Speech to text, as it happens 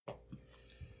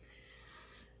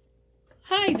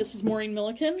Hi, this is Maureen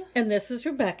Milliken. And this is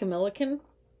Rebecca Milliken.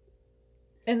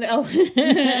 And how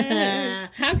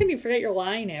can you forget your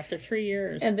line after 3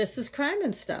 years? And this is Crime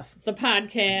and Stuff. The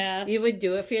podcast. You would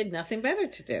do if you had nothing better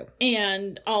to do.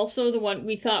 And also the one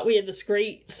we thought we had this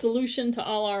great solution to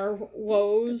all our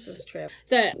woes. This is true.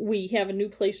 That we have a new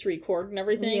place to record and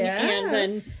everything. Yes. And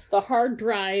then the hard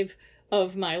drive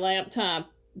of my laptop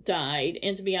died.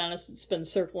 And to be honest, it's been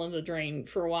circling the drain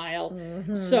for a while.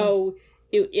 Mm-hmm. So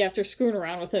after screwing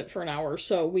around with it for an hour or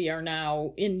so, we are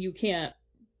now you can't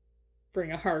bring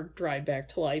a hard drive back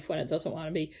to life when it doesn't want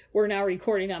to be. We're now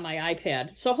recording on my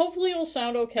iPad. So hopefully it'll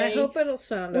sound okay. I hope it'll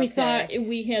sound okay. We thought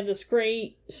we had this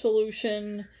great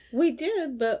solution. We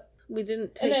did, but we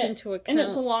didn't take into account. And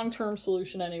it's a long-term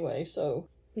solution anyway, so...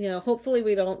 hopefully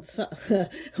we don't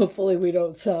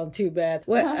sound too bad.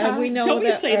 We know don't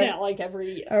we say that like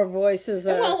every... Our voices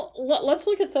are... Well, let's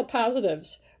look at the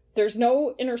positives. There's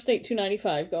no Interstate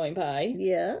 295 going by.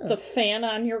 Yes. The fan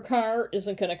on your car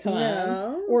isn't going to come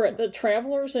on. We're at the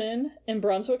Travelers Inn in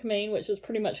Brunswick, Maine, which is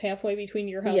pretty much halfway between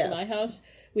your house and my house.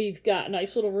 We've got a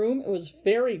nice little room. It was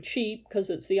very cheap because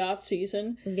it's the off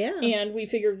season. Yeah. And we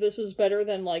figured this is better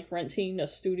than like renting a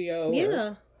studio.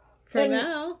 Yeah. For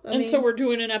now. I mean, so we're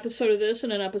doing an episode of this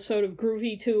and an episode of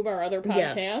Groovy Tube, our other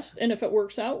podcast. Yes. And if it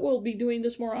works out, we'll be doing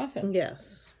this more often.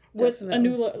 Yes. With definitely. A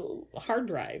new hard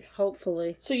drive.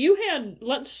 Hopefully. So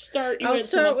let's start. I'll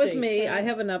start with me. I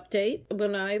have an update.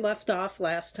 When I left off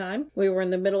last time, we were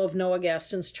in the middle of Noah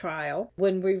Gaston's trial.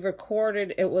 When we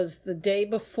recorded, it was the day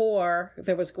before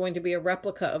there was going to be a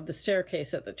replica of the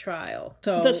staircase at the trial.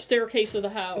 So the staircase of the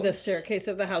house. The staircase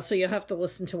of the house. So you'll have to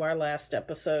listen to our last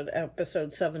episode,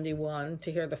 episode 71,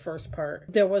 to hear the first part.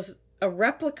 There was a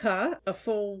replica, a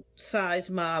full-size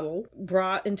model,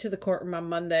 brought into the courtroom on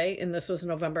Monday, and this was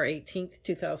November 18th,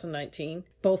 2019.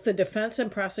 Both the defense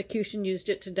and prosecution used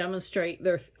it to demonstrate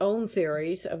their own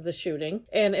theories of the shooting.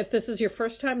 And if this is your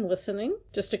first time listening,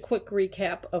 just a quick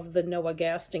recap of the Noah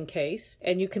Gaston case,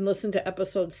 and you can listen to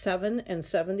episodes 7 and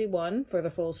 71 for the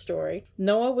full story.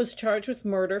 Noah was charged with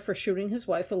murder for shooting his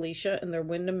wife Alicia in their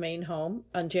Windham, Maine home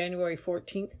on January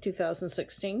 14th,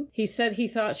 2016. He said he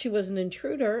thought she was an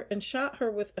intruder and shot her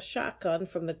with a shotgun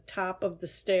from the top of the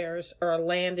stairs, or a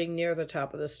landing near the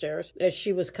top of the stairs, as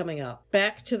she was coming up.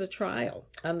 Back to the trial.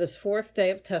 On this fourth day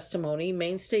of testimony,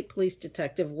 Maine State Police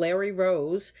Detective Larry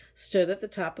Rose stood at the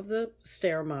top of the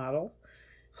stair model,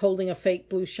 holding a fake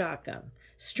blue shotgun.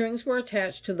 Strings were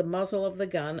attached to the muzzle of the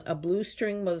gun. A blue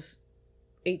string was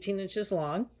 18 inches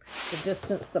long. The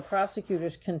distance the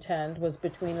prosecutors contend was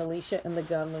between Alicia and the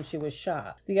gun when she was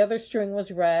shot. The other string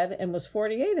was red and was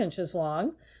 48 inches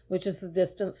long, which is the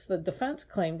distance the defense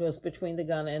claimed was between the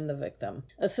gun and the victim.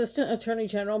 Assistant Attorney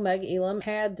General Meg Elam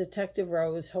had Detective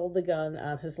Rose hold the gun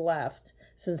on his left,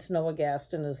 since Noah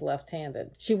Gaston is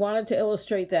left-handed. She wanted to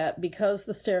illustrate that because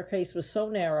the staircase was so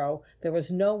narrow, there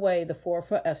was no way the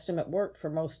 4-foot estimate worked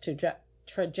for most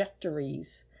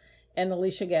trajectories, and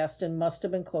Alicia Gaston must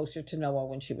have been closer to Noah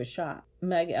when she was shot.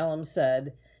 Meg Elam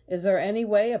said, "Is there any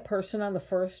way a person on the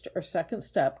first or second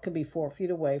step could be 4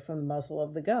 feet away from the muzzle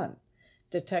of the gun?"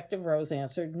 Detective Rose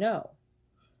answered no.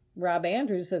 Rob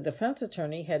Andrews, the defense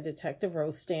attorney, had Detective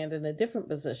Rose stand in a different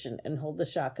position and hold the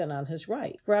shotgun on his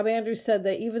right. Rob Andrews said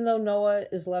that even though Noah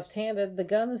is left-handed, the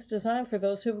gun is designed for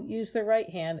those who use their right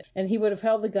hand, and he would have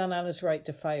held the gun on his right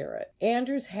to fire it.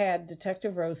 Andrews had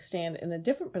Detective Rose stand in a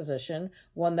different position,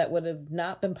 one that would have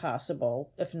not been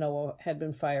possible if Noah had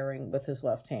been firing with his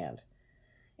left hand.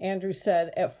 Andrews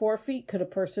said, "At 4 feet, could a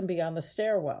person be on the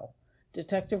stairwell?"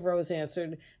 Detective Rose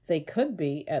answered, "They could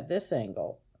be at this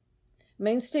angle."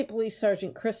 Maine State Police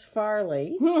Sergeant Chris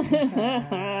Farley.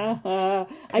 I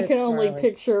can only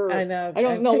picture. I know. I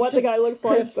don't know what the guy looks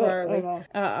like. Chris Farley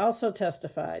also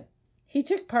testified. He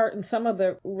took part in some of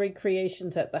the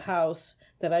recreations at the house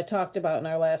that I talked about in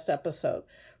our last episode.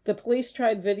 The police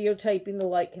tried videotaping the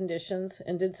light conditions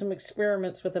and did some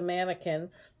experiments with a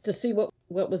mannequin to see what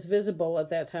was visible at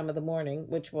that time of the morning,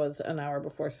 which was an hour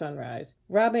before sunrise.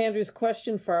 Rob Andrews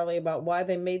questioned Farley about why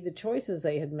they made the choices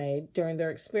they had made during their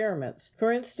experiments.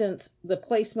 For instance, the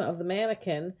placement of the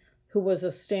mannequin, who was a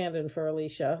stand-in for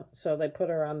Alicia, so they put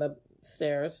her on the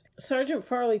stairs. Sergeant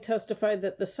Farley testified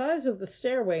that the size of the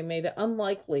stairway made it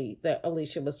unlikely that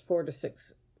Alicia was 4 to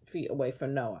 6 feet away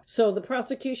from Noah. So the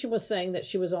prosecution was saying that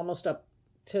she was almost up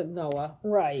to Noah.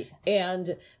 Right.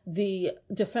 And the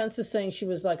defense is saying she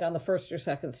was like on the first or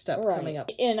second step coming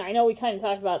up. And I know we kind of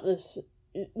talked about this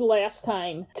last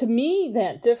time. To me,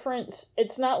 that difference,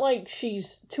 it's not like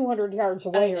she's 200 yards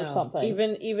away or something.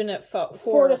 Even at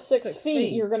 4 to 6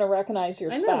 feet, you're going to recognize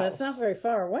your spouse. I know, that's not very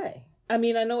far away. I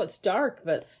mean, I know it's dark,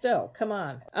 but still, come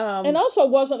on. And also,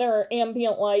 wasn't there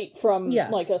ambient light from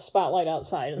Yes. like a spotlight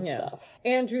outside and Yeah. stuff?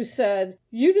 Andrew said,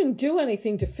 "You didn't do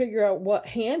anything to figure out what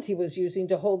hand he was using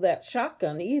to hold that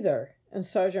shotgun either." And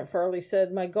Sergeant Farley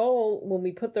said, "My goal when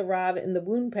we put the rod in the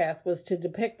wound path was to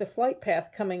depict the flight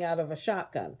path coming out of a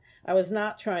shotgun. I was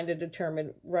not trying to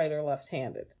determine right or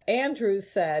left-handed." Andrew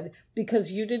said,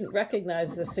 "Because you didn't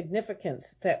recognize the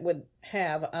significance that would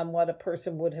have on what a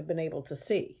person would have been able to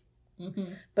see."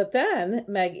 Mm-hmm. But then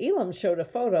Meg Elam showed a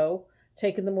photo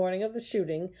taken the morning of the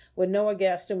shooting when Noah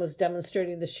Gaston was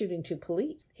demonstrating the shooting to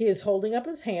police. He is holding up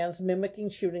his hands, mimicking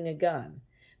shooting a gun.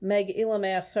 Meg Elam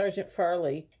asked Sergeant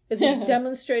Farley, "Is he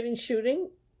demonstrating shooting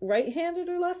right-handed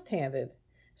or left-handed?"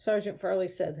 Sergeant Farley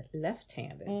said,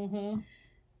 "Left-handed." Mm-hmm.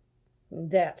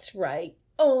 "That's right.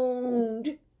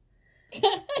 Owned."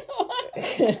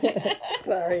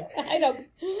 Sorry. I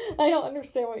don't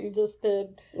understand what you just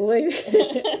did.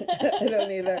 I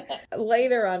don't either.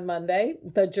 Later on Monday,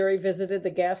 the jury visited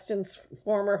the Gastons'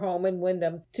 former home in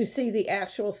Wyndham to see the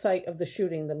actual site of the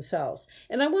shooting themselves.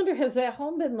 And I wonder, has that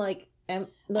home been like I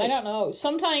don't know.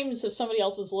 Sometimes if somebody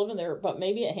else is living there, but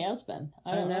maybe it has been.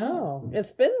 I don't know.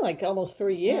 It's been like almost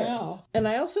 3 years. I know. And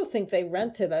I also think they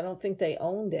rented. I don't think they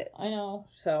owned it. I know.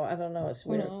 So I don't know. It's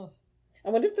weird. Who knows? I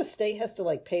wonder if the state has to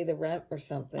like pay the rent or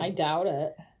something. I doubt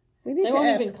it. We need They to won't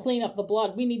ask. even clean up the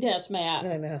blood. We need to ask Matt.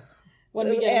 I know. When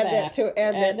we get add him that back. to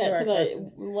add that to our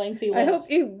questions. the lengthy list. I hope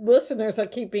you listeners are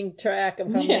keeping track of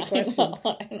how many questions.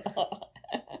 I know.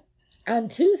 On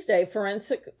Tuesday,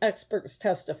 forensic experts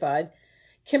testified.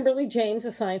 Kimberly James,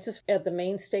 a scientist at the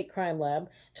Maine State Crime Lab,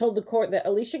 told the court that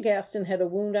Alicia Gaston had a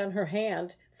wound on her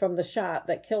hand from the shot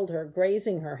that killed her,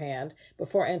 grazing her hand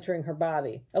before entering her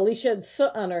body. Alicia had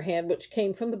soot on her hand, which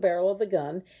came from the barrel of the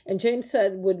gun, and James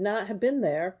said would not have been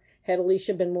there had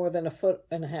Alicia been more than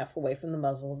 1.5 feet away from the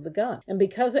muzzle of the gun. And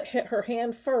because it hit her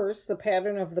hand first, the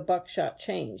pattern of the buckshot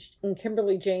changed. In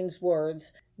Kimberly James'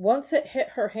 words, "Once it hit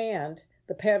her hand,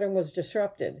 the pattern was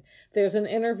disrupted. There's an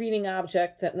intervening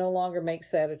object that no longer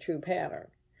makes that a true pattern."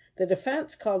 The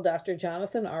defense called Dr.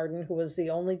 Jonathan Arden, who was the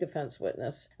only defense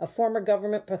witness, a former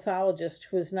government pathologist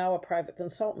who is now a private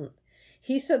consultant.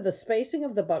 He said the spacing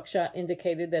of the buckshot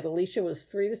indicated that Alicia was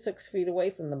 3 to 6 feet away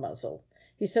from the muzzle.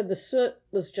 He said the soot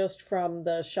was just from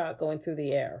the shot going through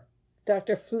the air.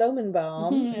 Dr.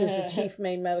 Flomenbaum, who is the chief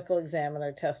Maine medical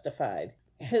examiner, testified.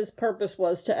 His purpose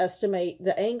was to estimate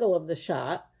the angle of the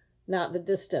shot, not the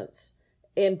distance.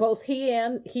 And both he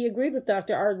agreed with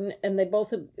Dr. Arden, and they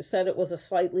both said it was a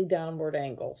slightly downward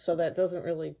angle. So that doesn't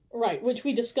really... Right, which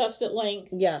we discussed at length.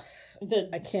 Yes. The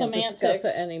I can't semantics. discuss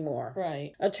it anymore.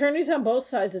 Right. Attorneys on both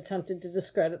sides attempted to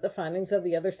discredit the findings of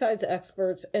the other side's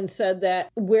experts and said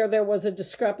that where there was a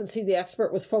discrepancy, the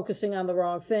expert was focusing on the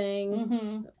wrong thing.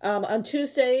 Mm-hmm. On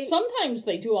Tuesday... Sometimes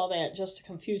they do all that just to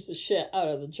confuse the shit out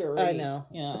of the jury. I know.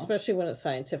 You know. Especially when it's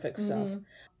scientific stuff.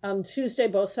 On Tuesday,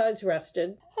 both sides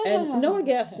rested. And Noah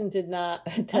Gaston did not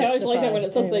testify. I always like that when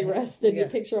it says they rested. Yeah. You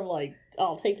picture them like,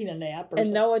 taking a nap or something.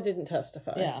 And Noah didn't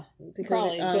testify. Yeah. Because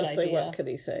Probably a good honestly, idea. what could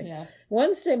he say? Yeah.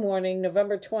 Wednesday morning,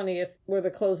 November 20th, were the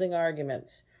closing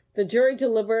arguments. The jury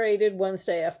deliberated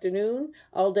Wednesday afternoon,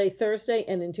 all day Thursday,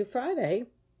 and into Friday,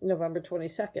 November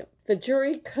 22nd. The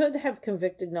jury could have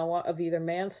convicted Noah of either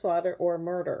manslaughter or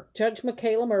murder. Judge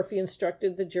Michaela Murphy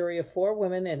instructed the jury of 4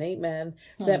 women and 8 men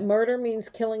that murder means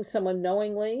killing someone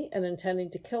knowingly and intending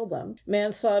to kill them.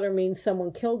 Manslaughter means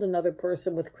someone killed another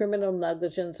person with criminal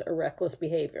negligence or reckless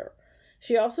behavior.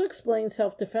 She also explained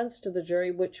self-defense to the jury,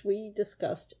 which we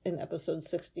discussed in episode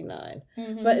 69.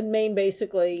 But in Maine,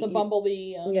 basically... The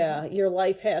bumblebee... your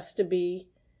life has to be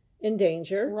in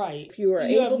danger. Right. If you are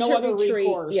able have no to other retreat,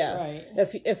 recourse. Right.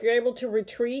 If you're able to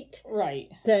retreat,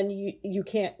 Right. then you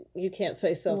can't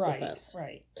say self-defense.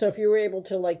 Right. So if you were able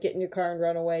to like get in your car and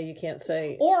run away, you can't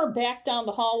say Or back down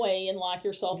the hallway and lock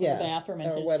yourself in Yeah, the bathroom in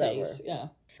or his whatever. case. Yeah.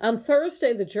 On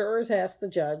Thursday, the jurors asked the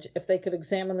judge if they could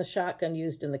examine the shotgun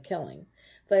used in the killing.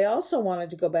 They also wanted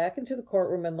to go back into the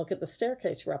courtroom and look at the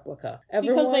staircase replica.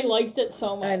 Because they liked it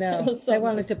so much. I know. It was so They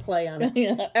wanted to play on it.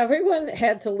 Yeah. Everyone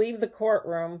had to leave the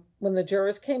courtroom when the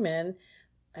jurors came in.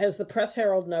 As the Press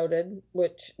Herald noted,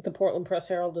 which the Portland Press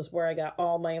Herald is where I got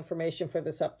all my information for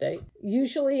this update.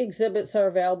 Usually exhibits are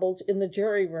available in the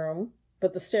jury room,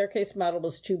 but the staircase model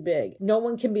was too big. No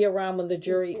one can be around when the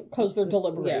jury... Because they're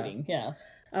deliberating, yes.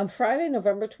 On Friday,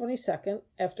 November 22nd,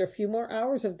 after a few more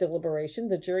hours of deliberation,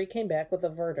 the jury came back with a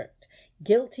verdict.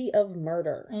 Guilty of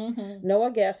murder.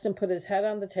 Noah Gaston put his head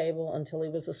on the table until he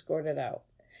was escorted out.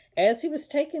 As he was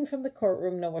taken from the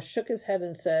courtroom, Noah shook his head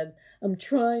and said, "I'm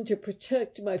trying to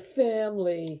protect my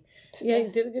family." Yeah, he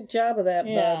did a good job of that,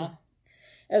 bud.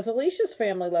 As Alicia's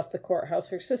family left the courthouse,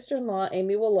 her sister-in-law,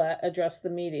 Amy Willette, addressed the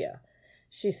media.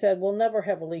 She said, "We'll never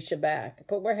have Alicia back,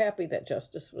 but we're happy that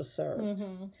justice was served."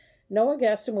 Mm-hmm. Noah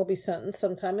Gaston will be sentenced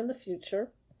sometime in the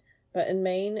future, but in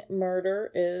Maine, murder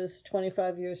is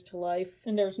 25 years to life.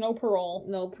 And there's no parole.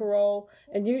 No parole.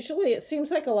 And usually it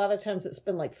seems like a lot of times it's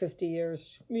been like 50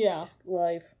 years to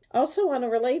life. Also, on a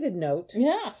related note.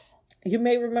 Yes. You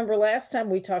may remember last time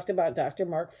we talked about Dr.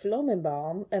 Mark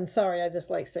Flomenbaum, and sorry, I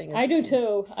just like saying his name. I do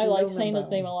too. I like saying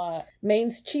his name a lot.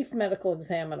 Maine's chief medical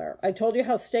examiner. I told you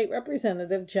how State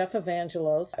Representative Jeff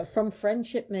Evangelos from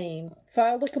Friendship, Maine,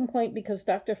 filed a complaint because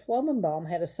Dr. Flomenbaum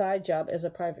had a side job as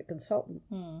a private consultant.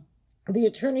 The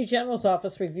Attorney General's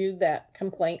office reviewed that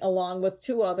complaint along with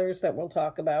two others that we'll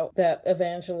talk about that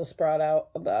Evangelos brought out,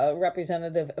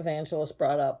 Representative Evangelos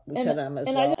brought up to them as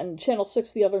well. On Channel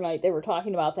 6 the other night, they were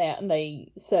talking about that, and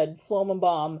they said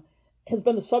Flomenbaum has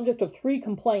been the subject of 3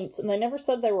 complaints, and they never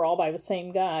said they were all by the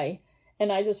same guy.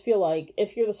 And I just feel like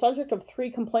if you're the subject of 3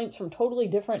 complaints from totally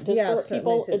different, disparate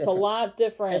people, it's a lot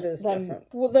different. It is different.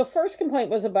 Well, the first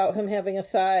complaint was about him having a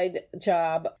side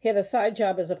job. He had a side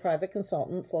job as a private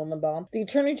consultant, Flomenbaum. The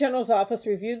Attorney General's office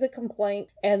reviewed the complaint,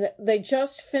 and they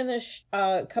just finished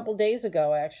a couple days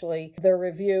ago, actually, their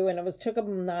review, and took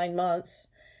them 9 months,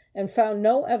 and found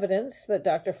no evidence that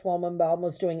Dr. Flomenbaum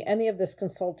was doing any of this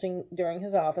consulting during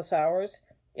his office hours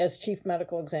as chief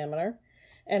medical examiner.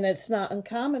 And it's not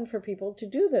uncommon for people to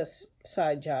do this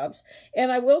side jobs.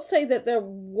 And I will say that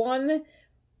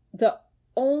the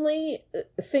only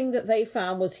thing that they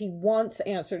found was he once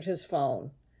answered his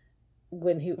phone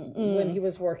when he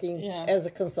was working as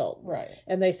a consultant. Right.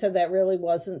 And they said that really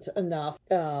wasn't enough.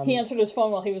 He answered his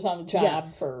phone while he was on the job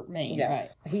for Maine.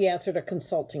 Yes. Right. He answered a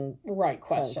consulting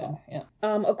question. Yeah.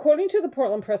 According to the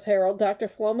Portland Press Herald, Dr.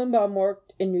 Flomenbaum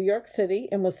worked in New York City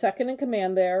and was second in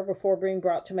command there before being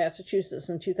brought to Massachusetts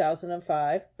in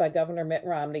 2005 by Governor Mitt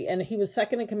Romney. And he was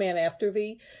second in command after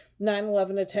the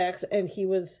 9/11 attacks, and he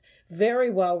was very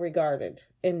well regarded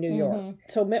in New York.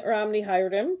 So Mitt Romney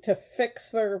hired him to fix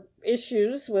their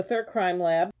issues with their crime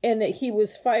lab, and he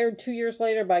was fired 2 years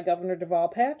later by Governor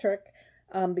Deval Patrick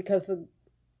because the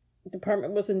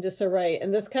department was in disarray.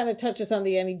 And this kind of touches on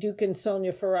the Annie Duke and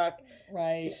Sonia Farak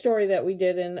story that we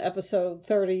did in episode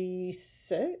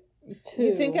 36.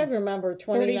 You think I remember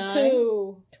 29?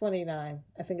 32. 29.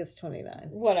 I think it's 29.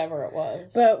 Whatever it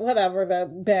was. But whatever, the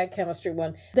bad chemistry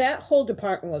one. That whole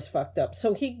department was fucked up.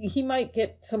 So he might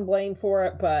get some blame for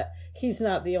it, but he's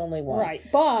not the only one. Right,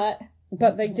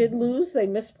 But they did lose. They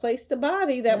misplaced a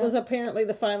body. That was apparently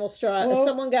the final straw. Oops.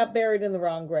 Someone got buried in the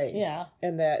wrong grave. Yeah.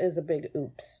 And that is a big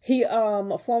oops.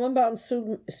 Flomenbaum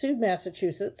sued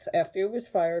Massachusetts after he was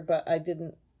fired, but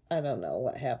I don't know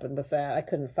what happened with that. I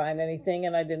couldn't find anything,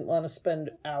 and I didn't want to spend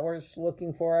hours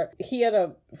looking for it. He had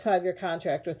a 5-year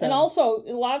contract with them. And also,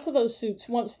 lots of those suits,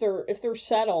 if they're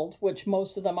settled, which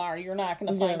most of them are, you're not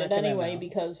going to find it anyway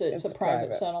because it's a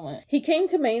private settlement. He came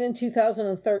to Maine in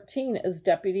 2013 as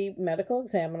deputy medical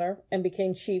examiner and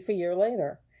became chief a year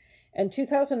later. In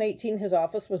 2018, his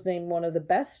office was named one of the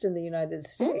best in the United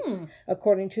States,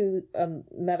 according to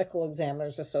Medical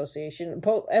Examiners Association.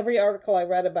 Every article I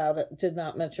read about it did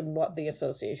not mention what the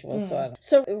association was on.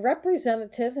 So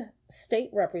State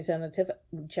Representative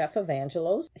Jeff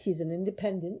Evangelos, he's an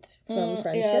independent from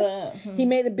Friendship. He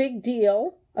made a big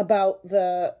deal about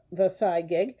the side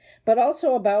gig, but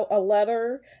also about a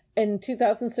letter in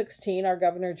 2016 our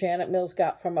Governor Janet Mills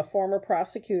got from a former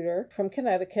prosecutor from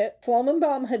Connecticut.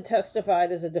 Flomenbaum had testified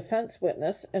as a defense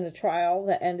witness in a trial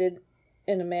that ended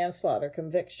in a manslaughter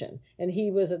conviction, and he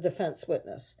was a defense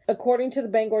witness. According to the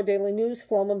Bangor Daily News,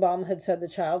 Flomenbaum had said the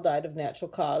child died of natural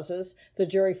causes. The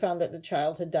jury found that the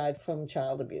child had died from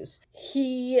child abuse.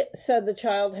 He said the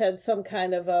child had some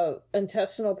kind of a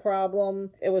intestinal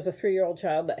problem. It was a 3-year-old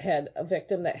child that had a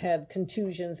victim that had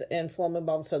contusions, and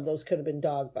Flomenbaum said those could have been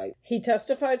dog bites. He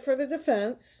testified for the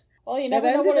defense. Well, you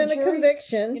never know what a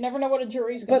conviction. You never know what a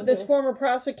jury's going to do. But this former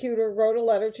prosecutor wrote a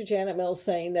letter to Janet Mills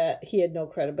saying that he had no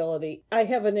credibility. I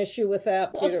have an issue with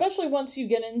that. Especially once you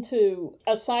get into,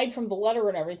 aside from the letter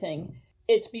and everything,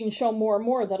 it's being shown more and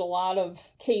more that a lot of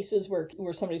cases where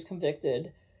somebody's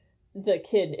convicted, the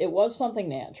kid, it was something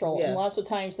natural. Yes. And lots of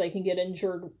times they can get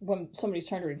injured when somebody's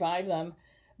trying to revive them.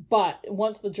 But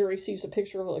once the jury sees a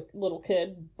picture of a little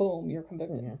kid, boom, you're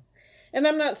convicted. Mm-hmm. And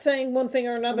I'm not saying one thing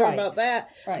or another about that,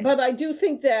 but I do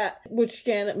think that, which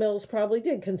Janet Mills probably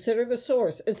did, consider the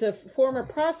source. It's a former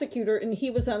prosecutor, and he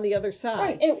was on the other side.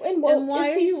 Right, and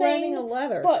why are you writing a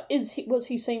letter? But was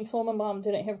he saying Flomenbaum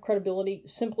didn't have credibility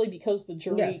simply because the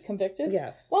jury convicted?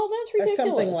 Yes. Well, that's ridiculous. Or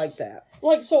something like that.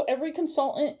 Like, so every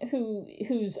consultant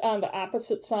who's on the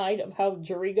opposite side of how the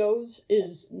jury goes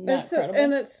is not credible.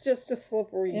 And it's just a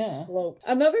slippery slope.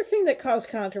 Another thing that caused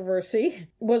controversy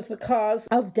was the cause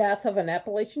of death of an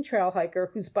Appalachian trail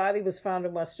hiker whose body was found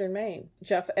in western Maine.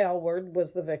 Jeff Aylward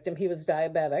was the victim. He was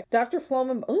diabetic. Dr.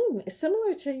 Flomenbaum,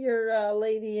 similar to your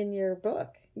lady in your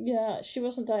book. Yeah, she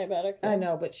wasn't diabetic, though. I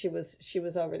know, but she was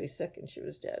already sick and she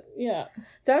was dead. Yeah.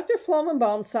 Dr.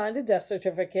 Flomenbaum signed a death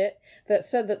certificate that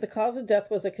said that the cause of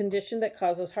death was a condition that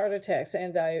causes heart attacks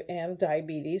and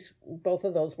diabetes. Both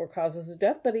of those were causes of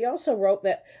death, but he also wrote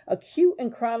that acute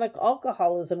and chronic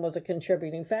alcoholism was a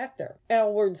contributing factor.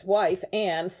 Aylward's wife,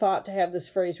 Anne, fought to have this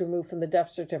phrase removed from the death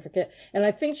certificate, and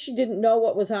I think she didn't know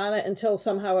what was on it until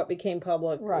somehow it became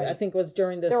public. Right. I think it was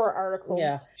during this. There were articles.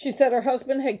 Yeah. She said her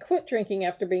husband had quit drinking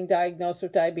after being diagnosed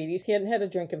with diabetes. He hadn't had a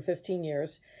drink in 15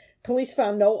 years. Police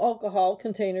found no alcohol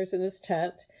containers in his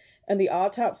tent, and the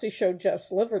autopsy showed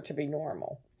Jeff's liver to be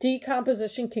normal.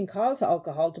 Decomposition can cause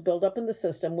alcohol to build up in the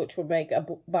system, which would make a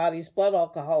body's blood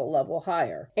alcohol level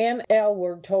higher. Anne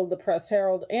Aylward told the Press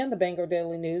Herald and the Bangor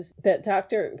Daily News that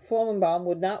Dr. Flomenbaum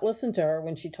would not listen to her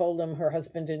when she told him her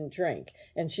husband didn't drink,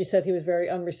 and she said he was very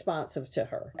unresponsive to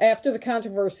her. After the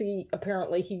controversy,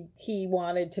 apparently he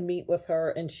wanted to meet with her,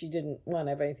 and she didn't want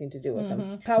to have anything to do with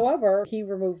him. However, he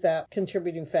removed that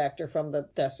contributing factor from the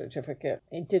death certificate.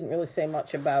 He didn't really say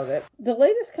much about it. The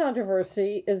latest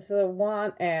controversy is the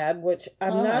want ad, which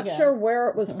I'm not sure where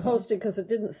it was posted because it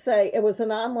didn't say. It was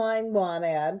an online want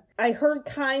ad. I heard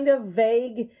kind of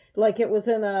vague, like it was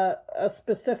in a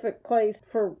specific place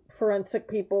for forensic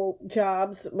people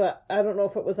jobs, but I don't know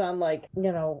if it was on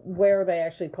where they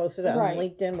actually posted it on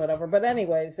LinkedIn, whatever. But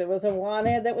anyways, it was a want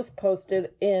ad that was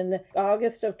posted in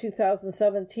August of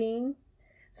 2017.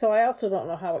 So I also don't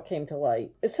know how it came to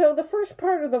light. So the first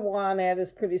part of the want ad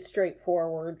is pretty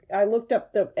straightforward. I looked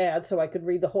up the ad so I could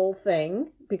read the whole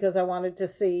thing because I wanted to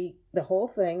see the whole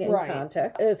thing in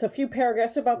context. There's a few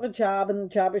paragraphs about the job and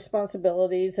the job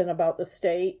responsibilities and about the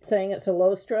state, saying it's a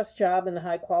low-stress job and a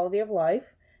high quality of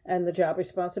life, and the job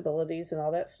responsibilities and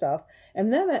all that stuff.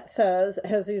 And then it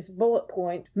has these bullet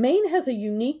points. Maine has a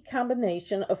unique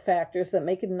combination of factors that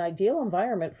make it an ideal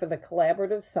environment for the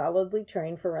collaborative, solidly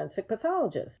trained forensic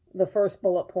pathologist. The first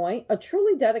bullet point, a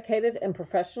truly dedicated and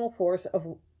professional force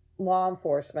of law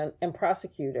enforcement and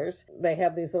prosecutors. They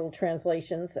have these little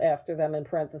translations after them in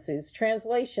parentheses.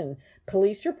 Translation,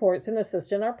 police reports and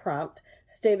assistant are prompt.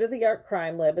 State-of-the-art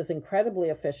crime lab is incredibly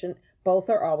efficient. Both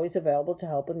are always available to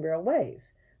help in real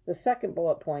ways. The second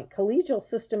bullet point, collegial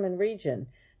system and region.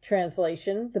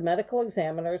 Translation, the medical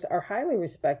examiners are highly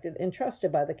respected and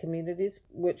trusted by the communities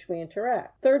which we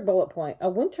interact. Third bullet point, a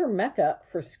winter mecca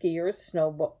for skiers,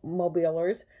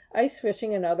 snowmobilers, ice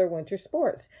fishing, and other winter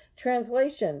sports.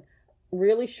 Translation,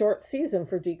 really short season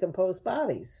for decomposed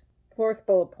bodies. Fourth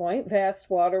bullet point, vast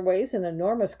waterways and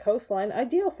enormous coastline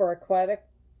ideal for aquatic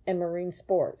and marine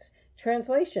sports.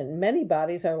 Translation, many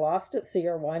bodies are lost at sea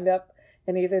or wind up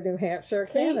in either New Hampshire or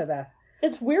Canada.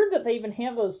 It's weird that they even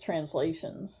have those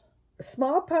translations.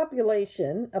 Small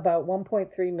population, about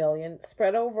 1.3 million,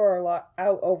 spread out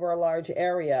over a large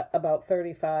area, about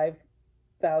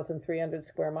 35,300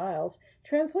 square miles.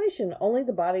 Translation, only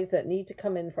the bodies that need to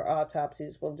come in for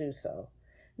autopsies will do so.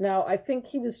 Now, I think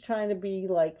he was trying to be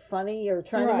funny or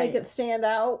trying to make it stand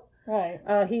out. Right.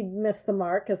 He missed the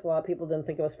mark because a lot of people didn't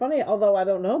think it was funny, although I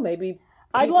don't know, maybe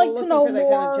I'd like to know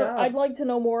more. I'd like to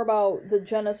know more about the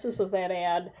genesis of that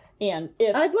ad, and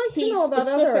if I'd like he to know about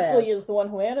specifically is the one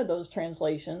who added those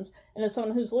translations. And as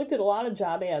someone who's looked at a lot of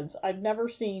job ads, I've never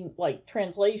seen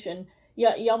translation.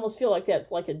 Yeah, you almost feel like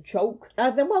that's like a joke.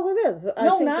 Well, it is.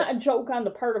 A joke on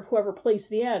the part of whoever placed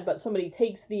the ad, but somebody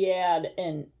takes the ad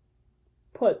and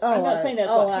puts. I'm not saying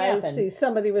that's what happened. I see.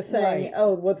 Somebody was saying,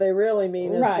 what they really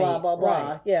mean is blah blah blah.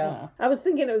 Right. Yeah, I was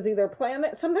thinking it was either a plan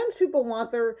that sometimes people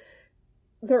want their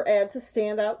ad to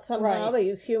stand out somehow. They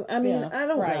use humor. I mean, I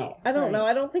don't know. I don't know.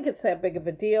 I don't think it's that big of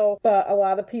a deal, but a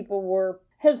lot of people were.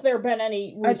 Has there been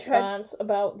any response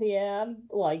about the ad?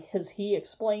 Has he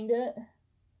explained it?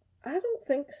 I don't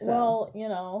think so.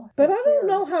 Well, But I don't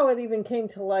know how it even came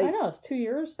to light. I know, it's 2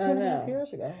 years, 2.5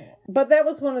 years ago. But that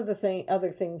was one of the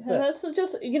other things that... And this is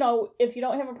just, if you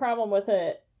don't have a problem with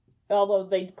it, although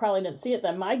they probably didn't see it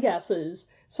then, my guess is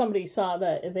somebody saw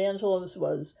that Evangelos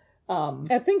was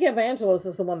I think Evangelist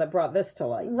is the one that brought this to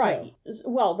light. Right. Too.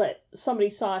 Well, that somebody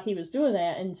saw he was doing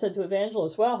that and said to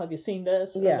Evangelist, well, have you seen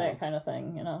this? Or that kind of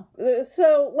thing, you know.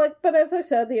 So, but as I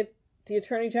said, the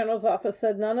Attorney General's office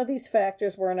said none of these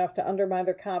factors were enough to undermine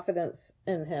their confidence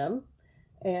in him.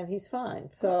 And he's fine.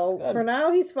 So for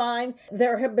now, he's fine.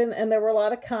 There were a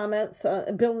lot of comments.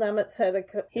 Bill Nemitz had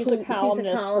he's a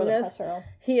columnist. For the Press.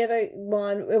 He had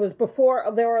one. It was before.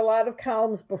 There were a lot of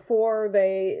columns before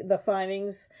the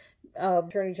findings of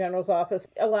Attorney General's office.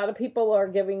 A lot of people are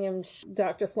giving him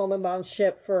Dr. Flomenbaum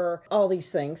shit for all these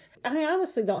things. I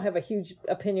honestly don't have a huge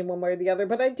opinion one way or the other,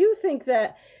 but I do think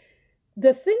that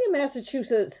the thing in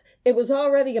Massachusetts, it was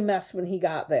already a mess when he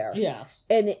got there. Yes.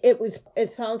 And it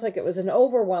sounds like it was an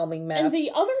overwhelming mess. And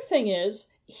the other thing is,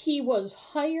 he was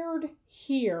hired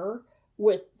here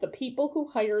with the people who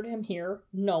hired him here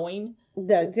knowing.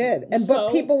 That did.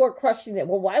 But people were questioning it.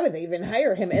 Well, why would they even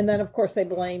hire him? And then, of course, they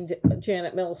blamed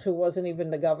Janet Mills, who wasn't even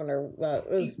the governor. It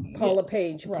was Paula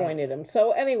Page appointed him.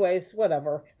 So anyways,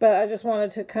 whatever. But I just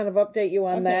wanted to kind of update you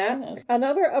on that. Yes.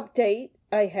 Another update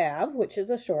I have, which is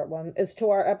a short one, is to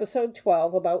our episode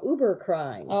 12 about Uber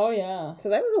crimes. Oh, yeah. So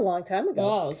that was a long time ago.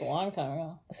 Oh, it was a long time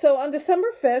ago. So on December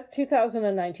 5th,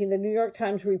 2019, the New York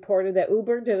Times reported that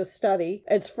Uber did a study,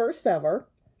 its first ever,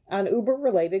 on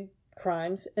Uber-related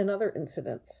crimes and other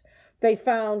incidents. They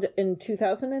found in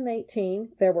 2018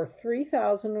 there were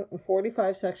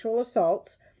 3,045 sexual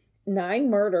assaults, 9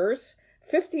 murders,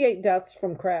 58 deaths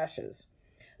from crashes.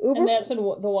 Uber, and that's in the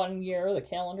 1 year, the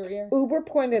calendar year? Uber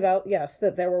pointed out, yes,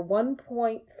 that there were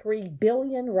 1.3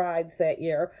 billion rides that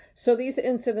year, so these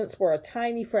incidents were a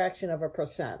tiny fraction of a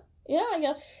percent. Yeah, I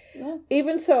guess. Yeah.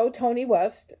 Even so, Tony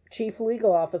West, chief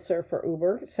legal officer for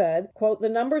Uber, said, quote, "The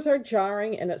numbers are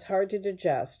jarring and it's hard to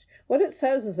digest. What it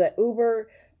says is that Uber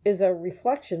is a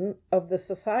reflection of the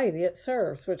society it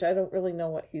serves," which I don't really know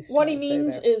what he's What he trying to say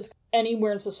means there. is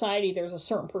anywhere in society there's a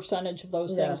certain percentage of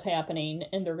those things happening,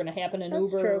 and they're going to happen in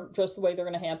That's Uber true. just the way they're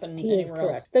going to happen He is anywhere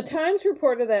correct. else. The Times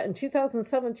reported that in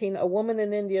 2017, a woman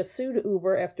in India sued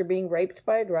Uber after being raped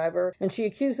by a driver, and she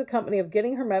accused the company of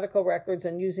getting her medical records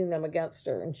and using them against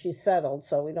her, and she settled,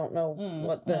 so we don't know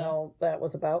what the hell that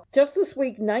was about. Just this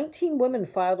week, 19 women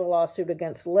filed a lawsuit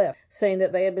against Lyft, saying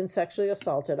that they had been sexually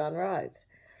assaulted on rides.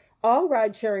 All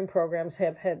ride-sharing programs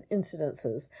have had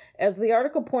incidences. As the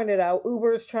article pointed out,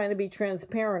 Uber is trying to be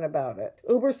transparent about it.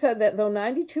 Uber said that though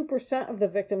 92% of the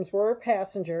victims were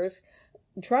passengers,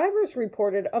 drivers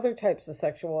reported other types of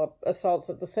sexual assaults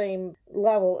at the same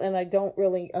level, and I don't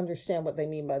really understand what they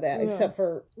mean by that, except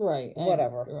for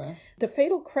whatever. Right. The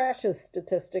fatal crashes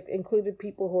statistic included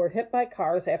people who were hit by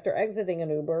cars after exiting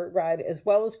an Uber ride, as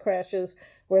well as crashes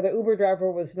where the Uber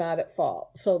driver was not at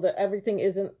fault. So that everything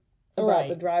isn't about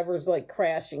the drivers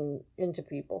crashing into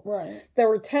people. Right. There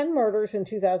were 10 murders in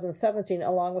 2017,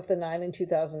 along with the 9 in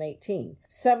 2018.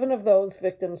 7 of those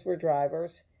victims were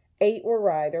drivers, 8 were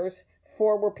riders,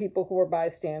 4 were people who were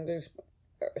bystanders,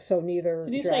 so neither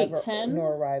driver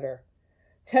nor rider.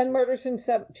 10 murders in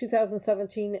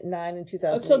 2017, 9 in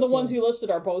 2018. So the ones you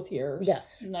listed are both years?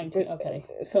 Yes. 19, okay.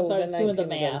 So I was doing the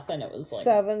math, and it was like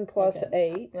 7 plus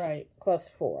 8 plus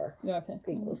 4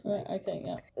 equals 19. Okay,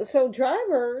 yeah. So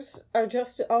drivers are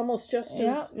almost just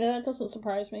as... Yeah, that doesn't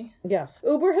surprise me. Yes.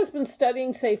 Uber has been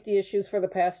studying safety issues for the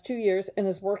past 2 years and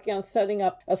is working on setting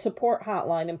up a support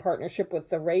hotline in partnership with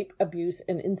the Rape, Abuse,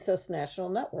 and Incest National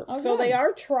Network. Oh, so they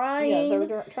are trying... Yeah,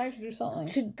 they're trying to do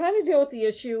something. Trying to deal with the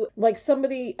issue. Like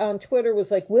somebody on Twitter was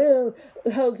like, well,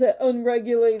 how's that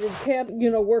unregulated cab,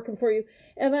 working for you?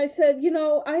 And I said,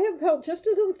 I have felt just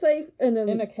as unsafe in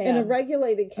a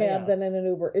regulated cab than in an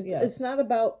Uber. It's not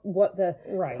about what the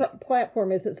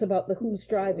platform is. It's about who's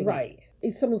driving. Right.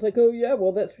 If someone's like, oh, yeah,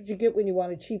 well, that's what you get when you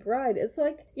want a cheap ride. It's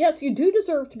like... Yes, you do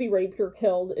deserve to be raped or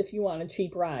killed if you want a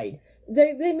cheap ride.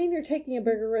 They mean you're taking a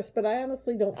bigger risk, but I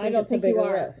honestly don't think it's a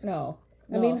bigger risk. No.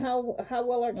 I mean, how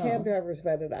well are cab drivers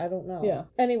vetted? I don't know. Yeah.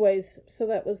 Anyways, so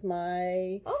that was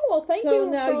my... Oh, well, thank you So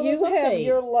now you have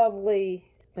your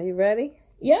lovely... Are you ready?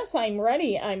 Yes, I'm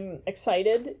ready. I'm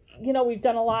excited. We've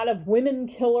done a lot of women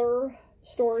killer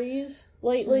stories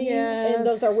lately. Yes. And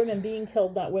those are women being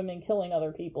killed, not women killing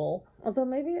other people. Although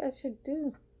maybe I should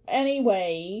do...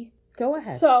 Anyway. Go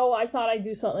ahead. So I thought I'd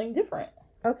do something different.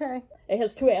 Okay. It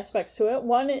has 2 aspects to it.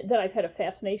 One that I've had a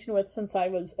fascination with since I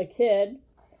was a kid.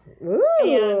 Ooh.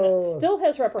 And still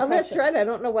has repercussions. Oh, that's right. I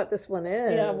don't know what this one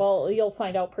is. Yeah, well, you'll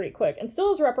find out pretty quick. And still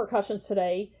has repercussions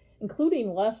today,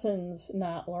 including lessons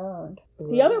not learned. Wow.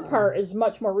 The other part is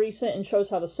much more recent and shows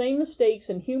how the same mistakes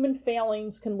and human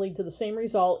failings can lead to the same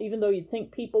result, even though you'd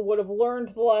think people would have learned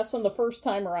the lesson the first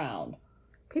time around.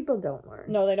 People don't learn.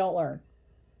 No, they don't learn.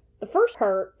 The first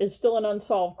part is still an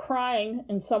unsolved crime,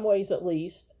 in some ways at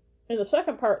least. In the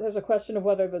second part, there's a question of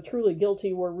whether the truly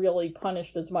guilty were really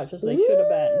punished as much as they should have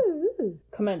been,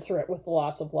 commensurate with the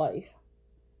loss of life.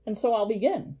 And so I'll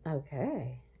begin.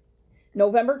 Okay.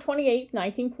 November 28th,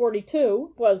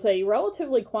 1942, was a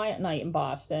relatively quiet night in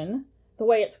Boston. The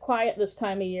way it's quiet this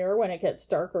time of year when it gets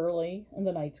dark early and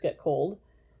the nights get cold.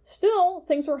 Still,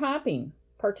 things were hopping,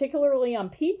 particularly on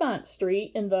Piedmont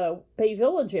Street in the Bay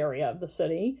Village area of the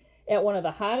city, at one of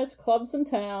the hottest clubs in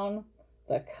town,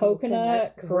 the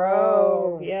Cocoanut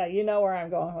Grove. Yeah, you know where I'm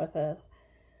going with this.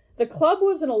 The club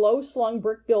was in a low-slung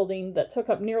brick building that took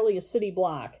up nearly a city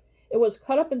block. It was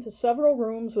cut up into several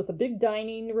rooms with a big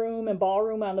dining room and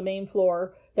ballroom on the main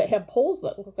floor that had poles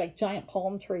that looked like giant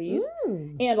palm trees,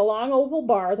 and a long oval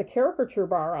bar, the caricature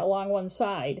bar, along one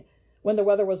side. When the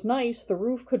weather was nice, the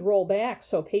roof could roll back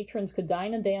so patrons could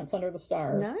dine and dance under the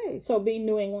stars. Nice. So being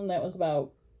New England, that was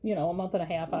about, a month and a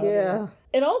half out of it.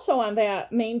 It also on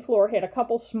that main floor had a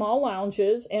couple small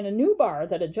lounges and a new bar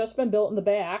that had just been built in the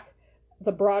back,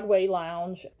 the Broadway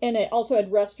Lounge, and it also had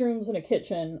restrooms and a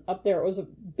kitchen up there. It was a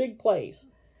big place.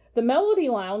 The Melody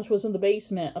Lounge was in the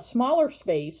basement, a smaller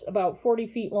space, about 40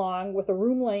 feet long, with a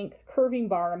room-length curving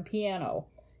bar and piano.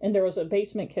 And there was a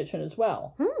basement kitchen as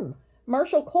well.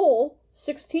 Marshall Cole,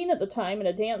 16 at the time and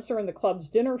a dancer in the club's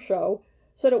dinner show,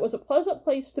 said it was a pleasant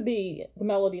place to be. The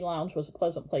Melody Lounge was a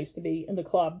pleasant place to be in the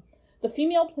club. The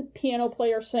female piano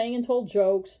player sang and told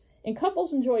jokes, and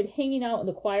couples enjoyed hanging out in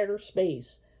the quieter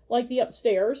space. Like the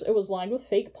upstairs, it was lined with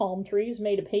fake palm trees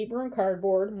made of paper and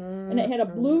cardboard, and it had a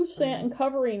blue satin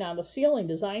covering on the ceiling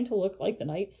designed to look like the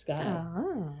night sky.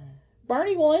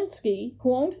 Barney Walensky,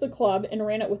 who owned the club and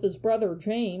ran it with his brother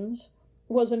James,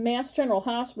 was in Mass General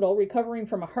Hospital recovering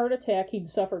from a heart attack he'd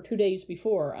suffered 2 days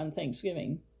before on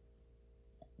Thanksgiving.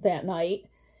 That night,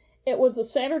 it was the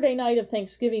Saturday night of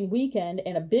Thanksgiving weekend,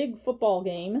 and a big football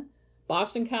game,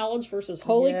 Boston College versus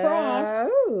Holy Cross,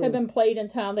 had been played in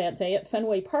town that day at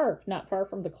Fenway Park, not far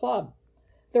from the club.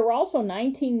 There were also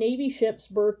 19 Navy ships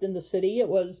berthed in the city. It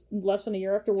was less than a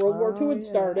year after World War II had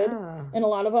started, and a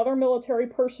lot of other military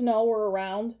personnel were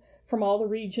around from all the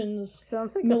region's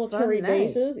military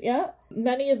bases. Yeah,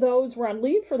 many of those were on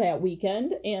leave for that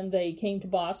weekend, and they came to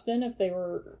Boston if they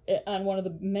were on one of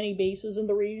the many bases in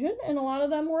the region, and a lot of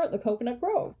them were at the Cocoanut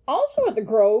Grove. Also at the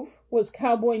Grove was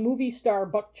cowboy movie star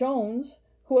Buck Jones,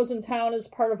 who was in town as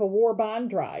part of a war bond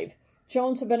drive.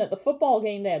 Jones had been at the football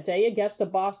game that day, a guest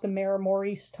of Boston Mayor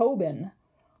Maurice Tobin.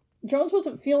 Jones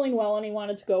wasn't feeling well and he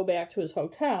wanted to go back to his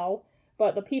hotel,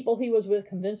 but the people he was with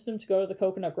convinced him to go to the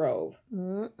Cocoanut Grove.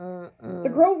 The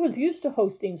Grove was used to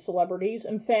hosting celebrities.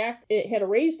 In fact, it had a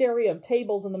raised area of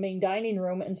tables in the main dining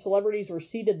room, and celebrities were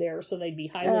seated there so they'd be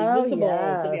highly visible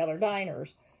to the other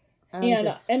diners. And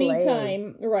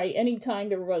anytime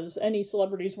there was any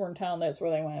celebrities were in town, that's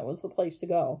where they went. It was the place to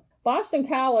go. Boston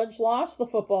College lost the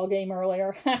football game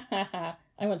earlier. I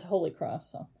went to Holy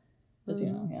Cross, so, as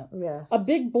you know, yeah. Yes. A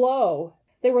big blow.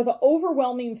 They were the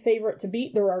overwhelming favorite to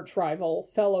beat their arch rival,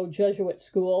 fellow Jesuit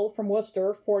school from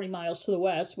Worcester, 40 miles to the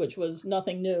west, which was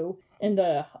nothing new. In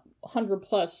the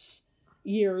 100-plus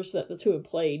years that the two had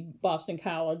played, Boston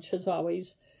College has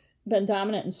always been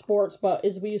dominant in sports, but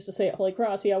as we used to say at Holy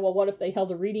Cross, what if they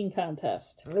held a reading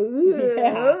contest?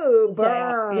 Burn.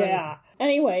 Yeah.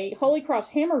 Anyway, Holy Cross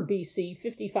hammered BC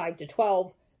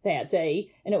 55-12 that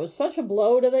day, and it was such a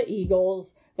blow to the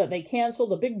Eagles that they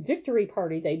canceled a big victory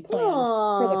party they'd planned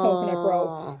for the Cocoanut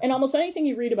Grove. And almost anything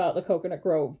you read about the Cocoanut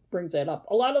Grove brings that up.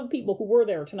 A lot of the people who were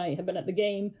there tonight have been at the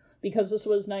game because this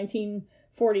was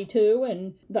 1942,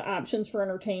 and the options for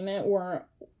entertainment weren't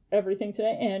everything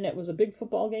today, and it was a big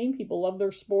football game. People love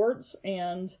their sports,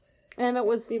 and it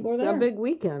was a big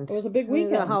weekend. It was a big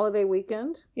weekend. A holiday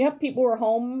weekend. Yep, people were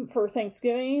home for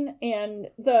Thanksgiving, and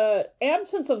the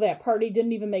absence of that party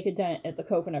didn't even make a dent at the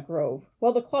Cocoanut Grove.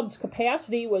 While the club's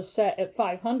capacity was set at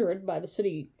 500 by the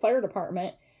city fire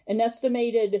department, an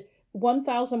estimated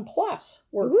 1,000 plus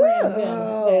were crammed in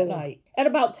that night. At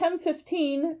about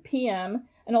 10:15 p.m.,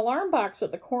 an alarm box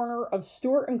at the corner of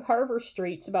Stewart and Carver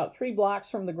Streets, about 3 blocks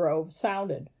from the Grove,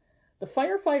 sounded. The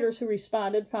firefighters who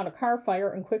responded found a car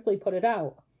fire and quickly put it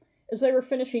out. As they were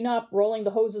finishing up, rolling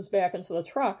the hoses back into the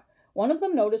truck, one of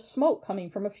them noticed smoke coming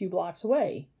from a few blocks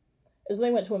away. As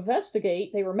they went to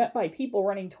investigate, they were met by people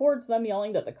running towards them,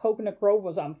 yelling that the Cocoanut Grove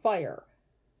was on fire.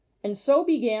 And so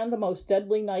began the most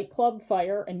deadly nightclub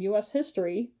fire in U.S.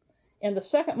 history, and the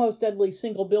second most deadly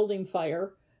single building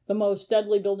fire. The most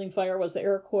deadly building fire was the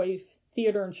Iroquois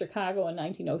theater in Chicago in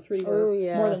 1903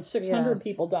 where more than 600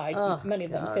 people died, many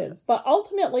of them kids. But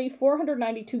ultimately,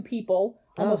 492 people,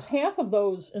 almost half of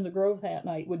those in the Grove that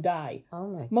night, would die.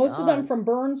 Most of them from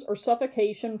burns or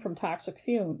suffocation from toxic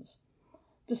fumes.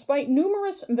 Despite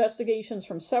numerous investigations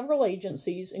from several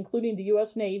agencies, including the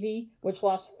U.S. Navy, which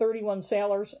lost 31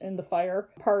 sailors in the fire,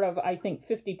 part of, I think,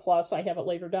 50 plus, I have it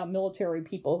later down, military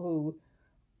people who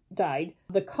died,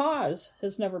 the cause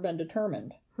has never been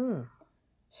determined.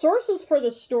 Sources for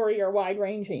this story are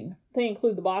wide-ranging. They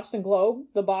include the Boston Globe,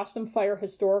 the Boston Fire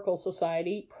Historical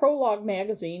Society, Prologue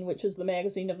Magazine, which is the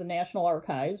magazine of the National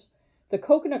Archives, the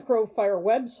Coconut Grove Fire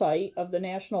website of the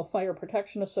National Fire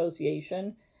Protection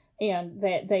Association, and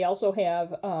that they also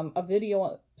have a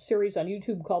video series on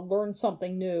YouTube called Learn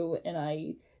Something New,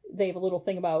 and they have a little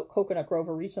thing about Coconut Grove,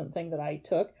 a recent thing that I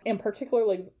took. And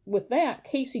particularly with that,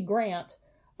 Casey Grant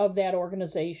of that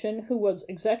organization, who was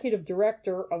executive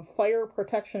director of fire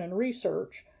protection and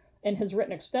research, and has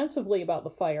written extensively about the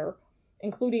fire,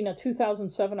 including a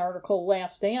 2007 article,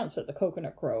 Last Dance at the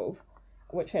Coconut Grove,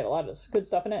 which had a lot of good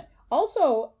stuff in it.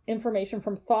 Also, information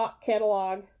from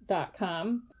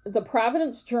thoughtcatalog.com, the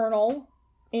Providence Journal,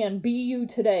 and BU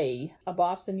Today, a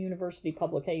Boston University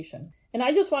publication. And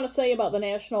I just want to say about the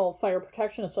National Fire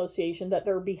Protection Association that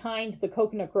they're behind the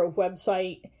Coconut Grove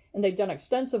website, and they've done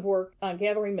extensive work on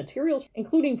gathering materials,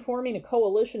 including forming a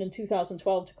coalition in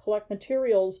 2012 to collect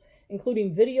materials,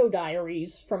 including video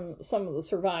diaries from some of the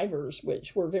survivors,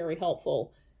 which were very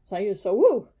helpful. That's a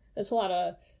lot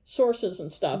of sources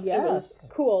and stuff. Yes. It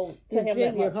was cool to have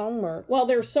that much. Your homework. Well,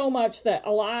 there's so much that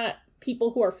a lot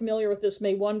people who are familiar with this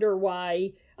may wonder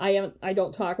why I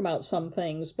don't talk about some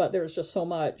things, but there's just so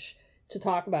much to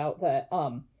talk about that.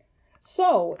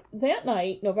 So that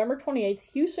night, November 28th,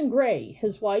 Houston Gray,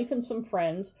 his wife, and some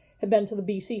friends had been to the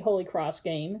BC Holy Cross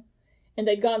game, and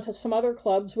they'd gone to some other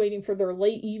clubs waiting for their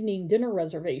late evening dinner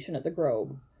reservation at the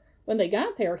Grove. When they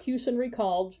got there, Houston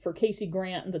recalled for Casey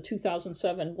Grant in the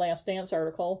 2007 Last Dance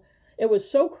article, it was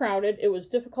so crowded it was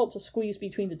difficult to squeeze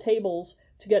between the tables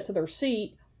to get to their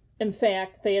seat. In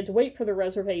fact, they had to wait for the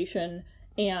reservation,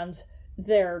 and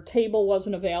their table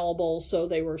wasn't available, so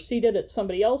they were seated at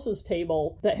somebody else's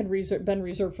table that had been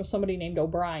reserved for somebody named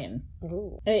O'Brien.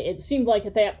 Ooh. It seemed like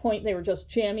at that point they were just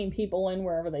jamming people in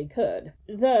wherever they could.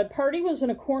 The party was in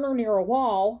a corner near a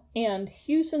wall, and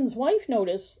Houston's wife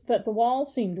noticed that the wall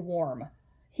seemed warm.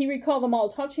 He recalled them all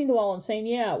touching the wall and saying,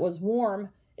 yeah, it was warm,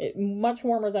 much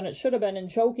warmer than it should have been, and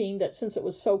joking that since it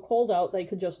was so cold out, they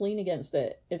could just lean against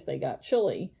it if they got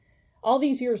chilly. All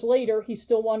these years later, he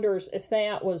still wonders if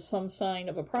that was some sign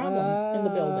of a problem in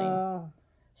the building.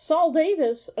 Saul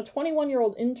Davis, a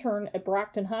 21-year-old intern at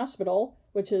Brockton Hospital,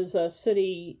 which is a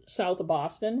city south of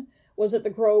Boston, was at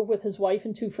the Grove with his wife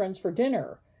and two friends for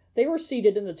dinner. They were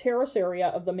seated in the terrace area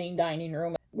of the main dining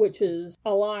room, which is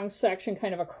a long section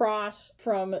kind of across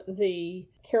from the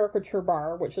caricature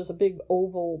bar, which is a big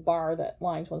oval bar that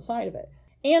lines one side of it.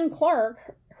 Ann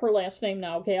Clark, her last name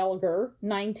now Gallagher,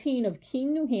 19, of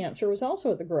Keene, New Hampshire, was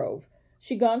also at the Grove.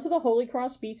 She'd gone to the Holy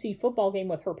Cross BC football game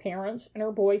with her parents and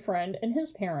her boyfriend and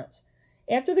his parents.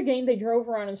 After the game, they drove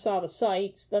around and saw the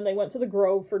sights. Then they went to the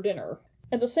Grove for dinner.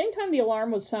 At the same time the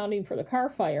alarm was sounding for the car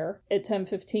fire, at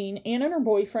 10:15, Ann and her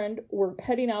boyfriend were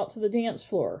heading out to the dance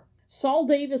floor. Saul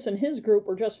Davis and his group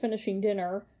were just finishing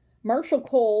dinner. Marshall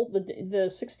Cole, the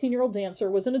 16-year-old dancer,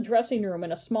 was in a dressing room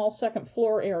in a small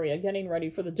second-floor area getting ready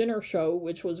for the dinner show,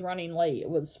 which was running late.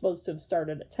 It was supposed to have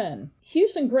started at 10.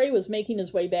 Houston Gray was making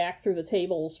his way back through the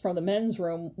tables from the men's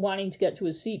room, wanting to get to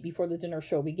his seat before the dinner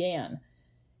show began.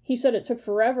 He said it took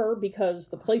forever because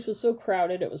the place was so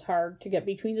crowded it was hard to get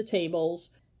between the tables.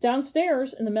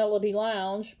 Downstairs, in the Melody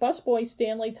Lounge, busboy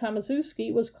Stanley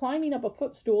Tomaszewski was climbing up a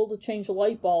footstool to change a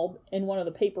light bulb in one of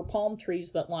the paper palm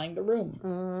trees that lined the room.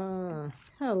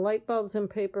 Light bulbs and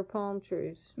paper palm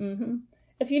trees. Mm-hmm.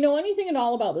 If you know anything at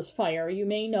all about this fire, you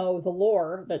may know the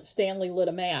lore that Stanley lit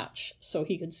a match so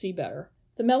he could see better.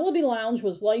 The Melody Lounge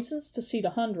was licensed to seat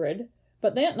 100,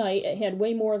 but that night it had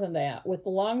way more than that, with the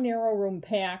long, narrow room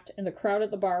packed and the crowd at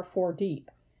the bar 4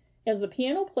 deep. As the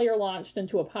piano player launched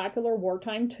into a popular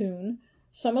wartime tune,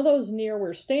 some of those near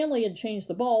where Stanley had changed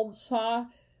the bulb saw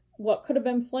what could have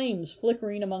been flames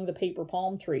flickering among the paper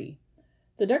palm tree.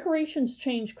 The decorations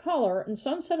changed color, and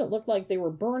some said it looked like they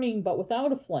were burning but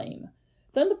without a flame.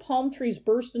 Then the palm trees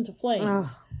burst into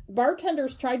flames. The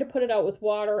bartenders tried to put it out with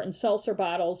water and seltzer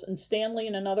bottles, and Stanley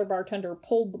and another bartender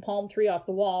pulled the palm tree off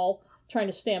the wall, trying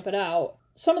to stamp it out.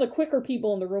 Some of the quicker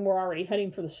people in the room were already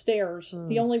heading for the stairs,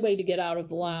 the only way to get out of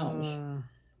the lounge.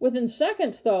 Within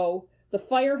seconds, though, the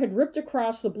fire had ripped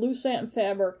across the blue satin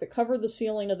fabric that covered the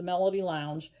ceiling of the Melody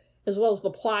Lounge, as well as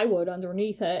the plywood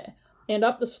underneath it, and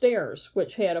up the stairs,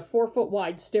 which had a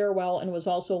 4-foot-wide stairwell and was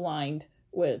also lined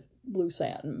with blue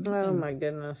satin. Oh, my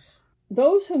goodness.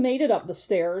 Those who made it up the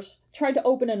stairs tried to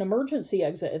open an emergency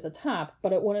exit at the top,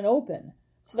 but it wouldn't open.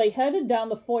 So they headed down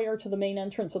the foyer to the main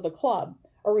entrance of the club,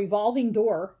 a revolving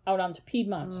door out onto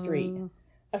Piedmont Street.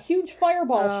 A huge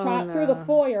fireball shot through the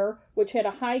foyer, which had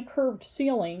a high curved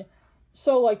ceiling,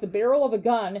 so like the barrel of a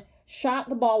gun, shot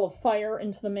the ball of fire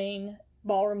into the main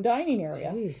ballroom dining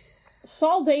area. Jeez.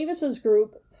 Saul Davis's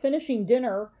group, finishing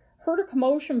dinner, heard a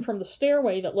commotion from the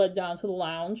stairway that led down to the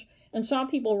lounge and saw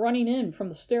people running in from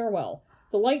the stairwell.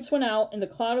 The lights went out and the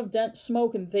cloud of dense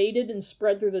smoke invaded and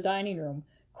spread through the dining room.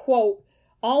 Quote,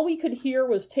 all we could hear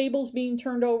was tables being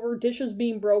turned over, dishes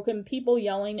being broken, people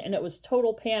yelling, and it was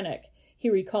total panic, he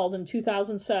recalled in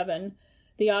 2007,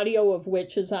 the audio of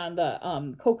which is on the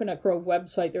Coconut Grove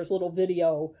website. There's a little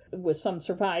video with some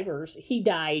survivors. He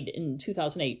died in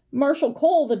 2008. Marshall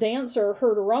Cole, the dancer,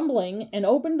 heard a rumbling and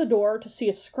opened the door to see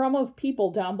a scrum of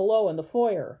people down below in the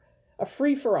foyer. A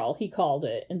free-for-all, he called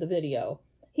it in the video.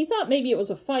 He thought maybe it was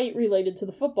a fight related to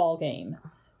the football game.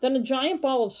 Then a giant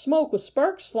ball of smoke with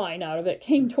sparks flying out of it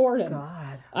came toward him.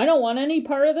 God. I don't want any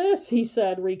part of this, he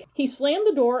said. He slammed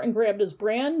the door and grabbed his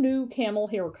brand new camel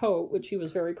hair coat, which he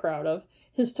was very proud of,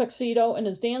 his tuxedo, and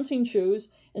his dancing shoes,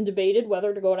 and debated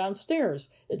whether to go downstairs.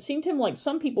 It seemed to him like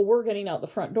some people were getting out the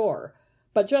front door.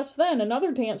 But just then,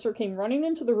 another dancer came running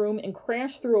into the room and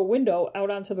crashed through a window out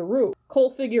onto the roof. Cole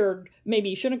figured maybe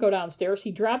he shouldn't go downstairs.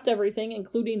 He dropped everything,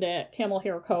 including that camel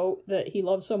hair coat that he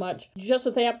loved so much. Just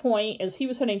at that point, as he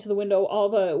was heading to the window, all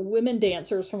the women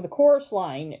dancers from the chorus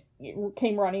line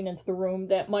came running into the room.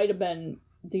 That might have been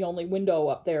the only window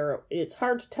up there. It's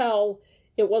hard to tell.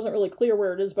 It wasn't really clear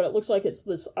where it is, but it looks like it's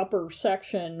this upper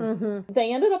section. Mm-hmm.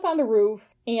 They ended up on the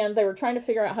roof, and they were trying to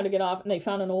figure out how to get off, and they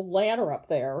found an old ladder up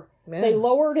there. Man. They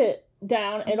lowered it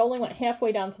down. It only went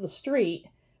halfway down to the street,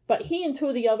 but he and two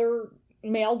of the other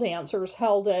male dancers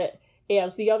held it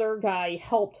as the other guy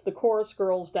helped the chorus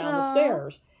girls down the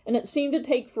stairs. And it seemed to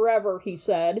take forever, he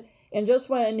said, and just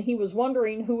when he was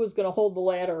wondering who was going to hold the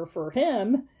ladder for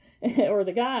him, or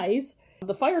the guys,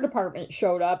 the fire department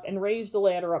showed up and raised the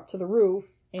ladder up to the roof,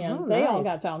 and they all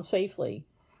got down safely.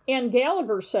 Ann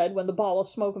Gallagher said when the ball of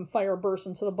smoke and fire burst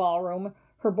into the ballroom,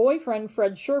 her boyfriend,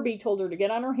 Fred Sherby, told her to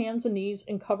get on her hands and knees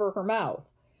and cover her mouth.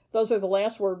 Those are the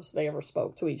last words they ever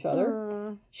spoke to each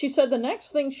other. She said the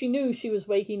next thing she knew, she was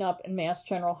waking up in Mass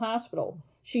General Hospital.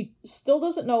 She still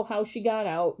doesn't know how she got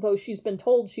out, though she's been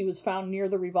told she was found near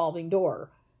the revolving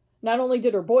door. Not only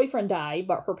did her boyfriend die,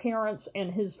 but her parents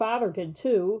and his father did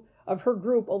too. Of her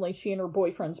group, only she and her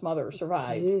boyfriend's mother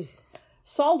survived. Jeez.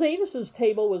 Saul Davis's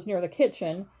table was near the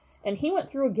kitchen, and he went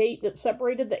through a gate that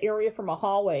separated the area from a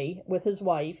hallway with his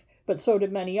wife, but so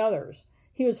did many others.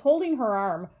 He was holding her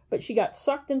arm, but she got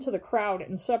sucked into the crowd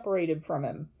and separated from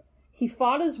him. He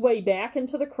fought his way back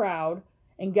into the crowd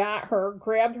and got her,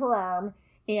 grabbed her arm,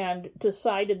 and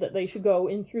decided that they should go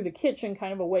in through the kitchen,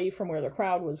 kind of away from where the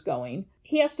crowd was going.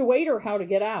 He asked a waiter how to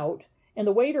get out, and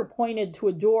the waiter pointed to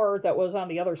a door that was on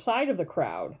the other side of the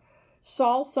crowd.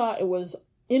 Saul saw it was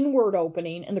inward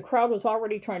opening, and the crowd was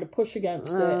already trying to push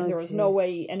against it, and there was no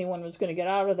way anyone was going to get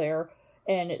out of there.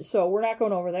 And so, we're not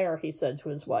going over there, he said to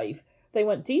his wife. They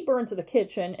went deeper into the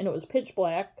kitchen, and it was pitch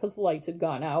black because the lights had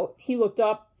gone out. He looked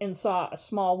up and saw a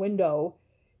small window,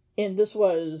 and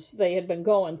they had been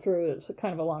going through, it's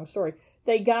kind of a long story.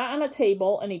 They got on a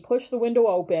table, and he pushed the window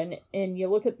open, and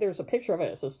there's a picture of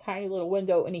it, it's this tiny little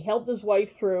window, and he helped his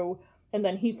wife through, and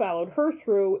then he followed her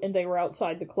through, and they were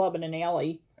outside the club in an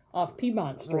alley off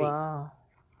Piedmont Street. Wow.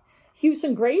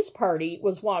 Houston Gray's party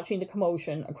was watching the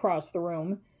commotion across the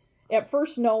room. At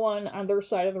first, no one on their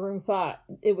side of the room thought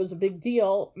it was a big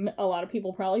deal. A lot of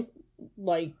people probably,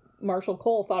 like Marshall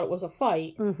Cole, thought it was a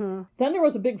fight. Mm-hmm. Then there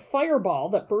was a big fireball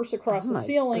that burst across the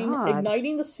ceiling,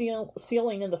 igniting the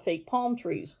ceiling and the fake palm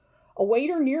trees. A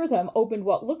waiter near them opened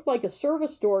what looked like a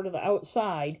service door to the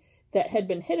outside that had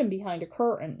been hidden behind a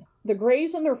curtain. The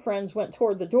Grays and their friends went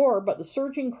toward the door, but the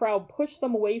surging crowd pushed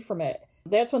them away from it.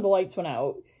 That's when the lights went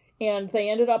out, and they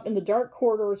ended up in the dark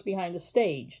corridors behind the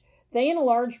stage. They and a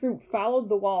large group followed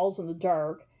the walls in the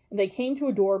dark, and they came to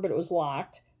a door, but it was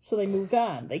locked, so they moved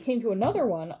on. They came to another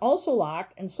one, also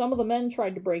locked, and some of the men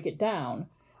tried to break it down.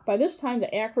 By this time,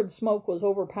 the acrid smoke was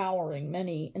overpowering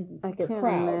many in the crowd. I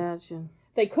can't imagine.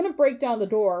 They couldn't break down the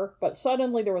door, but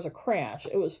suddenly there was a crash.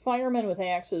 It was firemen with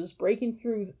axes breaking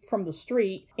through from the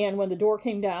street, and when the door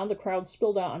came down, the crowd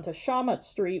spilled out onto Shawmut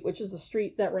Street, which is the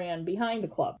street that ran behind the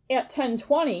club. At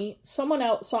 10:20, someone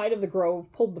outside of the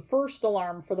Grove pulled the first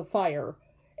alarm for the fire.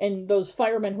 And those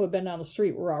firemen who had been on the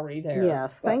street were already there.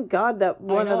 Yes, thank God that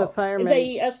one of the firemen...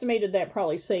 They estimated that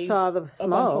probably saved saw the a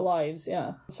bunch of lives,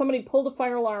 yeah. Somebody pulled a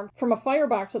fire alarm from a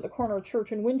firebox at the corner of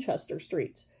Church and Winchester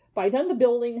Streets. By then, the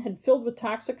building had filled with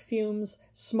toxic fumes,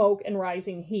 smoke, and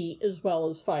rising heat, as well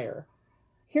as fire.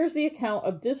 Here's the account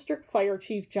of District Fire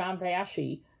Chief John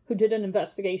Vashey, who did an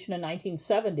investigation in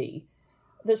 1970.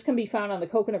 This can be found on the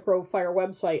Coconut Grove Fire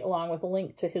website, along with a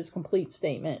link to his complete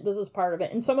statement. This is part of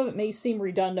it. And some of it may seem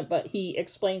redundant, but he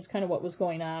explains kind of what was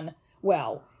going on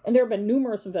well. And there have been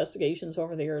numerous investigations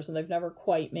over the years, and they've never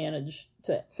quite managed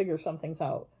to figure some things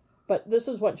out. But this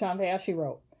is what John Vashey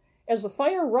wrote. As the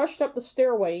fire rushed up the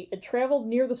stairway, it traveled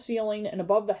near the ceiling and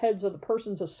above the heads of the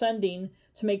persons ascending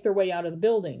to make their way out of the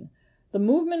building. The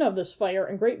movement of this fire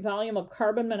and great volume of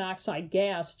carbon monoxide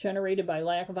gas generated by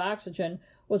lack of oxygen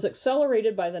was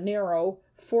accelerated by the narrow,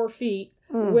 4 feet,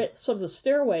 widths of the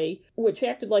stairway, which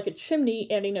acted like a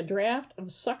chimney, adding a draft of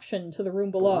suction to the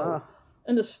room below. Wow.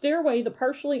 In the stairway, the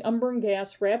partially unburned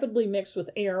gas rapidly mixed with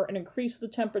air and increased the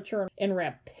temperature and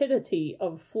rapidity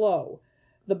of flow.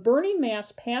 The burning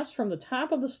mass passed from the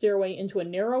top of the stairway into a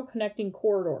narrow connecting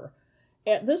corridor.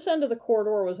 At this end of the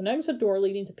corridor was an exit door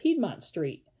leading to Piedmont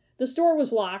Street. This door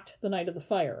was locked the night of the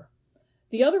fire.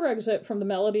 The other exit from the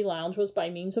Melody Lounge was by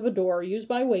means of a door used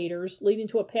by waiters leading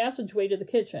to a passageway to the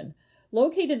kitchen.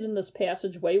 Located in this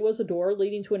passageway was a door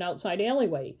leading to an outside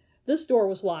alleyway. This door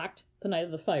was locked the night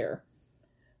of the fire.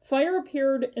 Fire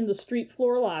appeared in the street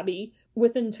floor lobby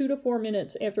within 2 to 4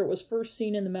 minutes after it was first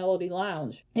seen in the Melody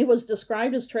Lounge. It was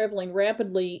described as traveling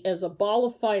rapidly as a ball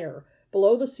of fire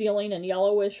below the ceiling and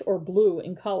yellowish or blue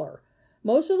in color.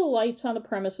 Most of the lights on the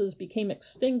premises became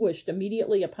extinguished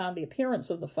immediately upon the appearance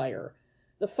of the fire.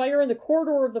 The fire in the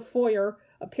corridor of the foyer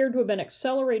appeared to have been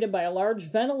accelerated by a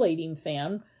large ventilating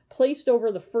fan placed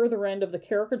over the further end of the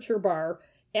caricature bar,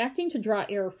 acting to draw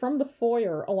air from the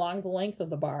foyer along the length of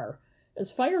the bar.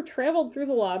 As fire traveled through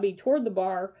the lobby toward the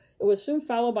bar, it was soon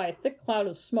followed by a thick cloud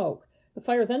of smoke. The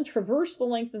fire then traversed the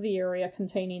length of the area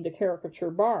containing the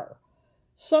caricature bar.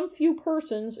 Some few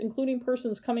persons, including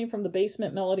persons coming from the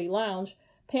basement Melody Lounge,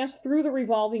 passed through the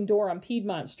revolving door on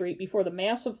Piedmont Street before the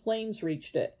mass of flames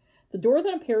reached it. The door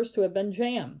then appears to have been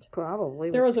jammed.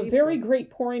 Probably. There was a very great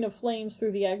pouring of flames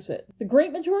through the exit. The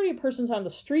great majority of persons on the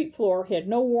street floor had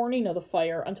no warning of the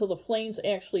fire until the flames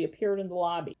actually appeared in the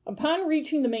lobby. Upon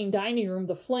reaching the main dining room,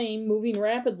 the flame, moving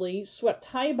rapidly, swept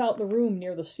high about the room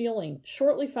near the ceiling,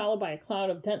 shortly followed by a cloud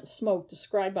of dense smoke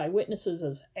described by witnesses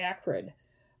as acrid.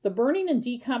 The burning and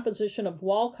decomposition of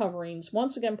wall coverings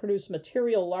once again produced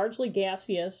material largely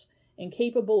gaseous and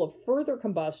capable of further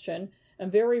combustion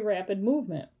and very rapid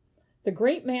movement. The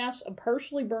great mass of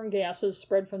partially burned gases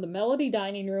spread from the Melody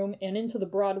dining room and into the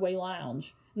Broadway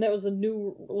Lounge, and that was the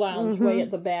new lounge way at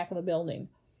the back of the building.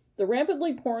 The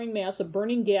rapidly pouring mass of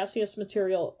burning gaseous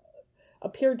material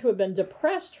appeared to have been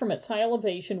depressed from its high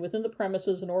elevation within the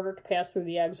premises in order to pass through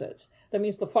the exits. That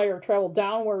means the fire traveled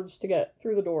downwards to get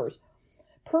through the doors.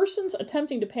 Persons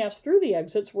attempting to pass through the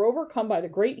exits were overcome by the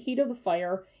great heat of the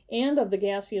fire and of the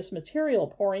gaseous material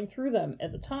pouring through them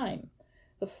at the time.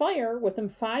 The fire, within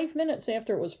 5 minutes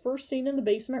after it was first seen in the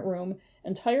basement room,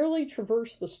 entirely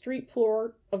traversed the street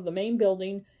floor of the main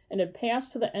building and had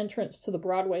passed to the entrance to the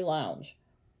Broadway Lounge.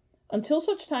 Until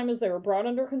such time as they were brought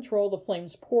under control, the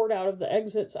flames poured out of the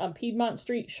exits on Piedmont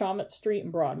Street, Shawmut Street,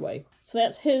 and Broadway. So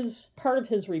that's part of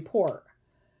his report.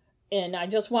 And I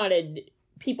just wanted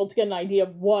people to get an idea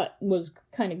of what was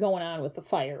kind of going on with the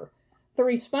fire. The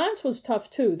response was tough,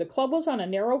 too. The club was on a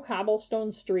narrow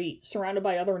cobblestone street surrounded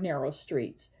by other narrow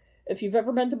streets. If you've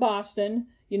ever been to Boston,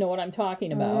 you know what I'm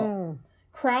talking about.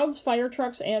 Crowds, fire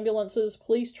trucks, ambulances,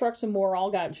 police trucks, and more all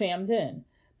got jammed in.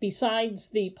 Besides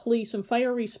the police and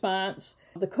fire response,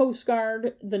 the Coast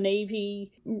Guard, the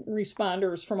Navy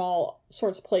responders from all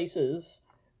sorts of places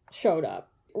showed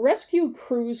up. Rescue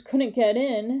crews couldn't get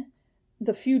in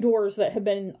the few doors that had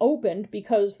been opened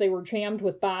because they were jammed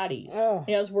with bodies,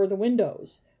 as were the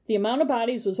windows. The amount of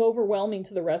bodies was overwhelming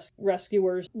to the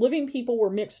rescuers. Living people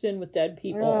were mixed in with dead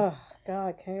people. Oh,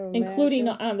 God, can you imagine? Including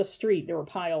on the street. There were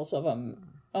piles of them.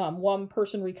 One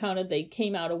person recounted they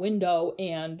came out a window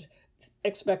and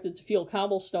expected to feel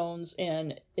cobblestones,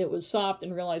 and it was soft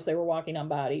and realized they were walking on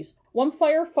bodies. One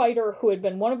firefighter who had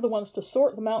been one of the ones to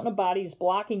sort the mountain of bodies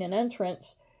blocking an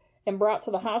entrance and brought to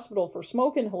the hospital for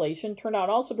smoke inhalation turned out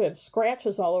also to have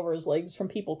scratches all over his legs from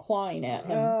people clawing at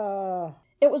him.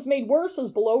 It was made worse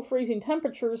as below freezing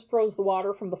temperatures froze the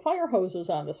water from the fire hoses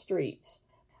on the streets.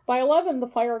 By 11, the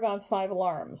fire had gone to 5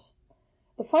 alarms.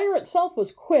 The fire itself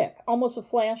was quick, almost a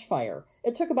flash fire.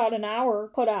 It took about an hour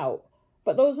to put out,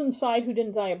 but those inside who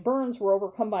didn't die of burns were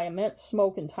overcome by immense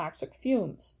smoke and toxic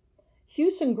fumes.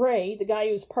 Hewson Gray, the guy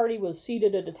whose party was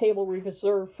seated at a table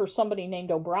reserved for somebody named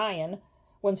O'Brien,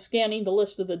 when scanning the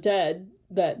list of the dead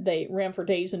that they ran for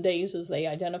days and days as they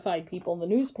identified people in the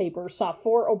newspaper, saw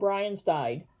 4 O'Briens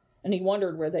died, and he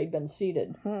wondered where they'd been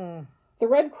seated. The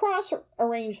Red Cross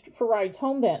arranged for rides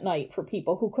home that night for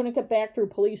people who couldn't get back through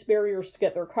police barriers to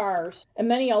get their cars, and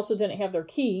many also didn't have their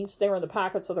keys. They were in the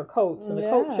pockets of their coats in the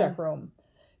coat check room.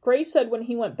 Gray said when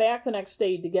he went back the next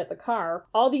day to get the car,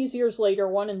 all these years later,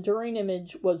 one enduring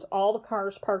image was all the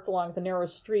cars parked along the narrow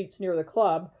streets near the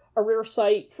club, a rare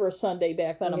sight for a Sunday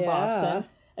back then in Boston,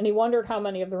 and he wondered how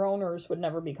many of their owners would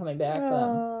never be coming back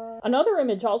then. Another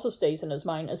image also stays in his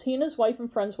mind as he and his wife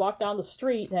and friends walked down the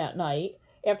street that night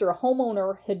after a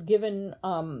homeowner had given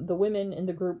the women in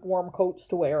the group warm coats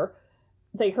to wear.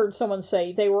 They heard someone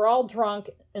say they were all drunk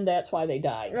and that's why they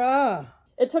died.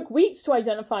 It took weeks to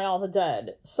identify all the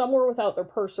dead. Some were without their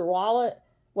purse or wallet.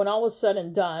 When all was said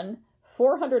and done,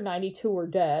 492 were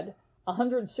dead,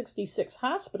 166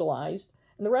 hospitalized,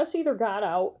 and the rest either got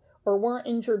out or weren't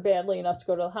injured badly enough to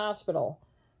go to the hospital.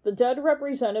 The dead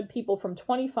represented people from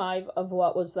 25 of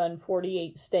what was then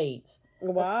 48 states.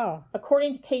 Wow.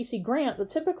 According to Casey Grant, the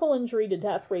typical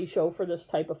injury-to-death ratio for this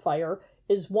type of fire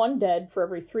is 1 dead for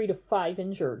every 3 to 5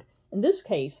 injured. In this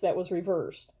case, that was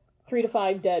reversed. 3 to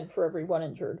 5 dead for every 1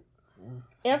 injured.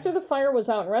 After the fire was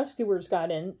out and rescuers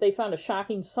got in, they found a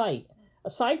shocking sight.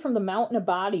 Aside from the mountain of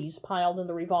bodies piled in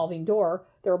the revolving door,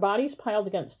 there were bodies piled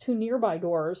against 2 nearby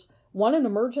doors, one an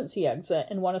emergency exit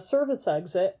and one a service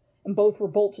exit, and both were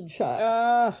bolted shut.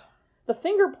 The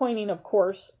finger-pointing, of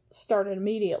course, started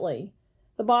immediately.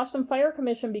 The Boston Fire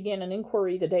Commission began an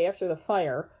inquiry the day after the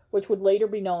fire, which would later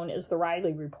be known as the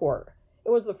Riley Report. It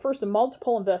was the first of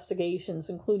multiple investigations,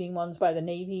 including ones by the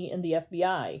Navy and the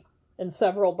FBI, and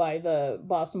several by the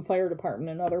Boston Fire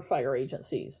Department and other fire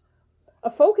agencies.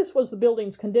 A focus was the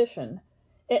building's condition.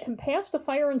 It had passed a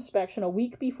fire inspection a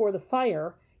week before the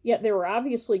fire, yet there were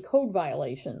obviously code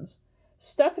violations.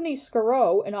 Stephanie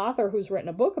Scarrow, an author who's written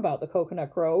a book about the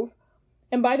Cocoanut Grove,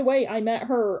 and by the way, I met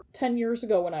her 10 years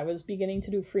ago when I was beginning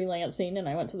to do freelancing, and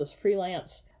I went to this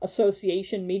freelance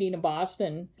association meeting in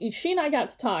Boston. She and I got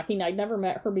to talking. I'd never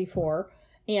met her before,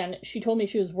 and she told me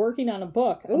she was working on a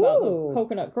book about the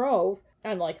Cocoanut Grove.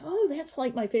 I'm like, oh, that's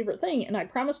like my favorite thing, and I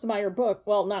promised to buy her book.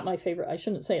 Well, not my favorite. I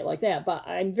shouldn't say it like that, but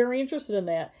I'm very interested in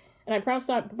that, and I promised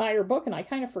to buy her book, and I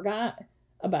kind of forgot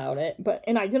about it,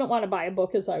 and I didn't want to buy a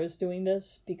book as I was doing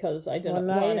this because I didn't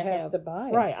want to have to buy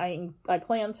it. Right, I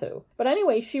plan to. But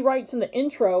anyway, she writes in the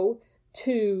intro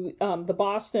to the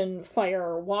Boston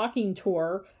Fire Walking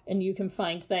Tour, and you can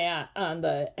find that on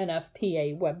the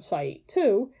NFPA website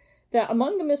too, that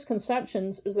among the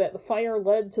misconceptions is that the fire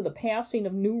led to the passing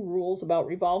of new rules about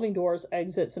revolving doors,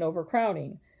 exits, and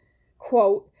overcrowding.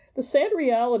 Quote, the sad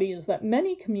reality is that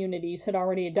many communities had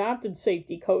already adopted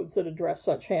safety codes that address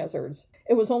such hazards.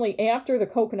 It was only after the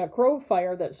Cocoanut Grove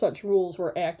fire that such rules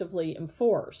were actively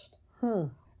enforced.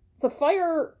 The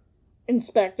fire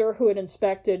inspector who had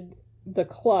inspected the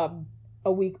club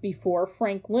a week before,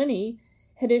 Frank Linney,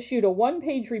 had issued a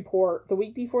 1-page report the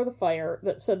week before the fire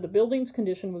that said the building's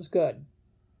condition was good.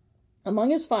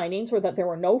 Among his findings were that there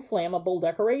were no flammable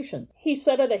decorations. He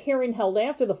said at a hearing held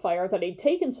after the fire that he'd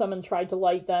taken some and tried to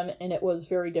light them, and it was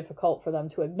very difficult for them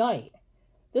to ignite.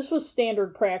 This was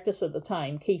standard practice at the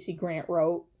time, Casey Grant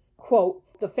wrote. Quote,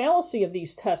 the fallacy of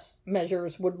these test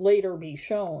measures would later be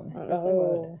shown.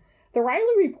 The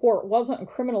Riley Report wasn't a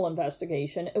criminal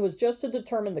investigation. It was just to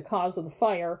determine the cause of the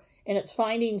fire, and its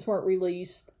findings weren't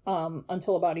released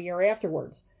until about a year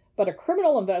afterwards. But a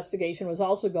criminal investigation was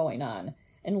also going on.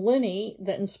 And Linney,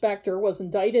 the inspector, was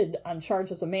indicted on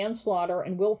charges of manslaughter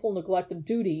and willful neglect of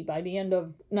duty by the end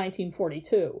of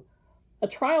 1942. A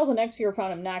trial the next year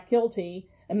found him not guilty,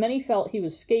 and many felt he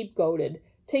was scapegoated,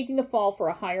 taking the fall for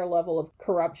a higher level of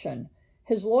corruption.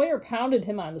 His lawyer pounded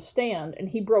him on the stand, and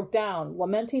he broke down,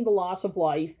 lamenting the loss of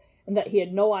life and that he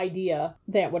had no idea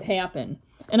that would happen.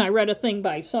 And I read a thing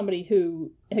by somebody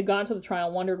who had gone to the trial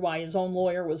and wondered why his own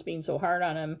lawyer was being so hard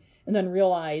on him, and then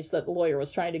realized that the lawyer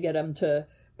was trying to get him to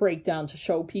break down to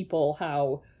show people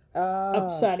how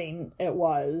upsetting it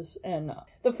was. And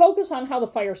the focus on how the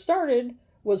fire started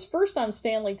was first on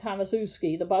Stanley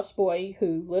Tomaszewski, the busboy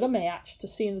who lit a match to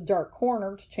see in the dark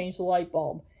corner to change the light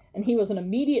bulb. And he was an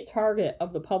immediate target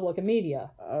of the public and media.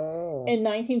 In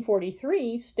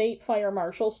 1943, State Fire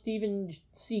Marshal Stephen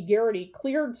C. Garrity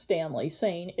cleared Stanley,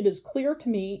 saying, "It is clear to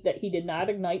me that he did not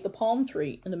ignite the palm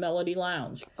tree in the Melody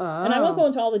Lounge." Oh. And I won't go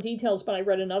into all the details, but I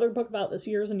read another book about this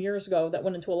years and years ago that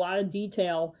went into a lot of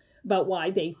detail about why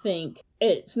they think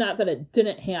it's not that it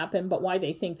didn't happen, but why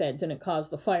they think that it didn't cause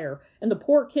the fire. And the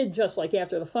poor kid, just like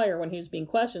after the fire, when he was being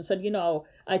questioned, said,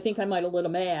 I think I might have lit a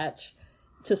match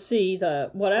to see the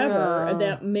whatever, and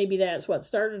that maybe that's what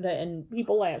started it, and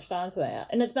people latched onto that.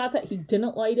 And it's not that he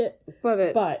didn't light it,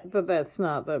 but that's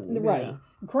not the... Right. Yeah.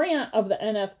 Grant of the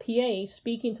NFPA,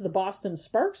 speaking to the Boston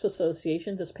Sparks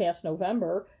Association this past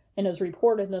November, and as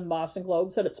reported in the Boston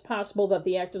Globe, said it's possible that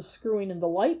the act of screwing in the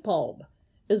light bulb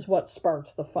is what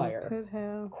sparked the fire. Could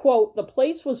have. Quote, "The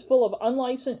place was full of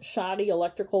unlicensed, shoddy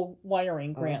electrical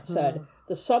wiring," Grant said.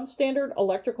 "The substandard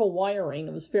electrical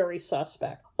wiring was very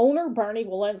suspect. Owner Barney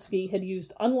Walensky had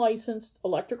used unlicensed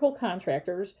electrical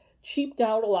contractors, cheaped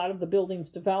out a lot of the building's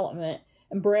development,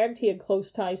 and bragged he had close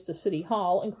ties to City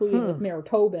Hall, including with Mayor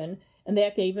Tobin, and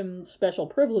that gave him special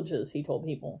privileges," he told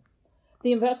people.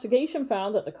 The investigation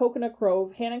found that the Cocoanut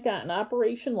Grove hadn't gotten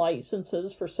operation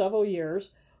licenses for several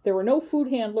years. There were no food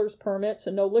handlers permits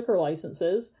and no liquor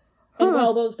licenses. And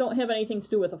while those don't have anything to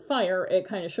do with a fire, it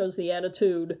kind of shows the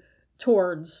attitude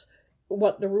towards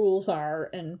what the rules are.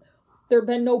 And there had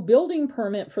been no building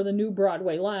permit for the new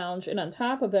Broadway Lounge. And on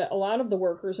top of it, a lot of the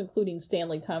workers, including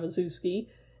Stanley Tomaszewski,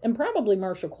 and probably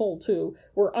Marcia Cole too,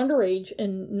 were underage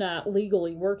and not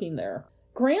legally working there.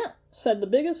 Grant said the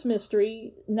biggest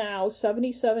mystery now,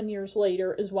 77 years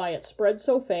later, is why it spread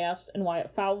so fast and why it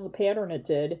followed the pattern it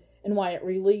did, and why it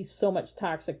released so much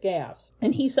toxic gas.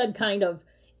 And he said kind of,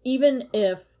 even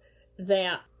if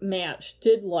that match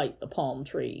did light the palm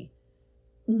tree,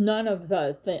 none of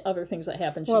the other things that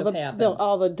happened should have happened.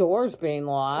 All the doors being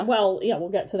locked. Well, yeah, we'll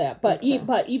get to that. But okay.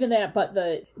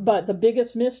 The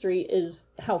biggest mystery is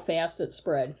how fast it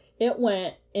spread. It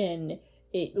went in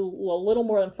a little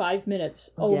more than 5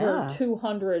 minutes, over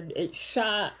 200. It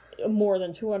shot more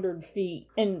than 200 feet,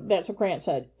 and that's what Grant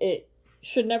said. It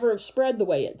should never have spread the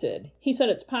way it did. He said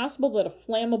it's possible that a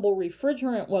flammable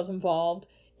refrigerant was involved,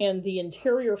 and the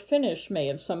interior finish may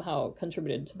have somehow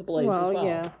contributed to the blaze as well.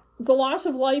 Yeah. The loss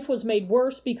of life was made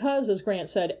worse because, as Grant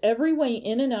said, every way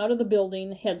in and out of the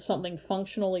building had something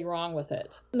functionally wrong with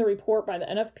it. In the report by the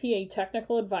NFPA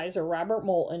technical advisor Robert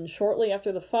Moulton shortly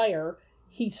after the fire,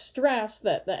 he stressed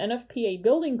that the NFPA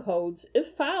building codes, if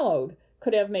followed,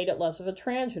 could have made it less of a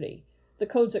tragedy. The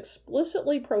codes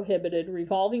explicitly prohibited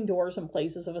revolving doors in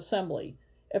places of assembly.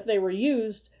 If they were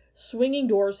used, swinging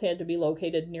doors had to be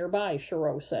located nearby,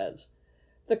 Shiro says.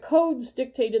 The codes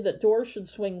dictated that doors should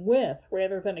swing with,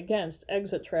 rather than against,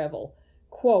 exit travel.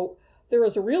 Quote, "There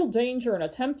is a real danger in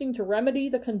attempting to remedy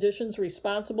the conditions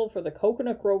responsible for the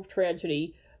Cocoanut Grove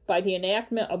tragedy by the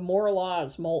enactment of more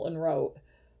laws," Moulton wrote.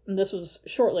 And this was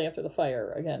shortly after the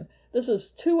fire again. "This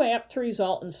is too apt to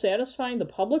result in satisfying the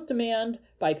public demand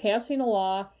by passing a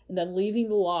law and then leaving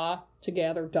the law to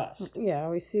gather dust." Yeah,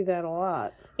 we see that a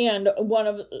lot. And one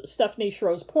of Stephanie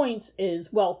Shiro's points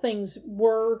is, well,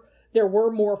 there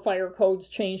were more fire codes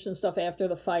changed and stuff after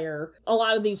the fire. A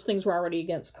lot of these things were already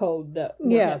against code that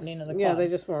were happening in the club. Yeah, they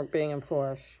just weren't being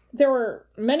enforced. There were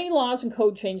many laws and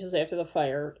code changes after the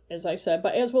fire, as I said,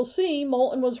 but as we'll see,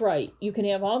 Moulton was right. You can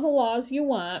have all the laws you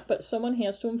want, but someone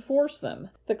has to enforce them.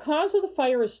 The cause of the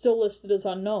fire is still listed as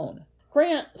unknown.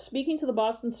 Grant, speaking to the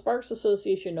Boston Sparks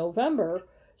Association in November,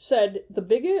 said the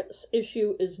biggest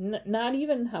issue is not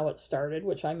even how it started,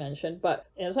 which I mentioned, but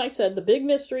as I said, the big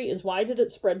mystery is why did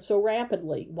it spread so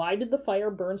rapidly? Why did the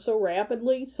fire burn so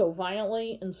rapidly, so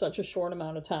violently, in such a short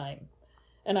amount of time?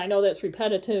 And I know that's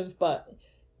repetitive, but,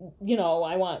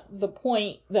 I want the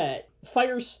point that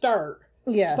fires start,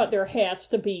 yes, but there has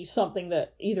to be something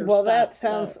that either Well, stops, that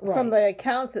sounds, from the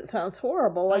accounts, it sounds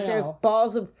horrible, like there's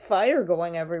balls of fire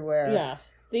going everywhere.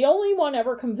 Yes. The only one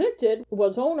ever convicted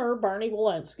was owner Barney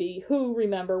Walensky, who,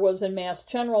 remember, was in Mass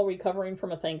General recovering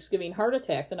from a Thanksgiving heart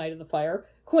attack the night of the fire.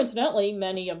 Coincidentally,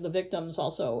 many of the victims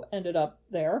also ended up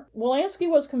there. Walensky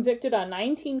was convicted on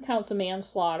 19 counts of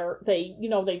manslaughter. They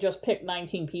just picked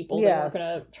 19 people. Yes. They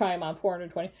weren't going to try him on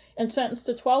 420. And sentenced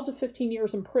to 12 to 15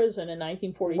 years in prison in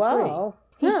 1943. Wow.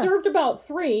 He served about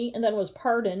 3 and then was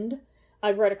pardoned.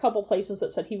 I've read a couple places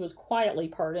that said he was quietly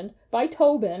pardoned by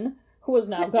Tobin, who is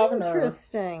now governor.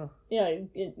 Interesting. Yeah,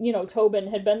 Tobin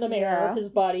had been the mayor, his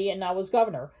buddy, and now was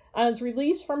governor. On his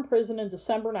release from prison in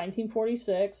December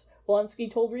 1946, Walensky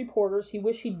told reporters he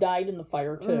wished he'd died in the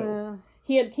fire, too.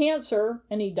 He had cancer,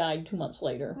 and he died 2 months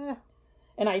later.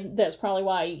 And that's probably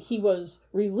why he was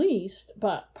released,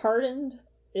 but pardoned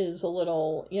is a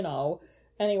little,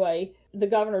 Anyway, the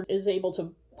governor is able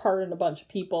to pardoned a bunch of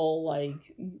people,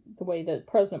 like the way that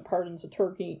President pardons a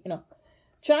turkey,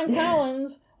 John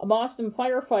Collins, a Boston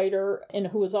firefighter, and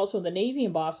who was also in the Navy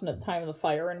in Boston at the time of the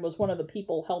fire and was one of the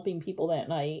people helping people that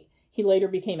night, he later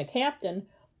became a captain,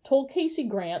 told Casey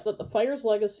Grant that the fire's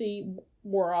legacy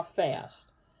wore off fast.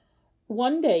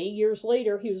 One day, years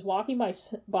later, he was walking by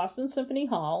Boston Symphony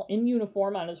Hall in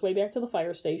uniform on his way back to the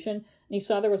fire station, and he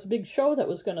saw there was a big show that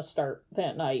was going to start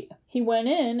that night. He went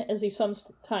in, as he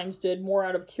sometimes did, more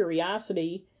out of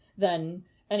curiosity than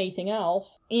anything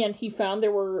else, and he found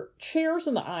there were chairs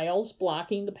in the aisles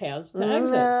blocking the paths to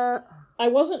exits. I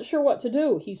wasn't sure what to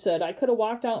do, he said. I could have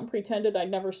walked out and pretended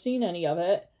I'd never seen any of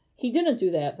it. He didn't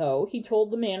do that, though. He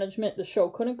told the management the show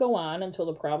couldn't go on until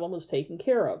the problem was taken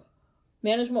care of.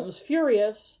 Management was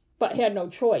furious, but had no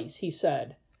choice, he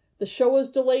said. The show was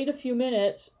delayed a few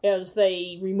minutes as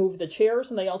they removed the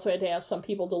chairs, and they also had to ask some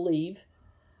people to leave.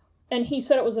 And he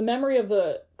said it was a memory of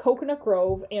the Cocoanut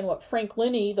Grove and what Frank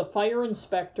Linney, the fire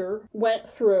inspector, went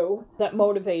through that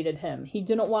motivated him. He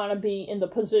didn't want to be in the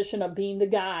position of being the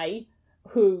guy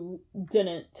who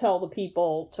didn't tell the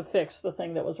people to fix the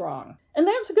thing that was wrong. And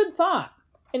that's a good thought.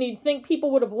 And you'd think people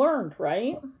would have learned,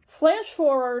 right? Flash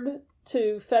forward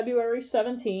to February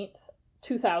 17th,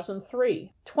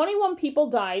 2003. 21 people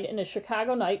died in a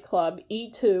Chicago nightclub,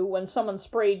 E2, when someone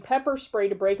sprayed pepper spray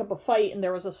to break up a fight and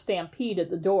there was a stampede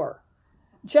at the door.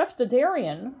 Jeff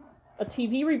Dadarian, a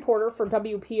TV reporter for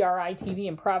WPRI-TV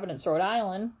in Providence, Rhode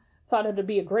Island, thought it'd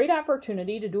be a great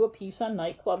opportunity to do a piece on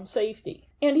nightclub safety.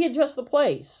 And he had just the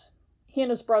place. He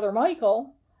and his brother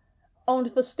Michael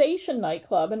owned the Station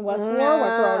nightclub in West Warwick,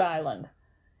 Rhode Island.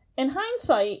 In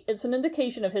hindsight, it's an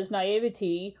indication of his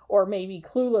naivety or maybe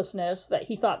cluelessness that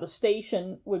he thought the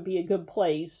Station would be a good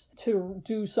place to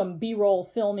do some B-roll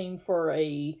filming for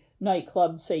a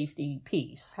nightclub safety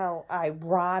piece. How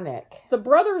ironic. The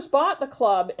brothers bought the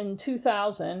club in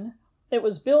 2000. It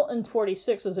was built in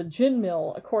 46 as a gin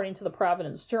mill, according to the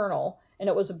Providence Journal, and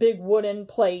it was a big wooden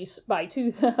place. By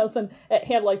 2000, it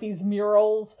had like these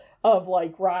murals of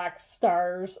like rock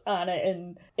stars on it,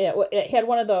 and it had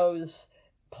one of those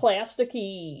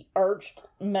plasticky arched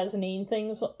mezzanine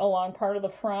things along part of the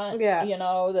front,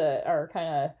 that are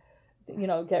kind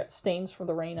of, get stains from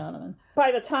the rain on them.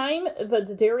 By the time the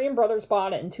Dadarian brothers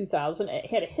bought it in 2000, it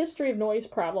had a history of noise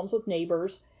problems with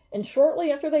neighbors, and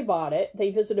shortly after they bought it,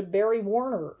 they visited Barry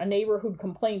Warner, a neighbor who'd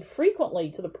complained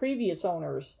frequently to the previous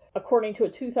owners, according to a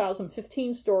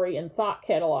 2015 story in Thought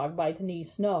Catalog by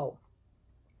Denise Snow.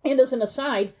 And as an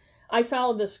aside, I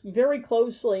followed this very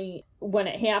closely when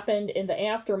it happened in the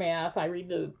aftermath. I read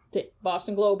the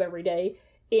Boston Globe every day,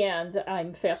 and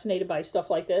I'm fascinated by stuff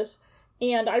like this.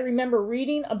 And I remember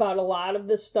reading about a lot of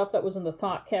this stuff that was in the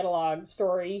Thought Catalog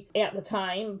story at the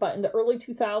time, but in the early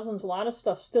 2000s, a lot of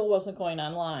stuff still wasn't going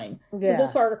online. Yeah. So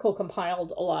this article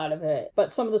compiled a lot of it,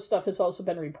 but some of the stuff has also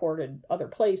been reported other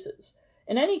places.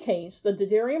 In any case, the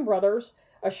Dadarian brothers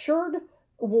assured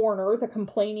Warner, the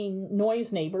complaining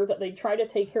noise neighbor, that they'd try to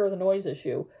take care of the noise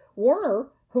issue. Warner,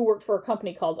 who worked for a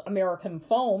company called American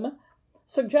Foam,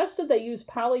 suggested they use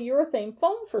polyurethane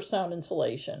foam for sound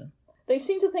insulation. They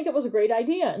seemed to think it was a great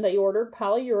idea, and they ordered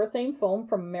polyurethane foam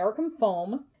from American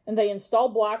Foam, and they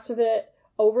installed blocks of it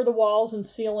over the walls and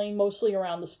ceiling, mostly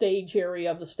around the stage area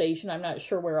of the station. I'm not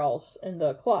sure where else in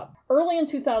the club. Early in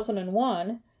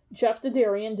 2001, Jeff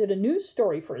Dadarian did a news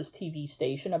story for his TV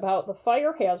station about the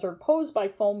fire hazard posed by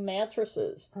foam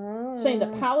mattresses, saying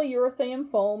that polyurethane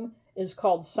foam is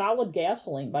called solid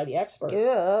gasoline by the experts.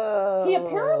 Ew. He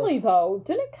apparently, though,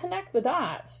 didn't connect the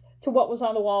dots to what was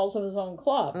on the walls of his own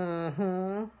club.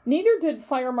 Mm-hmm. Neither did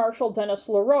Fire Marshal Dennis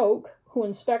LaRoque, who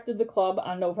inspected the club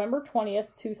on November 20th,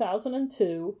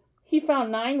 2002. He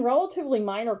found 9 relatively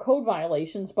minor code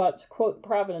violations, but, to quote the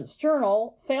Providence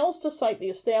Journal, fails to cite the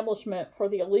establishment for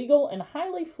the illegal and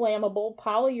highly flammable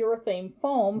polyurethane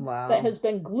foam that has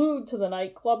been glued to the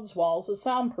nightclub's walls as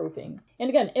soundproofing. And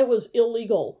again, it was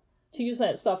illegal to use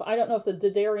that stuff. I don't know if the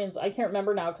Dadarians, I can't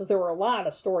remember now because there were a lot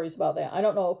of stories about that. I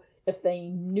don't know if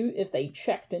they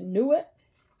checked and knew it,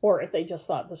 or if they just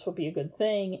thought this would be a good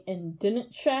thing and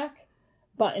didn't check.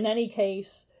 But in any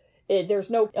case, there's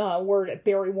no word that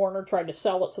Barry Warner tried to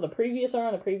sell it to the previous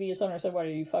owner. The previous owner said, "What, are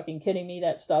you fucking kidding me?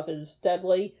 That stuff is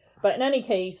deadly." But in any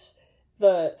case,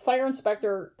 the fire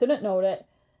inspector didn't note it.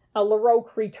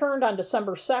 LaRoque returned on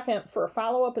December 2nd for a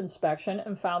follow-up inspection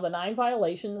and found the 9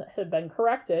 violations had been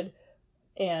corrected,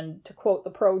 and to quote the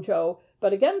Pro-Joe,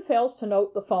 but again fails to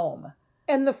note the foam.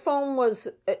 And the foam was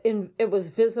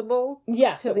visible?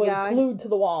 Yes, it was glued to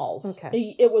the walls.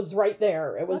 Okay. It was right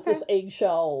there. It was this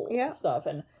eggshell stuff.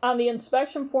 And on the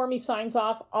inspection form, he signs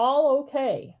off, all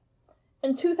okay.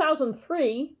 In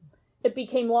 2003, It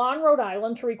became law in Rhode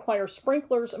Island to require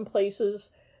sprinklers in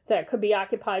places that could be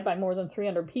occupied by more than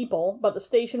 300 people, but the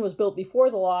station was built before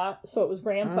the law, so it was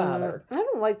grandfathered. I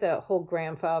don't like that whole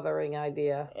grandfathering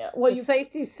idea. Yeah, well,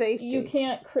 safety's safety. You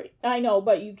can't I know,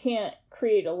 but you can't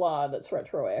create a law that's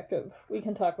retroactive. We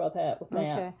can talk about that with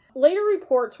Matt. Okay. Later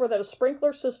reports were that a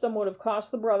sprinkler system would have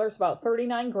cost the brothers about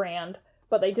 $39,000,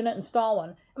 but they didn't install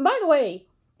one. And by the way,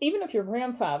 even if you're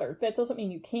grandfathered, that doesn't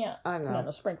mean you can't put in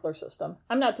a sprinkler system.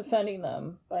 I'm not defending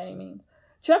them by any means.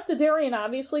 Jeff Dedarian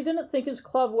obviously didn't think his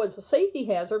club was a safety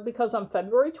hazard because on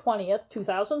February 20th,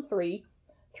 2003,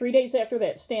 3 days after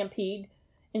that stampede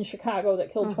in Chicago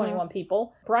that killed 21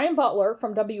 people, Brian Butler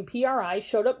from WPRI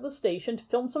showed up at the station to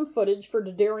film some footage for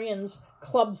Dedarian's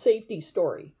club safety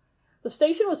story. The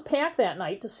station was packed that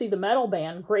night to see the metal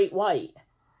band Great White,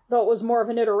 though it was more of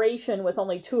an iteration with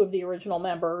only 2 of the original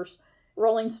members.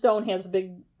 Rolling Stone has a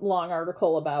big, long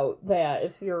article about that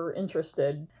if you're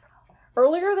interested.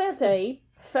 Earlier that day,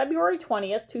 February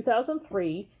 20th,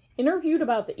 2003, interviewed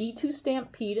about the E2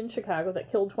 stampede in Chicago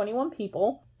that killed 21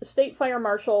 people, State Fire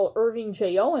Marshal Irving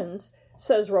J. Owens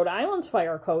says Rhode Island's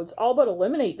fire codes all but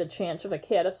eliminate the chance of a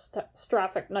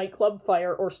catastrophic nightclub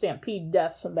fire or stampede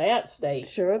deaths in that state.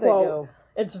 Sure they do.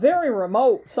 It's very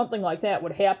remote something like that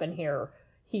would happen here,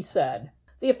 he said.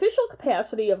 The official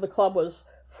capacity of the club was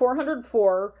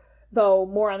 404, though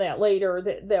more on that later.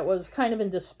 That was kind of in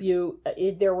dispute.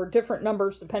 There were different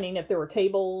numbers depending if there were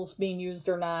tables being used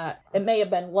or not. It may have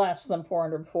been less than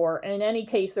 404. And in any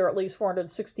case, there were at least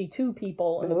 462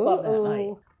 people in the club that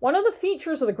night. One of the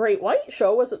features of the Great White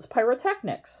Show was its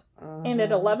pyrotechnics. And at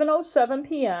 11:07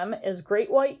 p.m., as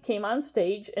Great White came on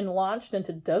stage and launched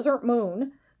into Desert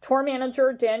Moon, tour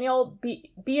manager Daniel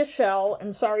Biechele,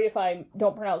 and sorry if I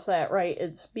don't pronounce that right,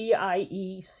 it's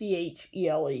Biechle,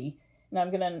 and I'm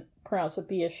going to pronounce it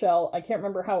Biechele. I can't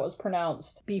remember how it was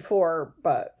pronounced before,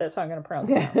 but that's how I'm going to pronounce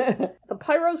it now. The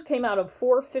pyros came out of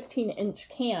 4 15-inch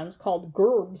cans called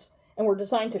gerbs and were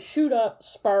designed to shoot up,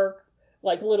 spark,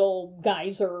 like a little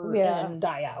geyser, and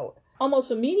die out.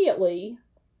 Almost immediately,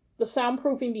 the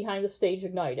soundproofing behind the stage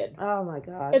ignited. Oh my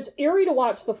God. It's eerie to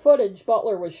watch the footage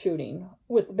Butler was shooting,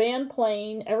 with the band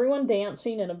playing, everyone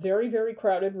dancing in a very, very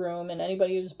crowded room, and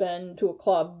anybody who's been to a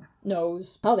club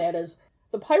knows how that is.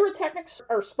 The pyrotechnics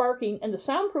are sparking, and the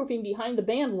soundproofing behind the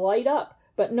band light up,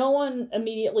 but no one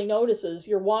immediately notices.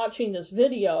 You're watching this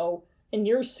video, and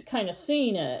you're kind of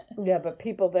seeing it. Yeah, but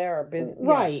people there are busy.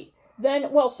 Right. Yeah.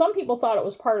 Then, well, some people thought it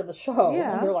was part of the show,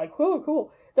 and they're like, "Cool,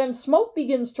 cool." Then smoke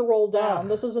begins to roll down.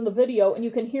 This is in the video, and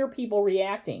you can hear people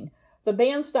reacting. The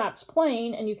band stops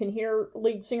playing, and you can hear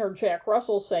lead singer Jack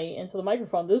Russell say into the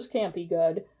microphone, "This can't be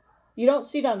good." You don't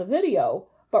see it on the video,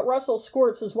 but Russell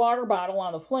squirts his water bottle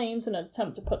on the flames in an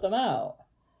attempt to put them out.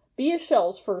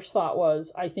 Biechele's first thought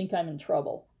was, "I think I'm in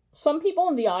trouble." Some people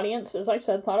in the audience, as I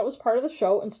said, thought it was part of the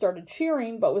show and started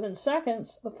cheering, but within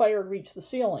seconds, the fire had reached the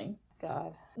ceiling.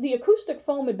 God. The acoustic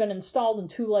foam had been installed in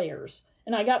 2 layers.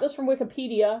 And I got this from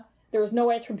Wikipedia. There was no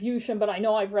attribution, but I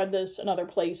know I've read this in other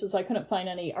places. I couldn't find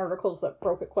any articles that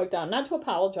broke it quite down. Not to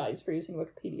apologize for using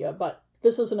Wikipedia, but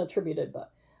this isn't attributed. But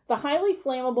the highly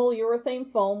flammable urethane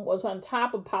foam was on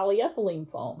top of polyethylene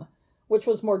foam, which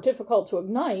was more difficult to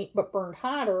ignite, but burned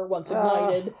hotter once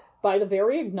ignited by the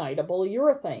very ignitable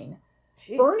urethane.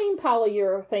 Jeez. Burning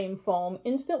polyurethane foam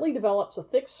instantly develops a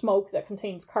thick smoke that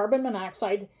contains carbon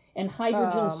monoxide and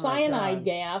hydrogen cyanide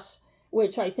gas,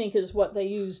 which I think is what they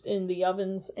used in the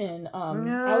ovens in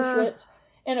Auschwitz,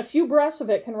 and a few breaths of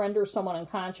it can render someone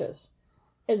unconscious.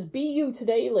 As BU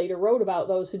Today later wrote about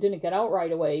those who didn't get out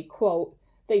right away, quote,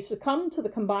 "They succumbed to the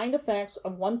combined effects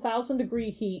of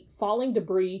 1,000-degree heat, falling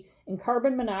debris, and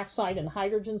carbon monoxide and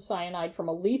hydrogen cyanide from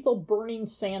a lethal burning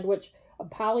sandwich of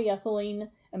polyethylene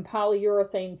and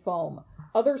polyurethane foam.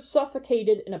 Others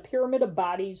suffocated in a pyramid of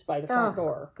bodies by the front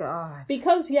door." God.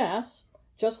 Because, yes,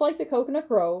 just like the Cocoanut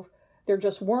Grove, there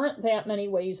just weren't that many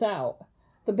ways out.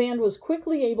 The band was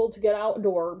quickly able to get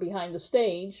outdoor behind the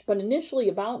stage, but initially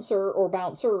a bouncer or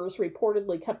bouncers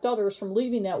reportedly kept others from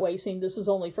leaving that way, saying this is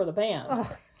only for the band.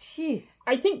 Oh, jeez.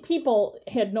 I think people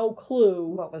had no clue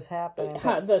what was happening.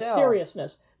 The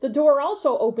seriousness. The door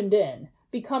also opened in,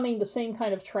 becoming the same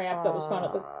kind of trap that was found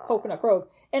at the Cocoanut Grove.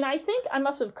 And I think I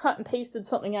must have cut and pasted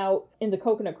something out in the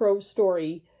Cocoanut Grove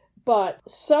story, but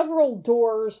several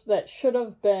doors that should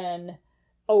have been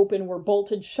open were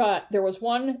bolted shut. There was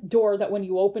one door that when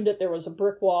you opened it, there was a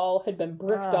brick wall, had been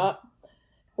bricked up.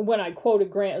 When I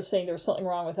quoted Grant as saying there's something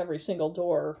wrong with every single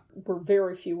door, there were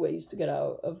very few ways to get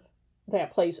out of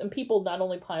that place. And people not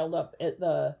only piled up at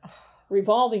the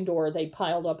revolving door, they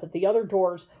piled up at the other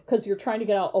doors because you're trying to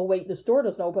get out. Oh, wait, this door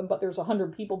doesn't open, but there's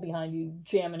 100 people behind you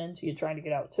jamming into you trying to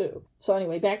get out, too. So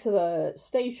anyway, back to the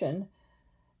station.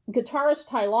 Guitarist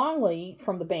Ty Longley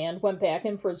from the band went back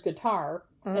in for his guitar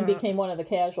and became one of the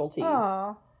casualties.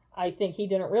 Aww. I think he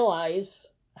didn't realize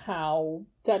how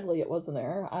deadly it was in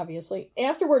there, obviously.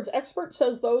 Afterwards, expert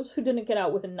says those who didn't get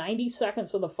out within 90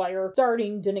 seconds of the fire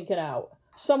starting didn't get out.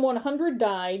 Some 100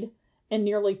 died, and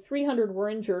nearly 300 were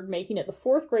injured, making it the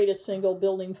fourth greatest single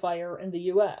building fire in the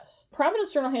U.S.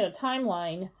 Providence Journal had a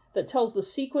timeline that tells the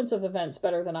sequence of events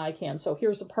better than I can, so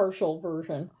here's a partial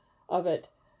version of it.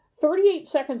 38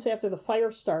 seconds after the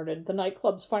fire started, the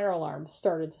nightclub's fire alarm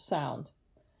started to sound.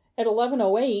 At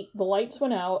 11:08, the lights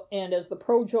went out, and as the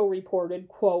Pro-Joe reported,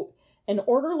 quote, an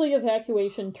orderly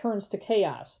evacuation turns to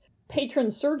chaos.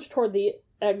 Patrons surged toward the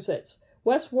exits.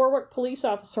 West Warwick police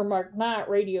officer Mark Knott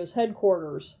radios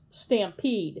headquarters.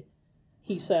 Stampede,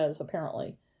 he says,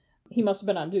 apparently. He must have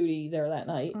been on duty there that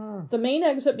night. The main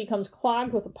exit becomes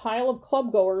clogged with a pile of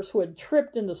clubgoers who had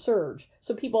tripped in the surge.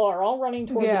 So people are all running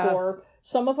toward the door.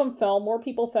 Some of them fell, more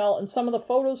people fell, and some of the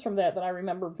photos from that I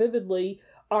remember vividly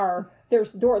are,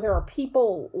 there's the door, there are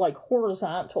people like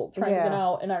horizontal trying to get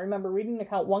out, and I remember reading the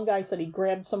account, one guy said he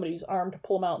grabbed somebody's arm to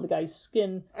pull him out, and the guy's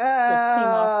skin just came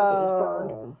off because it was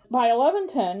burned. By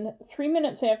 11:10, 3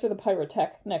 minutes after the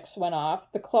pyrotechnics went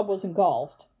off, the club was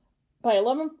engulfed. By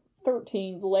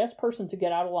 11:13, the last person to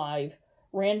get out alive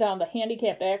ran down the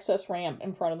handicapped access ramp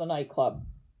in front of the nightclub.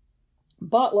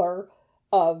 Butler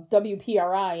of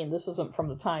WPRI, and this isn't from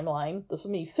the timeline, this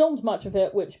is me, filmed much of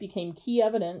it, which became key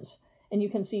evidence, and you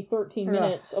can see 13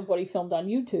 minutes of what he filmed on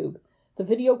YouTube. The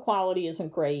video quality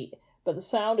isn't great, but the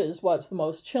sound is what's the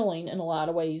most chilling in a lot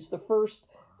of ways. The first,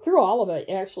 through all of it,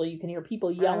 actually, you can hear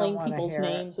people yelling people's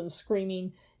names and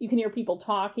screaming. You can hear people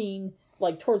talking,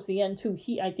 like towards the end, too.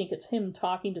 I think it's him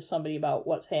talking to somebody about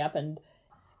what's happened.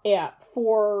 At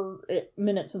 4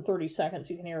 minutes and 30 seconds,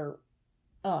 you can hear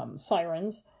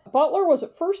sirens. Butler was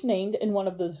at first named in one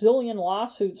of the zillion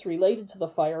lawsuits related to the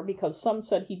fire because some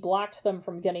said he blocked them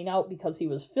from getting out because he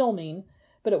was filming,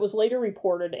 but it was later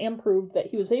reported and proved that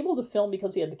he was able to film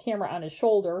because he had the camera on his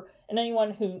shoulder, and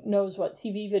anyone who knows what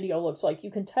TV video looks like,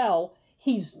 you can tell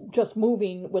he's just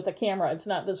moving with a camera. It's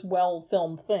not this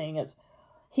well-filmed thing.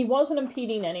 He wasn't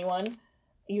impeding anyone.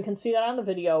 You can see that on the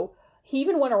video. He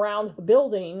even went around the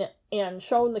building and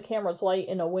shone the camera's light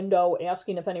in a window,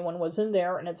 asking if anyone was in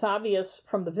there, and it's obvious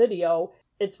from the video,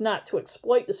 it's not to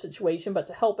exploit the situation, but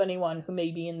to help anyone who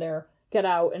may be in there get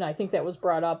out, and I think that was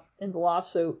brought up in the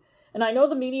lawsuit. And I know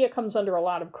the media comes under a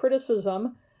lot of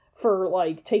criticism for,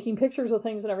 like, taking pictures of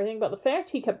things and everything, but the fact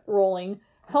he kept rolling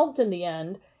helped in the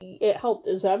end. It helped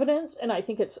as evidence, and I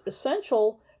think it's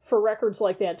essential for records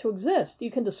like that to exist.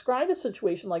 You can describe a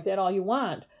situation like that all you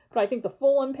want, but I think the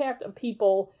full impact of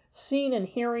people seeing and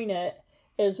hearing it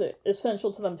is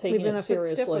essential to them taking it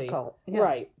seriously. It's difficult. Yeah.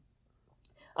 Right.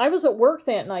 I was at work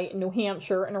that night in New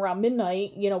Hampshire, and around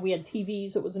midnight, we had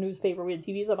TVs. It was a newspaper. We had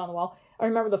TVs up on the wall. I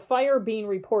remember the fire being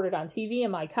reported on TV,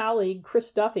 and my colleague,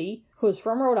 Chris Duffy, who is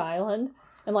from Rhode Island,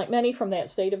 and like many from that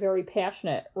state, a very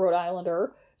passionate Rhode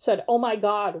Islander, said, "Oh my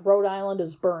God, Rhode Island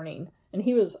is burning." And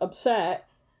he was upset.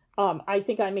 I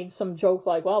think I made some joke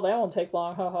like, well, that won't take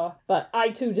long, haha. But I,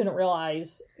 too, didn't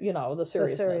realize, the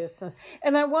seriousness.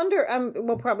 And I wonder,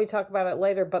 we'll probably talk about it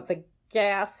later, but the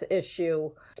gas issue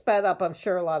sped up, I'm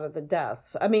sure, a lot of the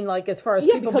deaths. I mean, like, as far as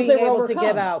people being able to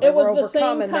get out. It was the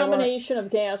same combination of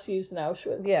gas used in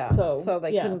Auschwitz. Yeah, so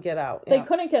they couldn't get out. They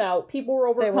couldn't get out. People were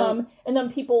overcome. And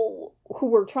then people who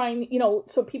were trying,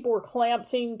 so people were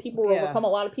collapsing. People were overcome. A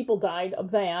lot of people died of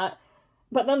that.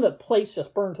 But then the place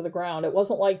just burned to the ground. It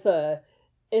wasn't like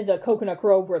in the Coconut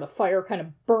Grove where the fire kind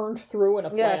of burned through in a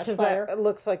flash fire. It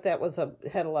looks like that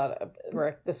had a lot of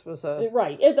brick. This was a...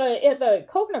 Right. At the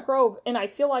Coconut Grove, and I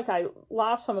feel like I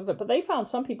lost some of it, but they found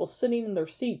some people sitting in their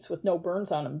seats with no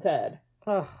burns on them dead.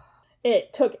 Ugh.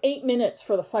 It took 8 minutes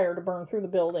for the fire to burn through the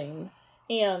building.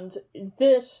 And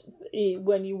this,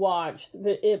 when you watched,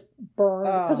 it burned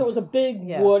because it was a big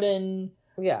wooden...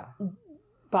 Yeah.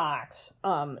 box.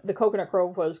 The Coconut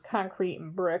Grove was concrete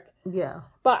and brick. Yeah.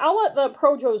 But I'll let the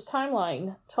Pro-Joe's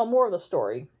timeline tell more of the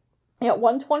story. At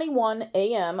 1:21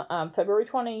 a.m. on February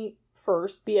 21st,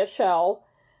 BSL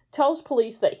tells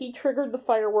police that he triggered the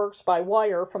fireworks by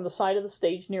wire from the side of the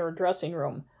stage near a dressing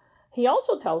room. He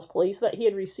also tells police that he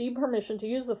had received permission to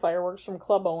use the fireworks from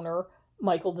club owner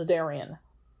Michael Dadarian.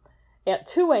 At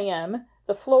 2 a.m.,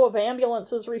 the flow of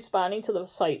ambulances responding to the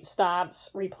site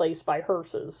stops, replaced by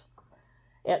hearses.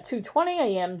 At 2:20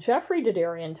 a.m., Jeffrey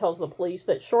Dadarian tells the police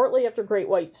that shortly after Great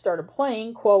White started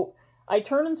playing, quote, I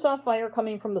turned and saw fire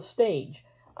coming from the stage.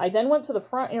 I then went to the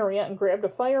front area and grabbed a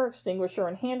fire extinguisher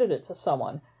and handed it to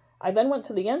someone. I then went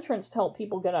to the entrance to help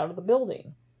people get out of the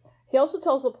building. He also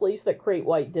tells the police that Great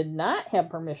White did not have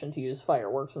permission to use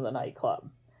fireworks in the nightclub.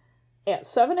 At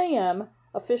 7 a.m.,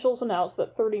 officials announced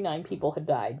that 39 people had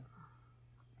died.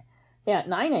 At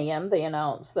 9 a.m., they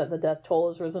announced that the death toll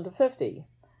has risen to 50.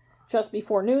 Just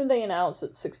before noon, they announced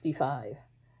it's 65.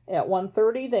 At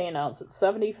 1:30, they announced it's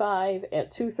 75.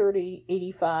 At 2:30,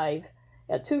 85.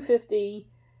 At 2:50,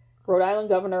 Rhode Island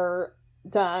Governor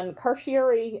Don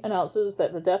Carcieri announces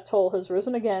that the death toll has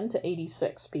risen again to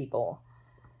 86 people.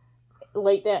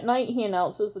 Late that night, he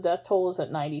announces the death toll is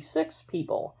at 96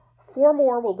 people. 4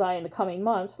 more will die in the coming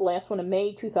months, the last one in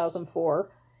May 2004.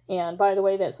 And by the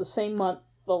way, that's the same month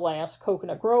the last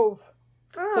Coconut Grove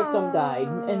victim died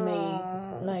in May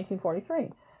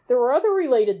 1943. There were other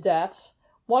related deaths.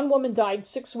 One woman died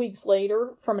 6 weeks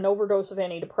later from an overdose of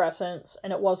antidepressants,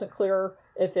 and it wasn't clear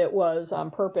if it was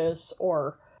on purpose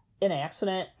or an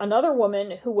accident. Another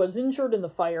woman who was injured in the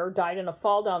fire died in a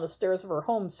fall down the stairs of her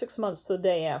home 6 months to the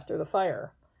day after the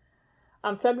fire.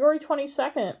 On February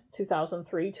 22nd,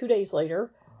 2003, 2 days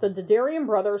later, the Dedarian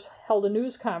brothers held a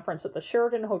news conference at the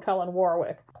Sheraton Hotel in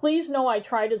Warwick. Please know I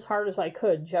tried as hard as I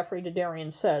could, Jeffrey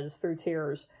Dedarian says through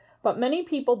tears. But many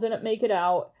people didn't make it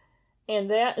out,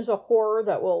 and that is a horror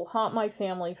that will haunt my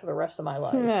family for the rest of my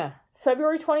life. Yeah.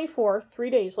 February 24th, 3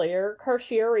 days later,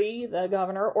 Carcieri, the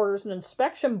governor, orders an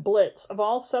inspection blitz of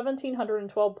all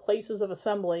 1,712 places of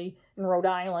assembly in Rhode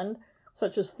Island,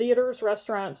 such as theaters,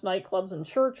 restaurants, nightclubs, and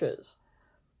churches,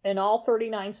 in all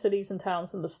 39 cities and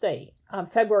towns in the state. On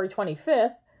February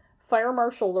 25th, Fire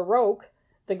Marshal LaRoque,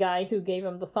 the guy who gave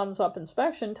him the thumbs-up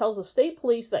inspection, tells the state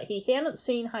police that he hadn't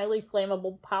seen highly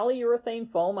flammable polyurethane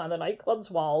foam on the nightclub's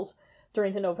walls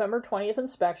during the November 20th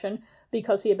inspection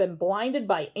because he had been blinded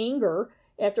by anger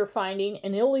after finding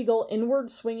an illegal inward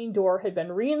swinging door had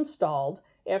been reinstalled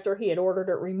after he had ordered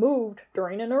it removed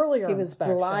during an earlier inspection.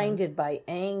 He was blinded by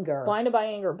anger. Blinded by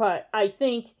anger, but I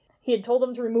think he had told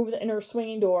them to remove the inner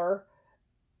swinging door.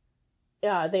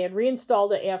 They had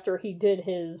reinstalled it after he did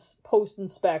his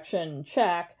post-inspection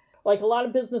check. Like, a lot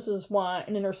of businesses want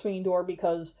an inner swinging door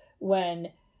because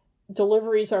when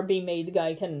deliveries are being made, the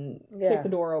guy can kick the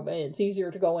door open. It's easier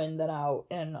to go in than out.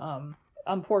 And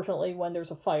unfortunately, when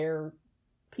there's a fire,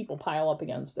 people pile up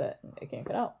against it and they can't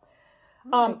get out.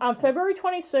 On February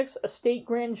 26th, a state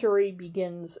grand jury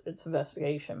begins its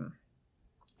investigation.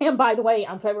 And by the way,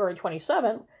 on February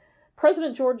 27th,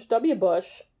 President George W.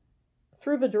 Bush,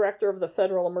 through the director of the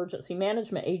Federal Emergency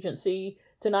Management Agency,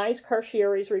 denies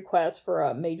Carcieri's request for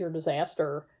a major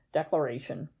disaster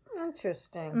declaration.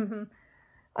 Interesting. Mm-hmm.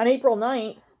 On April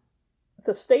 9th,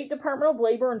 the State Department of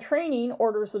Labor and Training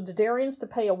orders the Dedarians to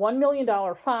pay a $1 million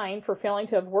fine for failing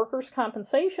to have workers'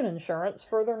 compensation insurance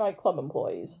for their nightclub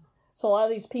employees. So a lot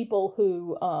of these people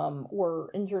who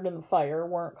were injured in the fire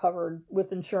weren't covered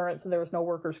with insurance, and there was no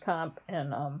workers' comp.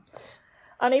 And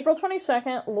on April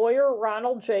 22nd, lawyer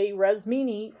Ronald J.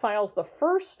 Resmini files the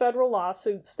first federal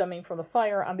lawsuit stemming from the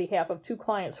fire on behalf of 2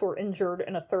 clients who were injured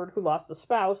and a third who lost a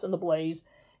spouse in the blaze.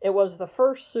 It was the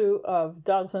first suit of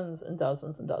dozens and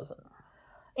dozens and dozens.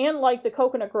 And like the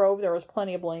Coconut Grove, there was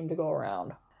plenty of blame to go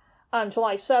around. On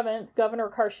July 7th, Governor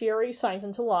Carcieri signs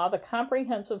into law the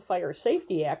Comprehensive Fire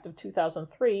Safety Act of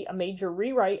 2003, a major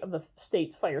rewrite of the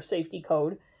state's fire safety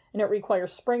code, and it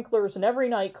requires sprinklers in every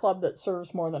nightclub that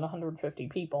serves more than 150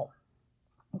 people,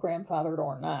 grandfathered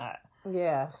or not.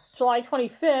 Yes. July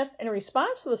 25th, in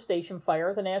response to the station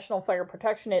fire, the National Fire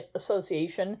Protection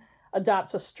Association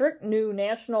adopts a strict new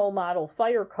national model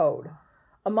fire code.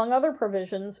 Among other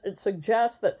provisions, it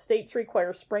suggests that states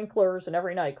require sprinklers in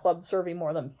every nightclub serving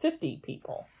more than 50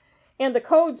 people. And the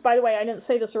codes, by the way, I didn't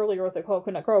say this earlier with the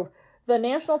Coconut Grove, the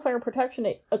National Fire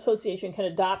Protection Association can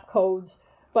adopt codes,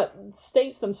 but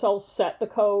states themselves set the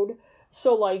code.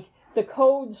 So, like, the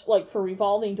codes, like, for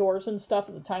revolving doors and stuff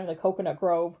at the time of the Coconut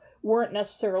Grove weren't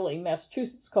necessarily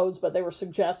Massachusetts codes, but they were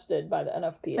suggested by the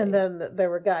NFPA. And then there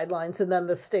were guidelines, and then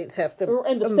the states have to...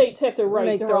 And the states have to write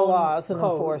make their own own laws and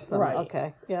code. enforce them. Right.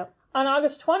 Okay, yep. On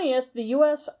August 20th, the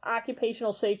U.S.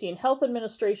 Occupational Safety and Health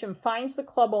Administration fines the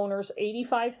club owners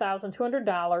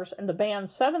 $85,200 and the band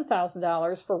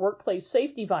 $7,000 for workplace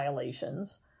safety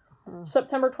violations.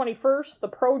 September 21st, the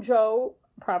Pro-Joe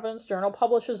Providence Journal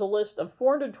publishes a list of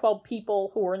 412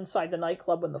 people who were inside the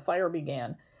nightclub when the fire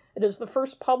began. It is the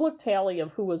first public tally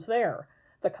of who was there.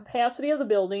 The capacity of the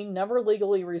building, never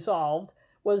legally resolved,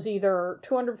 was either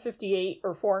 258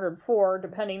 or 404,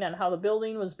 depending on how the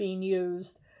building was being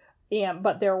used.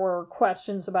 But there were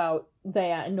questions about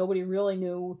that, and nobody really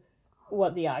knew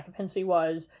what the occupancy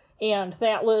was. And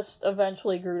that list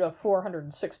eventually grew to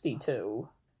 462.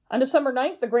 On December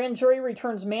 9th, the grand jury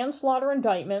returns manslaughter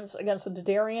indictments against the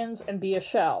Dedarians and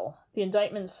Biachel. The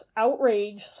indictments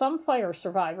outrage some fire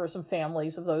survivors and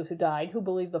families of those who died, who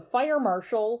believe the fire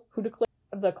marshal who declared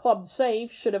the club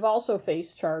safe should have also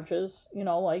faced charges,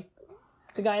 like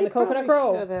the guy in the Coconut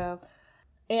Grove. Should have.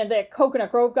 And that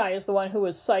Coconut Grove guy is the one who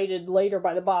was cited later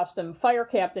by the Boston fire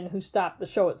captain who stopped the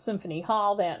show at Symphony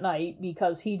Hall that night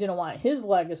because he didn't want his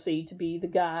legacy to be the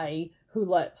guy who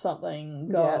let something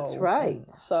go. That's right.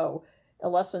 So, a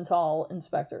lesson to all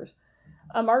inspectors.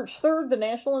 On March 3rd, the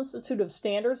National Institute of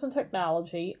Standards and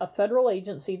Technology, a federal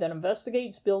agency that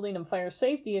investigates building and fire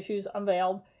safety issues,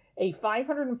 unveiled a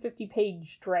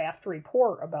 550-page draft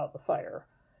report about the fire.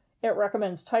 It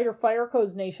recommends tighter fire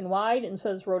codes nationwide and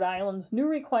says Rhode Island's new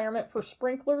requirement for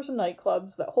sprinklers and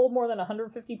nightclubs that hold more than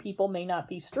 150 people may not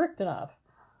be strict enough.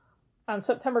 On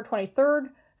September 23rd,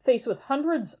 faced with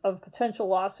hundreds of potential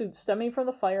lawsuits stemming from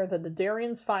the fire, the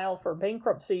Dedarians filed for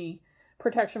bankruptcy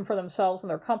protection for themselves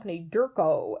and their company,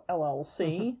 Durco,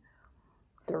 LLC.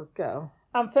 Durco.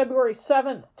 On February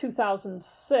 7th,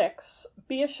 2006,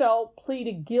 Biachel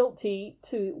pleaded guilty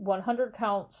to 100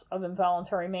 counts of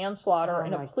involuntary manslaughter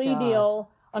in a plea deal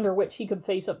under which he could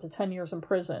face up to 10 years in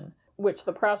prison, which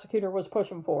the prosecutor was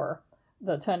pushing for,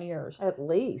 the 10 years. At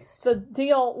least. The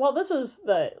deal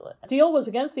was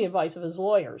against the advice of his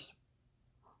lawyers.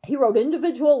 He wrote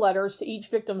individual letters to each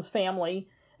victim's family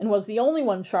and was the only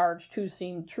one charged who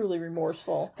seemed truly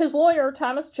remorseful. His lawyer,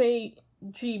 Thomas G.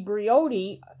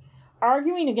 Briotti,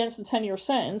 arguing against the 10-year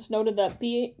sentence, noted that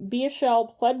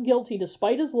Biachel pled guilty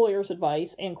despite his lawyer's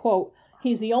advice and, quote,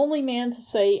 he's the only man to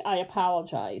say, I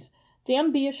apologize.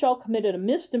 Dan Biachel committed a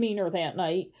misdemeanor that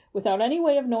night without any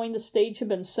way of knowing the stage had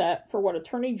been set for what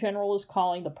Attorney General is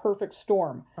calling the perfect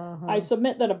storm. I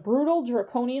submit that a brutal,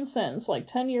 draconian sentence like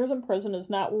 10 years in prison is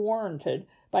not warranted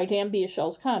by Dan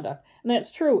Biachel's conduct. And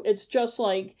that's true. It's just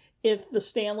like if the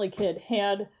Stanley Kid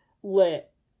had lit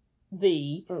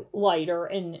the lighter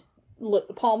and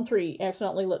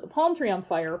accidentally lit the palm tree on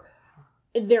fire,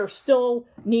 there still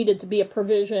needed to be a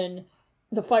provision.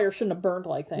 The fire shouldn't have burned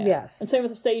like that. Yes. And same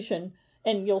with the station,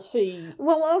 and you'll see.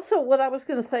 Well, also, what I was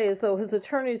going to say is, though, his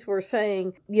attorneys were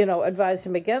saying, advised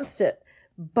him against it,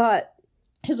 but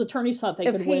his attorneys thought they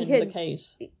could win the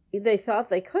case. They thought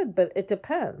they could, but it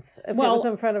depends. If it was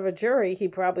in front of a jury, he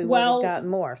probably would have gotten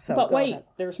more. So, but wait,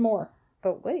 there's more.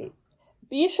 But wait.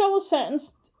 Biachel was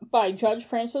sentenced by Judge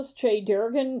Francis J.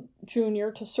 Derrigan Jr.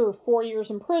 to serve 4 years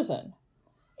in prison.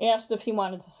 Asked if he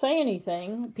wanted to say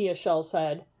anything, Biachel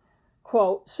said,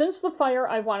 quote, since the fire,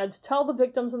 I've wanted to tell the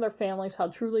victims and their families how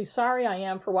truly sorry I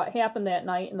am for what happened that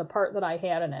night and the part that I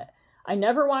had in it. I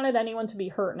never wanted anyone to be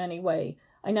hurt in any way.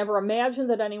 I never imagined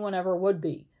that anyone ever would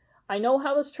be. I know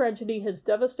how this tragedy has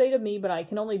devastated me, but I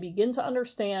can only begin to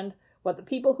understand what the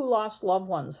people who lost loved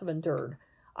ones have endured.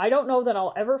 I don't know that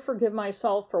I'll ever forgive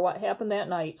myself for what happened that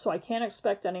night, so I can't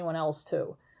expect anyone else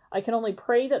to. I can only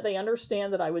pray that they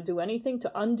understand that I would do anything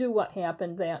to undo what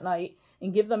happened that night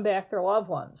and give them back their loved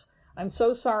ones. I'm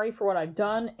so sorry for what I've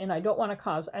done, and I don't want to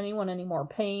cause anyone any more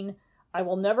pain. I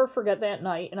will never forget that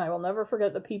night, and I will never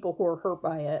forget the people who were hurt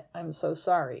by it. I'm so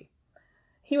sorry.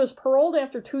 He was paroled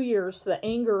after 2 years to the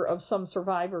anger of some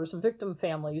survivors and victim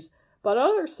families, but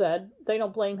others said they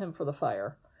don't blame him for the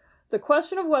fire. The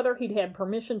question of whether he'd had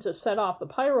permission to set off the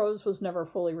pyros was never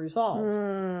fully resolved.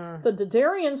 The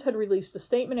Dedarians had released a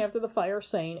statement after the fire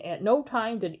saying at no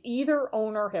time did either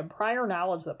owner have prior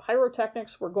knowledge that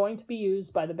pyrotechnics were going to be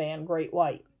used by the band Great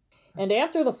White. And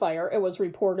after the fire, it was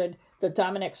reported that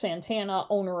Dominic Santana,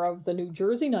 owner of the New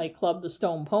Jersey nightclub, the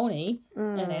Stone Pony,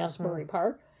 in Asbury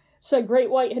Park, said Great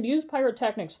White had used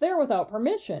pyrotechnics there without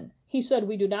permission. He said,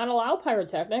 we do not allow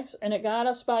pyrotechnics, and it got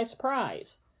us by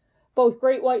surprise. Both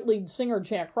Great White lead singer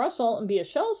Jack Russell and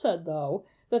Biachel said, though,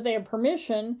 that they had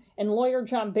permission, and lawyer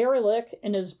John Barylick,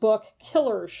 in his book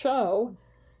Killer Show,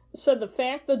 said the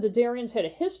fact the Dedarians had a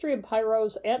history of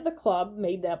pyros at the club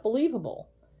made that believable.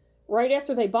 Right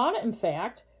after they bought it, in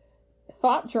fact,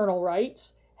 Thought Journal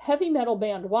writes, heavy metal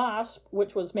band Wasp,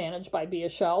 which was managed by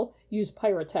Biachel, used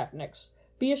pyrotechnics.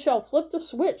 Biachel flipped a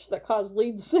switch that caused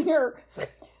lead singer,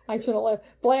 I shouldn't laugh,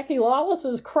 Blackie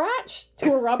Lawless's crotch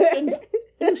to erupt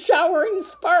in showering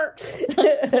sparks.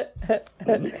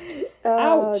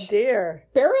 Oh, ouch. Dear.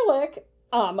 Barylick,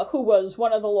 who was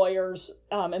one of the lawyers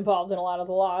involved in a lot of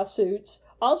the lawsuits,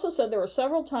 also said there were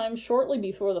several times shortly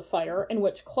before the fire in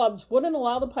which clubs wouldn't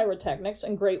allow the pyrotechnics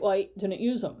and Great White didn't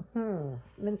use them.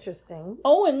 Interesting.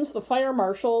 Owens, the fire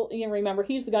marshal, you can remember,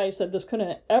 he's the guy who said this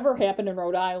couldn't ever happen in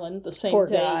Rhode Island the same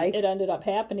day it ended up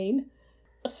happening.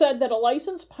 said that a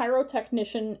licensed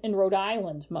pyrotechnician in Rhode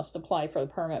Island must apply for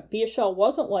the permit. BSL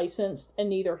wasn't licensed, and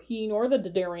neither he nor the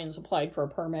Dedarians applied for a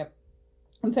permit.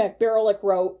 In fact, Barulik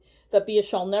wrote that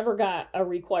BSL never got a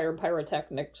required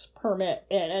pyrotechnics permit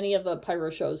at any of the pyro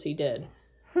shows he did.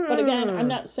 But again, I'm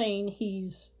not saying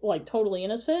he's, like, totally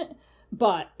innocent,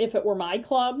 but if it were my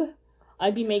club,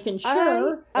 I'd be making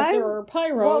sure if there were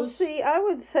pyros. Well, see, I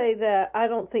would say that I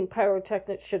don't think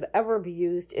pyrotechnics should ever be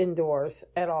used indoors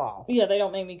at all. Yeah, they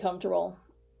don't make me comfortable.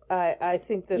 I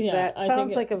think that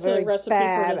sounds like a very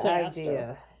bad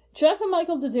idea. Jeff and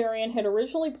Michael Dedarian had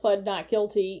originally pled not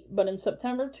guilty, but in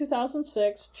September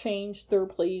 2006 changed their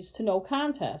pleas to no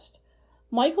contest.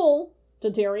 Michael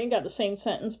Dedarian got the same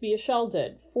sentence BSL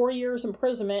did, 4 years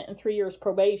imprisonment and 3 years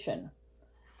probation.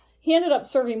 He ended up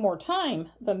serving more time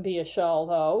than BSL,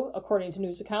 though, according to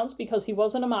news accounts, because he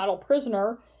wasn't a model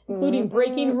prisoner, including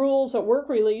breaking rules at work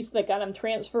release that got him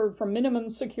transferred from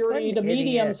minimum security to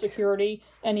medium security,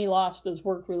 and he lost his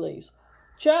work release.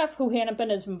 Jeff, who hadn't been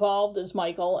as involved as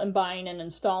Michael in buying and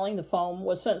installing the foam,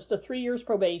 was sentenced to 3 years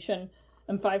probation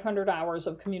and 500 hours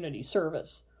of community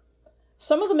service.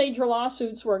 Some of the major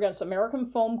lawsuits were against American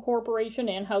Foam Corporation,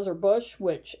 Anheuser-Busch,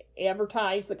 which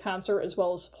advertised the concert as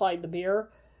well as supplied the beer,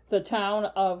 the town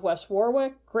of West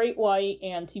Warwick, Great White,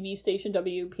 and TV station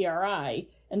WPRI,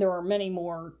 and there were many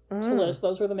more to list.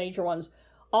 Those were the major ones.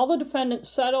 All the defendants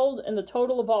settled, and the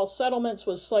total of all settlements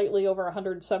was slightly over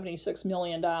 $176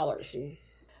 million. Jeez.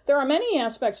 There are many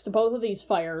aspects to both of these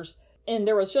fires, and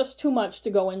there was just too much to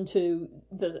go into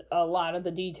a lot of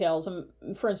the details.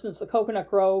 For instance, the Cocoanut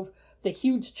Grove, the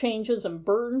huge changes in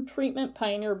burn treatment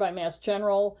pioneered by Mass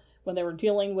General when they were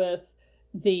dealing with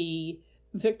the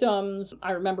victims.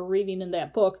 I remember reading in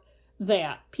that book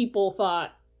that people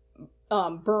thought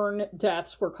burn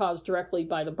deaths were caused directly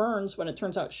by the burns, when it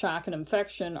turns out shock and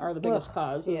infection are the biggest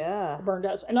causes of burn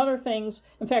deaths. And other things.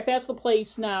 In fact, that's the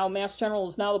place now, Mass General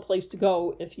is now the place to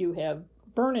go if you have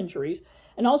burn injuries.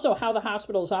 And also how the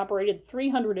hospital is operated.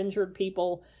 300 injured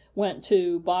people went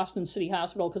to Boston City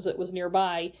Hospital because it was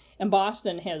nearby. And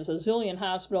Boston has a zillion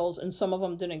hospitals, and some of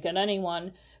them didn't get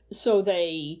anyone. So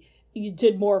they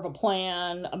did more of a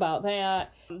plan about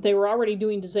that. They were already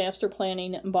doing disaster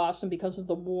planning in Boston because of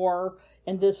the war,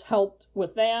 and this helped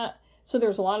with that. So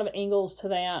there's a lot of angles to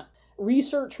that.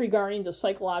 Research regarding the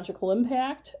psychological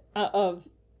impact of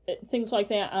things like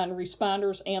that on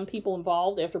responders and people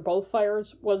involved after both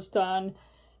fires was done.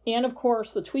 And, of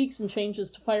course, the tweaks and changes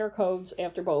to fire codes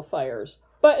after both fires.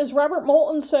 But as Robert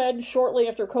Moulton said shortly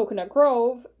after Cocoanut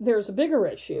Grove, there's a bigger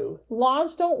issue.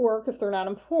 Laws don't work if they're not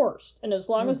enforced. And as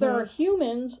long as there are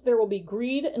humans, there will be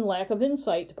greed and lack of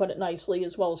insight, to put it nicely,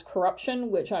 as well as corruption,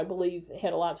 which I believe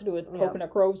had a lot to do with Cocoanut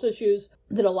Grove's issues,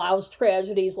 that allows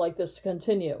tragedies like this to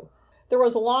continue. There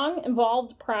was a long,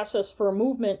 involved process for a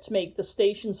movement to make the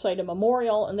station site a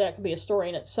memorial, and that could be a story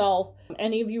in itself.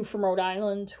 Any of you from Rhode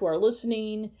Island who are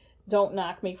listening, don't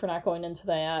knock me for not going into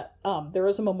that. There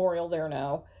is a memorial there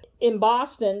now. In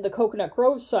Boston, the Cocoanut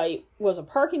Grove site was a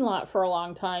parking lot for a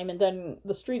long time, and then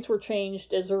the streets were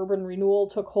changed as urban renewal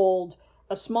took hold.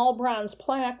 A small bronze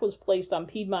plaque was placed on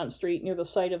Piedmont Street near the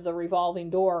site of the revolving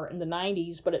door in the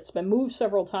 90s, but it's been moved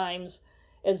several times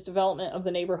as development of the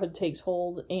neighborhood takes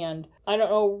hold. And I don't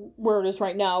know where it is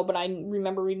right now, but I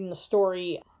remember reading the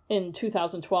story in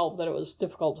 2012 that it was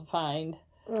difficult to find.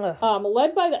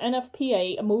 Led by the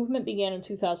NFPA, a movement began in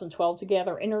 2012 to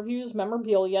gather interviews,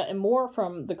 memorabilia, and more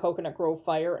from the Cocoanut Grove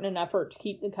fire in an effort to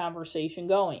keep the conversation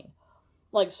going.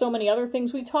 Like so many other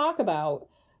things we talk about,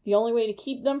 the only way to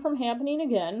keep them from happening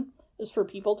again is for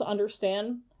people to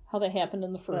understand how they happened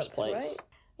in the first place. Right.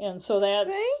 And so that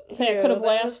could have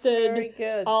lasted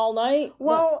all night.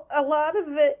 Well, a lot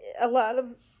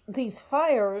of these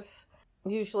fires,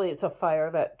 usually it's a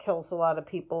fire that kills a lot of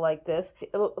people like this.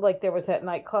 Like there was that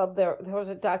nightclub, there was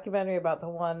a documentary about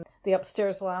the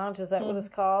Upstairs Lounge, is that what it's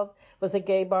called? It was a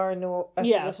gay bar in New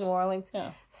Orleans.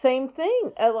 Yeah. Same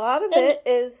thing. A lot of it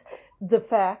is the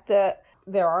fact that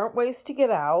there aren't ways to get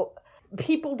out.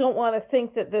 People don't want to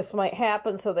think that this might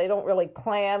happen, so they don't really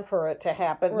plan for it to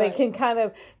happen. Right. They can kind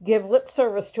of give lip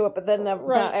service to it, but then not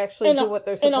actually do what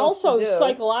they're supposed to do. And also,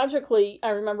 psychologically,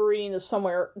 I remember reading this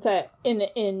somewhere, that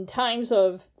in times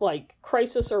of, like,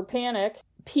 crisis or panic,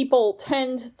 people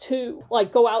tend to,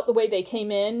 like, go out the way they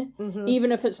came in,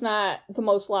 even if it's not the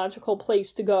most logical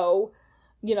place to go.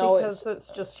 You know, because it's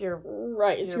just your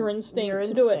instinct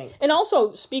to do it. And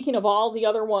also, speaking of all the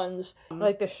other ones,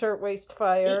 like the shirtwaist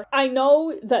fire, I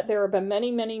know that there have been many,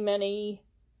 many, many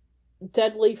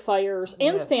deadly fires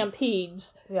and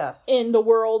stampedes in the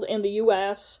world and the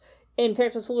U.S. In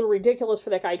fact, it's a little ridiculous for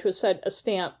that guy to have said a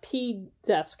stampede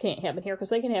deaths can't happen here, because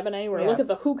they can happen anywhere. Yes. Look at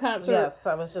the Who concert. Yes,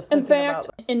 I was just thinking about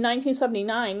that. In fact, in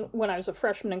 1979, when I was a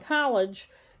freshman in college,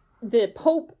 the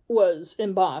Pope was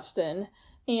in Boston,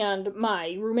 and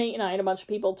my roommate and I and a bunch of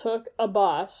people took a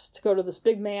bus to go to this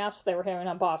big mass they were having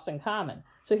on Boston Common.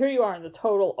 So here you are in the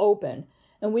total open,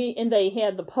 and they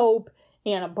had the Pope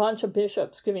and a bunch of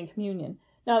bishops giving communion.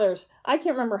 Now I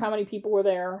can't remember how many people were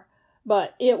there,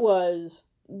 but it was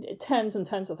tens and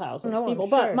tens of thousands of people.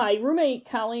 Sure. But my roommate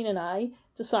Colleen and I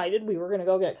decided we were going to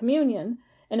go get communion,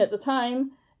 and at the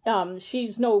time,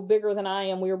 she's no bigger than I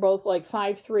am. We were both like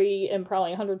 5'3" and probably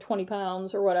 120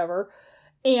 pounds or whatever.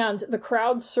 And the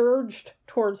crowd surged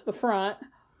towards the front,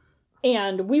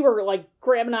 and we were like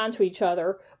grabbing onto each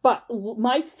other. But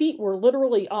my feet were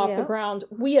literally off the ground.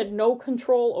 We had no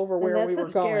control over where we were going. That's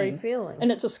a scary feeling.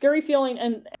 And it's a scary feeling.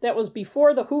 And that was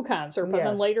before the Who concert. But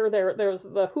then later there was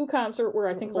the Who concert where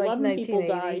I think 11 people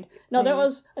died. No, I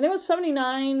think it was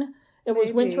 79. It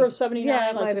was winter of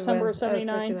 79, like December of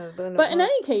 79. But in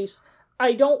any case,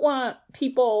 I don't want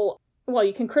people, well,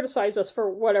 you can criticize us for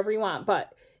whatever you want,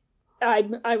 but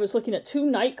I was looking at 2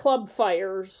 nightclub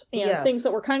fires and things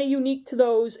that were kind of unique to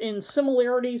those in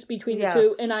similarities between the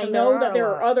two. And I know that there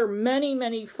are other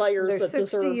many fires that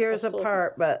deserve 60 years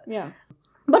apart, but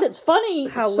but it's funny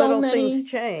how so little many things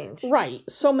change. Right.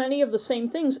 So many of the same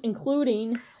things,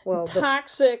 including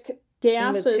toxic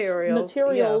gases,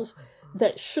 materials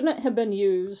that shouldn't have been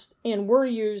used and were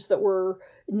used that were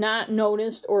not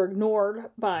noticed or ignored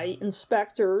by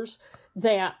inspectors,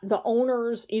 that the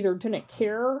owners either didn't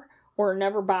care or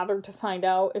never bothered to find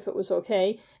out if it was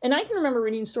okay. And I can remember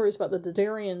reading stories about the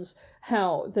Didarians,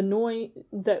 how the noise,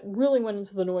 that really went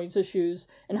into the noise issues,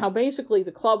 and how basically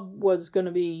the club was going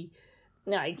to be,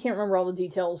 now I can't remember all the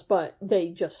details, but they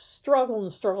just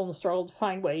struggled to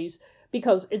find ways,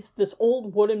 because it's this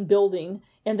old wooden building,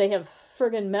 and they have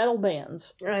friggin' metal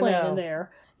bands playing in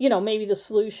there. You know, maybe the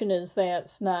solution is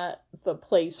that's not the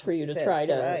place for you to try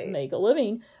to make a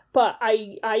living. But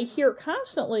I hear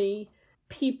constantly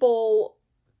people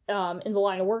in the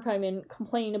line of work I'm in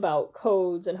complain about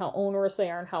codes and how onerous they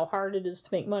are and how hard it is to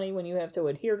make money when you have to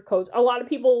adhere to codes. A lot of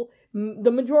people,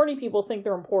 the majority of people, think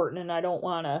they're important, and I don't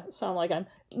want to sound like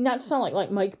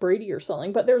like Mike Brady or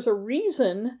something, but there's a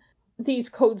reason these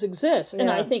codes exist. And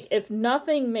I think if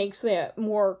nothing makes that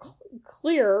more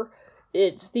clear,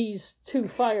 it's these 2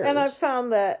 fires. And I've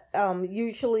found that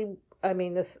usually, I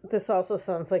mean, this also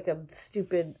sounds like a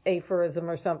stupid aphorism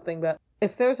or something, but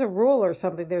if there's a rule or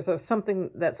something, there's something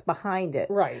that's behind it.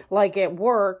 Right. Like at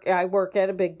work, I work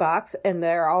at a big box, and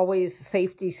they're always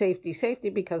safety,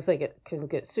 because they can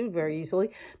get sued very easily.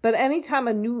 But anytime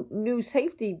a new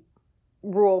safety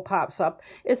rule pops up,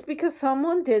 it's because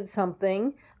someone did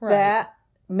something that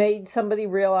made somebody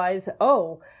realize,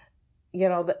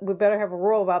 that we better have a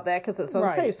rule about that because it's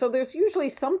unsafe. Right. So there's usually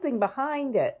something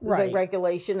behind it, the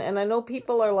regulation. And I know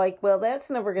people are like, well, that's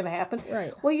never going to happen.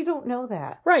 Right. Well, you don't know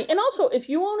that. Right. And also, if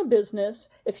you own a business,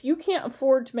 if you can't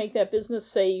afford to make that business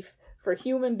safe for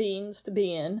human beings to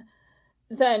be in,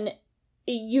 then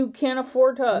you can't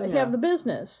afford to have the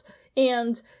business.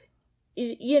 And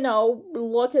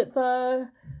look at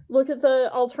the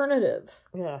alternative.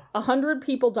 100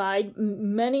 people died.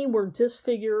 Many were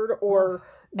disfigured or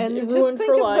ruined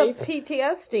for life. Of the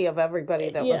PTSD of everybody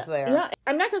that was there. Yeah,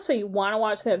 I'm not going to say you want to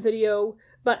watch that video,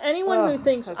 but anyone who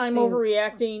thinks I'm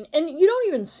overreacting, and you don't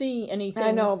even see anything.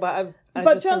 I know, but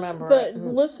I just remember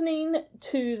listening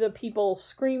to the people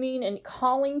screaming and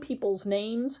calling people's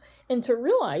names, and to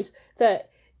realize that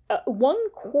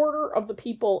 1/4 of the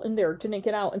people in there didn't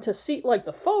get out, and to see like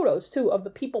the photos too of the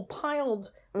people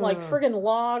piled like friggin'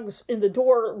 logs in the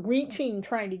door, reaching,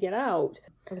 trying to get out.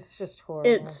 It's just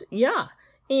horrible.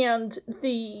 And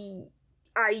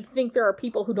I think there are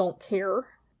people who don't care.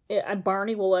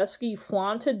 Barney Walesky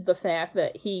flaunted the fact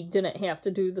that he didn't have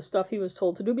to do the stuff he was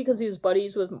told to do because he was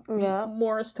buddies with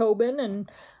Morris Tobin, and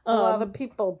a lot of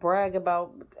people brag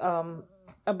about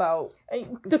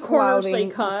the corners they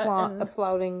cut,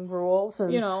 flouting rules,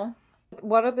 and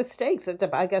what are the stakes?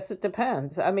 I guess it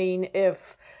depends. I mean,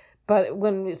 but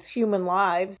when it's human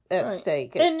lives at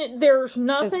stake, and there's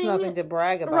nothing, it's nothing to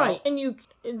brag about, right? And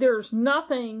there's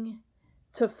nothing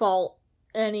to fault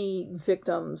any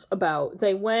victims about.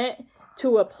 They went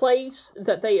to a place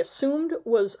that they assumed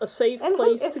was a safe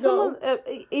place to go.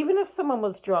 Even if someone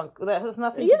was drunk, that has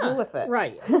nothing to do with it,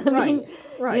 right? I mean,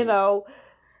 and I know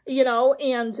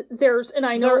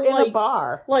they're in a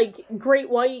bar. Like Great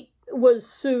White was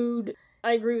sued.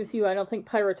 I agree with you. I don't think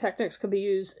pyrotechnics should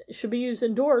be used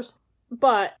indoors,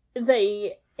 but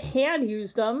they had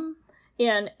used them,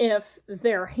 And if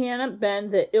there hadn't been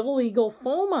the illegal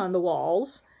foam on the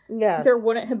walls, yes, there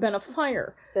wouldn't have been a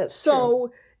fire. That's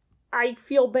true. I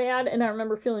feel bad, and I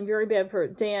remember feeling very bad for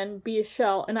Dan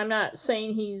Bieshel, and I'm not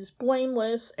saying he's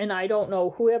blameless, and I don't know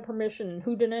who had permission and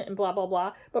who didn't, and blah, blah,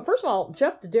 blah. But first of all,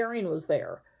 Jeff Darian was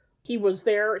there. He was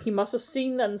there. He must have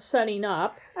seen them setting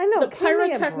up. I know. The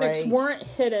pyrotechnics weren't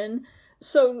hidden.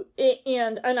 So,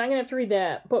 and I'm going to have to read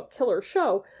that book, Killer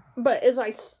Show. But as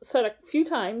I said a few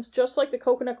times, just like the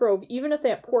Coconut Grove, even if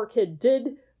that poor kid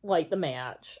did light the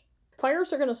match,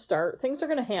 fires are going to start. Things are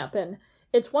going to happen.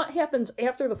 It's what happens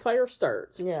after the fire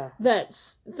starts. Yeah.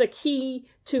 That's the key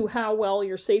to how well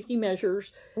your safety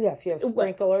measures. Yeah, if you have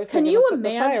sprinklers. Can you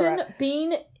imagine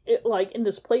being like in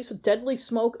this place with deadly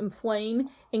smoke and flame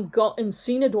and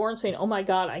seeing a door and saying, oh my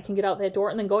God, I can get out that door,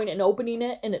 and then going and opening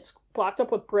it and it's blocked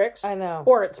up with bricks. I know.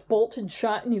 Or it's bolted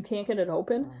shut and you can't get it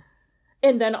open.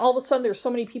 And then all of a sudden there's so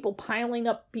many people piling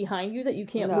up behind you that you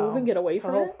can't move and get away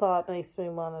from it. The whole thought makes me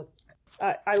want to...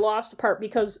 I lost a part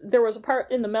because there was a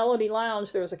part in the Melody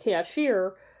Lounge, there was a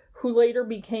cashier who later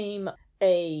became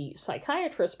a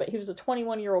psychiatrist, but he was a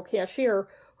 21-year-old cashier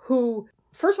who,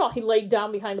 first of all, he laid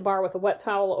down behind the bar with a wet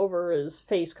towel over his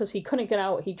face because he couldn't get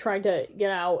out. He tried to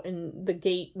get out and the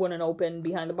gate wouldn't open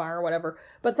behind the bar or whatever.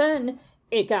 But then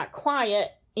it got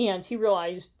quiet and he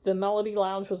realized the Melody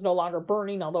Lounge was no longer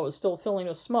burning, although it was still filling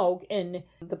with smoke, and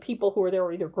the people who were there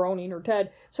were either groaning or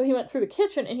dead. So he went through the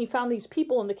kitchen and he found these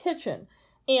people in the kitchen.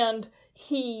 And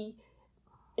he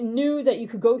knew that you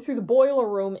could go through the boiler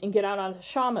room and get out onto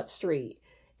Shawmut Street.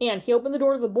 And he opened the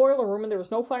door to the boiler room and there was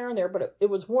no fire in there, but it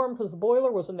was warm because the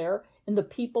boiler was in there and the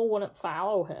people wouldn't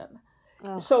follow him.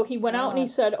 Oh, so he went out and he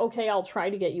said, okay, I'll try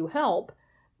to get you help.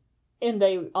 And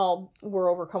they all were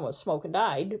overcome with smoke and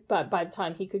died. But by the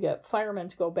time he could get firemen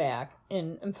to go back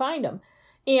and find him.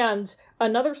 And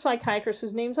another psychiatrist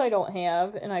whose names I don't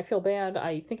have, and I feel bad,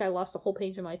 I think I lost a whole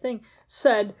page of my thing,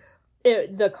 said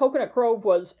the Coconut Grove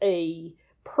was a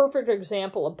perfect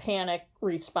example of panic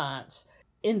response.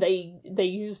 And they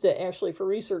used it actually for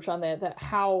research on that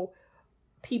how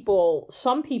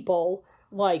some people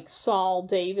like Saul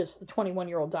Davis, the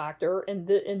 21-year-old doctor, and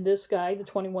this guy, the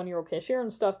 21-year-old cashier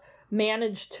and stuff,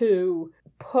 managed to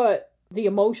put the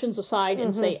emotions aside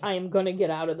and say, I am going to get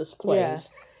out of this place. Yes.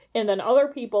 And then other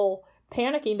people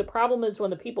panicking. The problem is when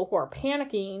the people who are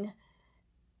panicking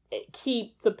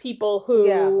keep the people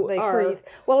who they freeze.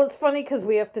 Well, it's funny because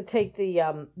we have to take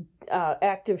the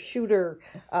active shooter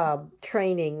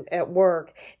training at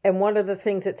work, and one of the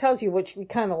things it tells you, which we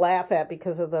kind of laugh at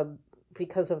because of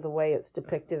the way it's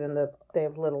depicted in they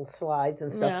have little slides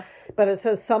and stuff. Yeah. But it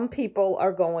says some people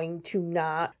are going to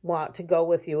not want to go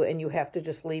with you and you have to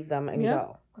just leave them and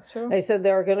go. That's true. They said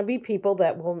there are going to be people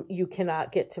that you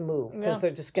cannot get to move because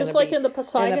they're just going to be like in the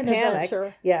Poseidon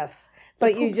Adventure. Yes.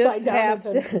 But you just have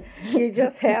to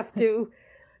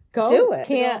do it.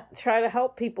 Can't try to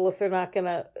help people if they're not going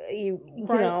to, you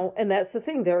know, and that's the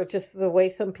thing. They're just the way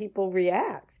some people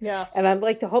react. Yes. And I'd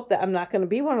like to hope that I'm not going to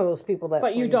be one of those people that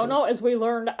But you don't know, as we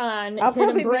learned on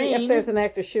Hidden Brain. If there's an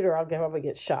active shooter, I'll probably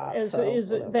get shot. Is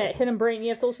that Hidden Brain, you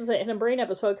have to listen to that Hidden Brain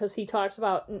episode because he talks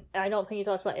about, I don't think he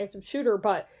talks about active shooter,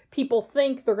 but people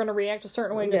think they're going to react a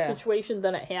certain way in a situation,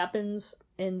 then it happens,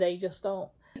 and they just don't.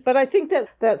 But I think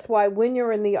that's why when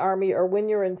you're in the Army or when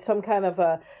you're in some kind of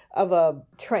a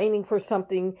training for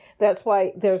something, that's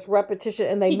why there's repetition,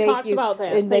 and they make you about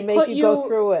that. And they make you go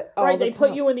through it. They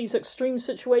put you in these extreme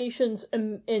situations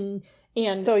and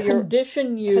so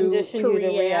condition you to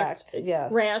react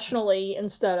rationally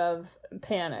instead of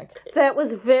panic. That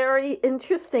was very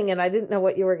interesting, and I didn't know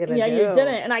what you were going to do. Yeah, you didn't,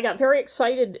 and I got very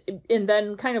excited and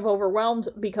then kind of overwhelmed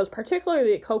because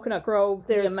particularly at Coconut Grove,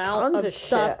 the amount of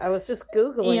stuff. Shit. I was just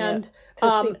Googling it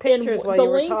to see pictures while you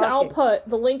were talking.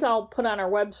 The link I'll put on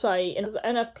our website is the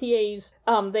NFPA's.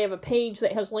 They have a page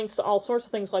that has links to all sorts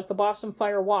of things like the Boston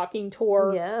Fire Walking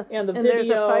Tour. Yes, and the and video.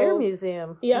 There's a fire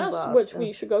museum. Yes, which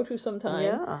we should go to sometime.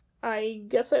 Yeah. I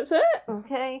guess that's it.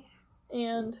 Okay.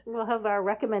 And we'll have our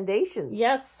recommendations.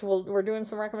 Yes, we're doing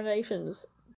some recommendations.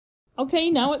 Okay,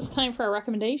 now it's time for our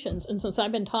recommendations. And since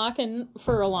I've been talking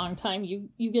for a long time, you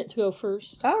get to go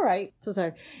first. All right. This is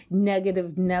our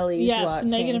Negative Nellies watching. Yes,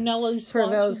 Negative Nellies for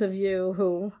those of you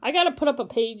who... I got to put up a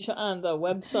page on the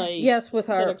website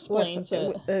that explains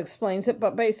it. It explains it,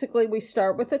 but basically we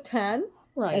start with a 10.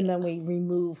 Right. And then we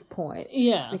remove points.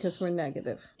 Yes. Because we're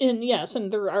negative. And yes,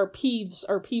 and there are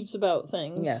peeves about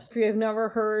things. Yes. If you've never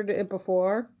heard it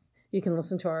before, You can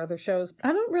listen to our other shows.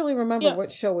 I don't really remember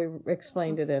what show we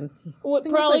explained it in. Well,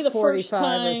 probably the first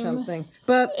time. Or something.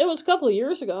 But it was a couple of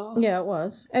years ago. Yeah, it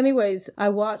was. Anyways, I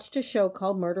watched a show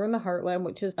called Murder in the Heartland,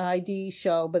 which is an ID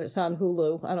show, but it's on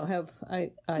Hulu. I don't have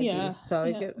ID, so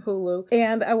I get Hulu.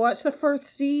 And I watched the first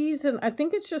season. I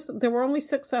think it's just, there were only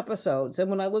 6 episodes. And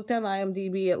when I looked on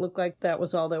IMDb, it looked like that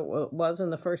was all there was in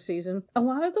the first season. A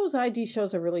lot of those ID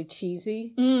shows are really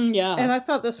cheesy. Yeah. And I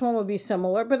thought this one would be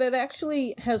similar, but it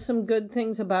actually has some good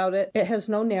things about it. It has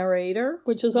no narrator.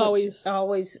 Which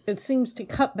always, it seems to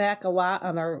cut back a lot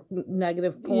on our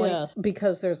negative points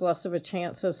because there's less of a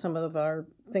chance of some of our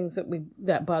things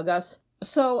that bug us.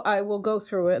 So I will go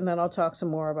through it and then I'll talk some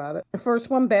more about it. The first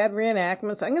one, bad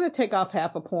reenactments. I'm going to take off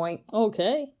half a point.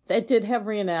 Okay. It did have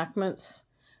reenactments,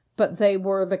 but they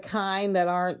were the kind that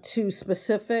aren't too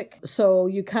specific. So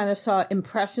you kind of saw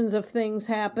impressions of things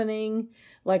happening,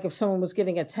 like if someone was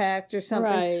getting attacked or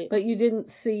something. Right. But you didn't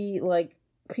see, like,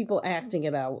 people acting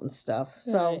it out and stuff.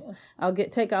 So I'll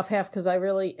take off half because I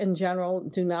really, in general,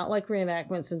 do not like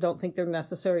reenactments and don't think they're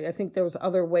necessary. I think there's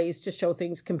other ways to show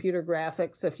things, computer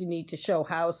graphics, if you need to show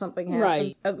how something happened.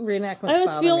 Right. Reenactments I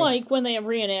always feel like when they have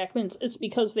reenactments, it's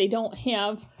because they don't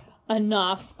have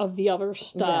enough of the other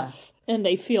stuff and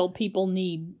they feel people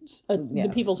need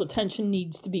the people's attention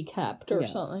needs to be kept or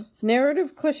something.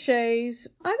 Narrative cliches,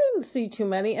 I didn't see too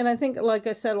many, and I think, like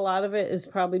I said, a lot of it is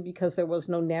probably because there was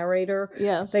no narrator.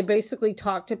 Yes. They basically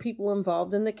talked to people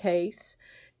involved in the case,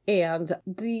 and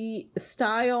the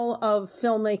style of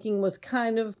filmmaking was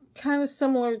kind of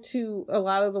similar to a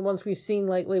lot of the ones we've seen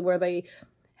lately, where they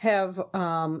have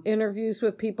interviews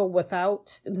with people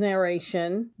without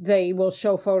narration. They will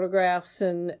show photographs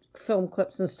and film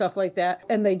clips and stuff like that.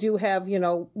 And they do have,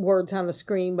 words on the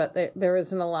screen, but there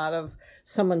isn't a lot of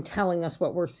someone telling us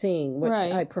what we're seeing, which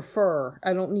I prefer.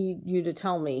 I don't need you to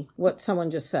tell me what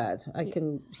someone just said. I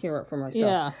can hear it for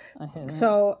myself. Yeah.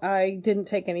 So I didn't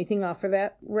take anything off for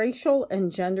that. Racial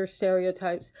and gender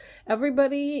stereotypes.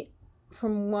 Everybody,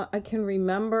 from what I can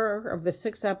remember of the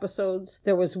 6 episodes,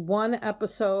 there was one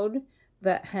episode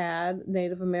that had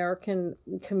Native American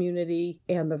community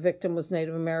and the victim was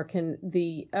Native American.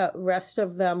 The rest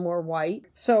of them were white.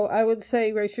 So I would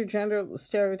say racial gender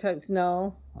stereotypes,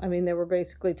 no. I mean, they were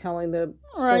basically telling the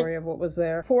story of what was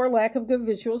there. For lack of good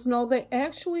visuals, no, they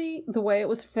actually, the way it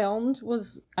was filmed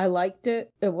I liked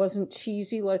it. It wasn't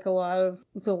cheesy like a lot of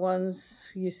the ones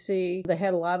you see. They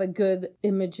had a lot of good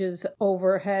images,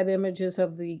 overhead images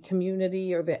of the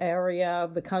community or the area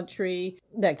of the country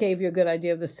that gave you a good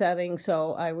idea of the setting.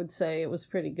 So I would say it was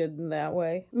pretty good in that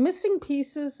way. Missing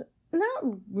pieces,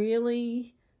 not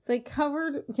really. They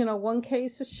covered, one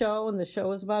case a show, and the show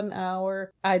was about an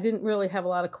hour. I didn't really have a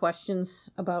lot of questions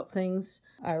about things.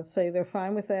 I would say they're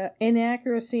fine with that.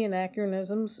 Inaccuracy and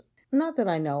anachronisms, not that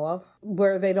I know of,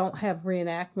 where they don't have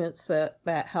reenactments,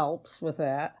 that helps with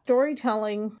that.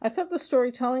 Storytelling, I thought the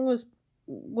storytelling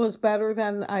was better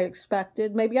than I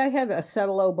expected. Maybe I had a set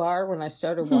a low bar when I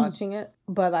started watching it,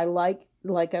 but I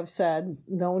like I've said,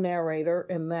 no narrator,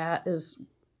 and that is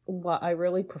what I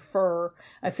really prefer.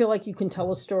 I feel like you can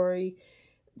tell a story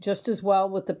just as well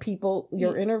with the people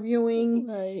you're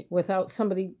interviewing without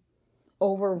somebody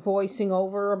voicing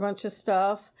over a bunch of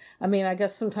stuff. I mean, I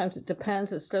guess sometimes it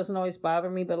depends. It doesn't always bother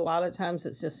me, but a lot of times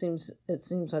it seems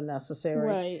unnecessary.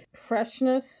 Right.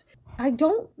 Freshness. I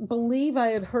don't believe I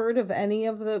had heard of any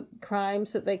of the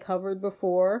crimes that they covered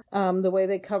before. The way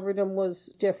they covered them was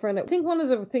different. I think one of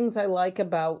the things I like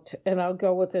about, and I'll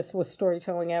go with this with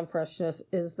storytelling and freshness,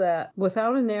 is that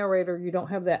without a narrator, you don't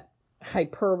have that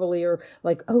hyperbole or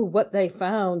like, oh, what they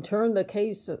found turned the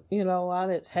case,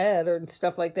 on its head or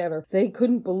stuff like that, or they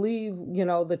couldn't believe,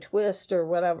 the twist or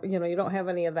whatever. You don't have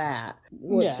any of that,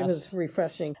 which was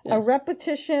refreshing. Yeah. A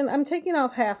repetition, I'm taking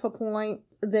off half a point.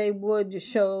 They would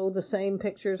show the same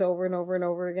pictures over and over and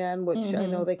over again, which I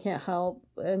know they can't help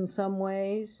in some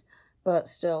ways, but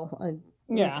still, I'm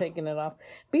taking it off.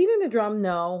 Beating the drum,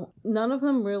 no. None of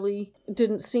them really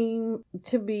didn't seem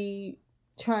to be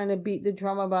trying to beat the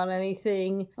drum about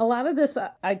anything. A lot of this,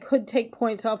 I could take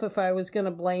points off if I was going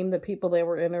to blame the people they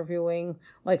were interviewing,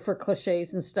 like for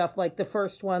cliches and stuff. Like the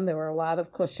first one, there were a lot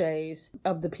of cliches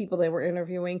of the people they were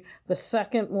interviewing. The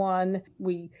second one,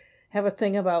 we have a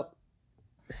thing about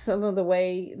some of the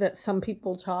way that some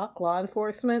people talk, law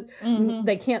enforcement.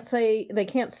 They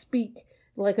can't speak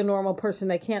like a normal person.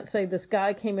 They can't say this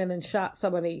guy came in and shot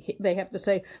somebody. They have to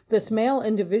say this male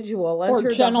individual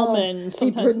entered the home.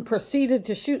 Sometimes he proceeded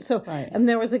to shoot. So, and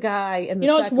there was a guy. And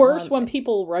it's worse when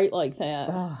people write like that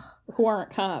who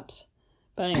aren't cops.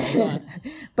 But anyway,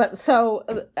 but so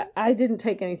I didn't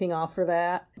take anything off for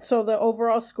that. So the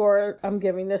overall score I'm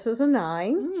giving this is a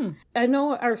 9. I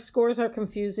know our scores are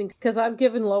confusing because I've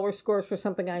given lower scores for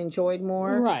something I enjoyed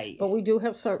more. Right. But we do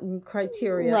have certain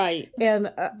criteria. Right.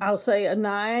 And I'll say a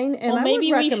 9. And well,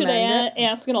 maybe we should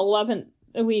ask an 11th.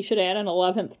 We should add an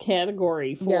 11th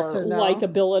category for yes or no.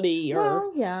 likability, or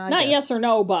well, yeah, not yes or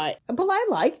no, but I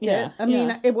liked it. I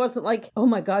mean, it wasn't like, oh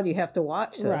my God, you have to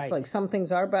watch this. Right. Like some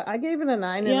things are, but I gave it a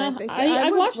 9, yeah, and I think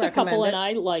I've watched a couple it. and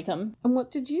I like them. And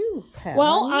what did you have?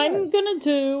 Well, I'm gonna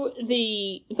do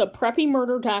the Preppy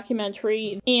Murder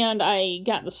documentary, and I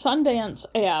got the Sundance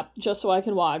app just so I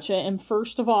could watch it. And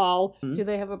first of all, do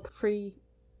they have a free?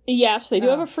 Yes, they do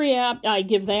have a free app. I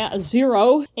give that a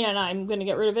 0, and I'm going to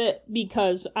get rid of it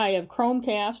because I have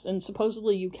Chromecast, and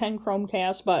supposedly you can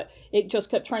Chromecast, but it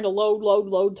just kept trying to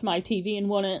load to my TV and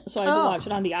wouldn't, so I had to watch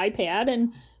it on the iPad,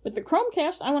 and with the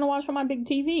Chromecast, I want to watch on my big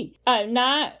TV. I'm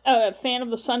not a fan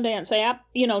of the Sundance app.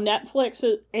 You know, Netflix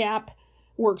app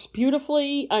works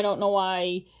beautifully. I don't know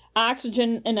why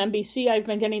Oxygen and NBC, I've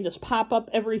been getting this pop-up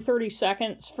every 30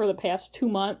 seconds for the past 2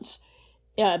 months.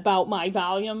 About my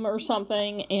volume or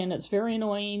something, and it's very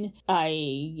annoying.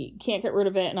 I can't get rid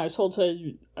of it, and I was told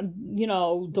to,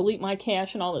 delete my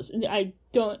cache and all this.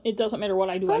 It doesn't matter what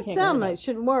I do, I can't get rid of it. It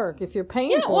should work if you're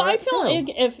paying for it. Yeah, well, I feel like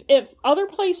if other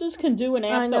places can do an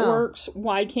app that works,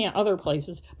 why can't other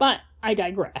places? But I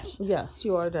digress. Yes,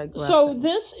 you are digressing. So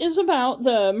this is about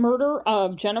the murder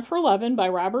of Jennifer Levin by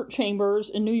Robert Chambers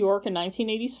in New York in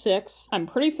 1986. I'm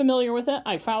pretty familiar with it.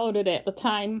 I followed it at the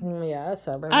time. Yes,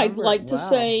 I remember. I'd like to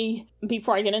say,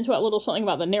 before I get into it, a little something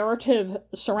about the narrative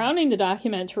surrounding the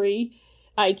documentary.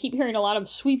 I keep hearing a lot of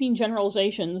sweeping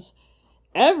generalizations.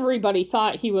 Everybody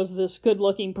thought he was this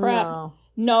good-looking prep.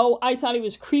 No, I thought he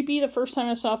was creepy the first time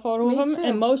I saw a photo of him. Too.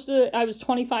 And I was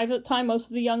 25 at the time, most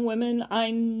of the young women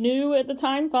I knew at the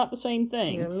time thought the same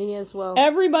thing. Yeah, me as well.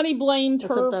 Everybody blamed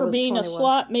her for being 21. A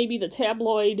slut. Maybe the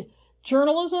tabloid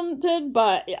journalism did,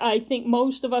 but I think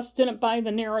most of us didn't buy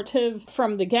the narrative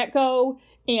from the get-go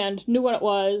and knew what it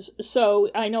was. So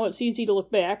I know it's easy to look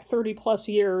back 30 plus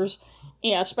years,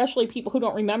 and especially people who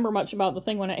don't remember much about the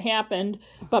thing when it happened.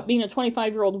 But being a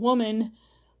 25-year-old woman,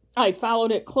 I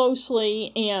followed it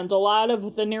closely, and a lot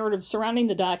of the narrative surrounding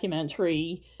the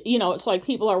documentary, it's like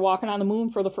people are walking on the moon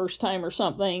for the first time or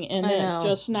something, and it's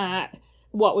just not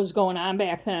what was going on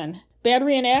back then. Bad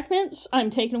reenactments, I'm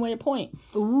taking away a point.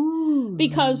 Ooh.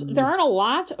 Because there aren't a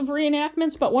lot of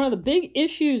reenactments, but one of the big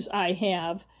issues I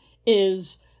have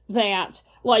is that,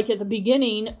 like at the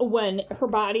beginning, when her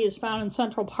body is found in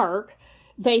Central Park,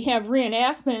 they have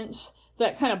reenactments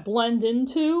that kind of blend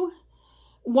into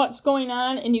what's going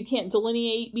on, and you can't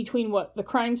delineate between what the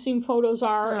crime scene photos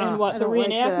are and what the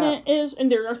reenactment is.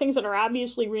 And there are things that are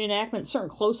obviously reenactments, certain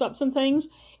close-ups and things,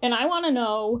 and I want to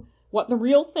know what the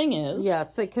real thing is.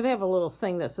 Yes, they could have a little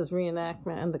thing that says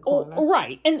reenactment in the corner. Oh,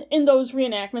 right, and those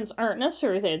reenactments aren't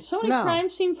necessary. They had so many crime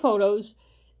scene photos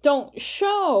don't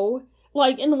show,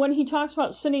 like when he talks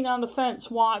about sitting on the fence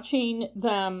watching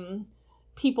them,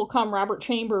 people come, Robert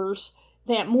Chambers,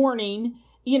 that morning,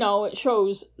 it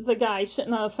shows the guy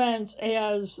sitting on the fence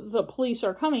as the police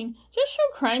are coming. Just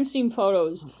show crime scene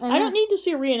photos. I don't need to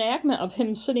see a reenactment of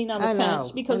him sitting on the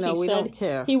fence because he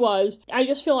said he was. I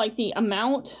just feel like the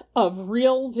amount of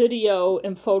real video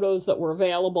and photos that were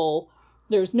available,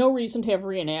 there's no reason to have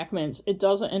reenactments. It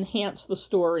doesn't enhance the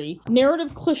story.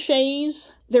 Narrative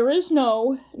cliches. There is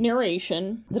no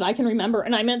narration that I can remember,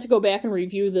 and I meant to go back and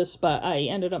review this, but I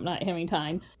ended up not having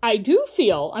time. I do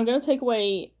feel, I'm going to take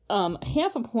away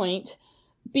half a point,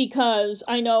 because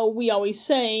I know we always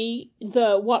say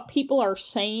what people are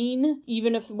saying,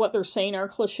 even if what they're saying are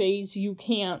cliches, you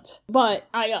can't. But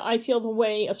I feel the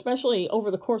way, especially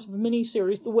over the course of a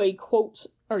miniseries, the way quotes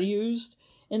are used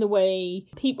and the way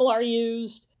people are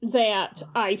used, that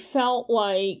I felt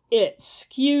like it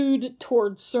skewed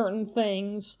towards certain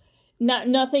things,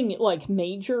 nothing like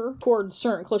major, towards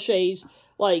certain cliches,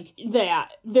 like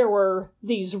that there were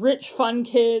these rich, fun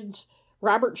kids.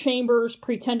 Robert Chambers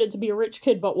pretended to be a rich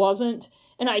kid but wasn't,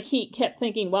 and I kept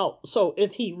thinking, well, so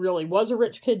if he really was a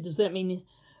rich kid, does that mean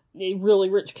really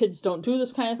rich kids don't do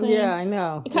this kind of thing? Yeah, I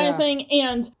know. Kind of thing.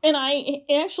 And I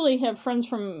actually have friends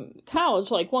from college,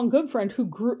 like one good friend who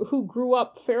grew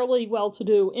up fairly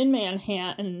well-to-do in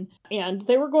Manhattan, and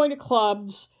they were going to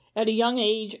clubs at a young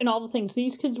age and all the things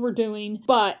these kids were doing,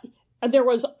 but there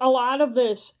was a lot of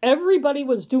this, everybody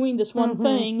was doing this one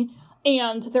thing,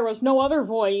 and there was no other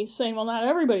voice saying, well, not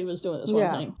everybody was doing this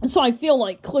one thing. And so I feel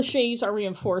like cliches are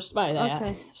reinforced by that.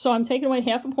 Okay. So I'm taking away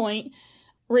half a point.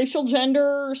 Racial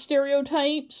gender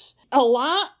stereotypes. A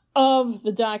lot of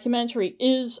the documentary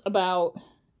is about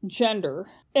gender,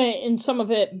 and some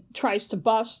of it tries to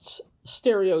bust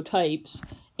stereotypes.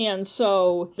 And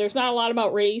so there's not a lot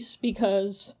about race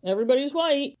because everybody's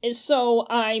white. So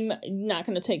I'm not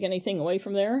going to take anything away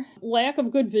from there. Lack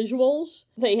of good visuals.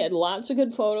 They had lots of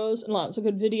good photos and lots of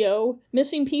good video.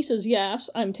 Missing pieces, yes,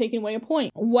 I'm taking away a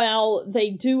point. While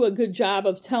they do a good job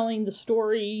of telling the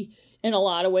story in a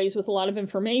lot of ways with a lot of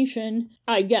information,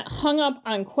 I get hung up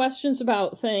on questions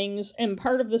about things, and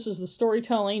part of this is the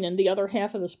storytelling, and the other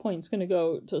half of this point is going to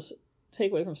go to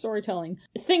take away from storytelling.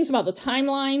 Things about the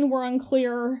timeline were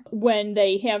unclear. When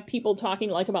they have people talking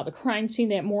like about the crime scene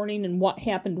that morning and what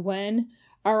happened when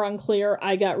are unclear.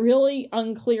 I got really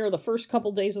unclear the first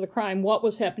couple days of the crime, what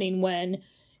was happening when,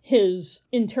 his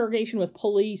interrogation with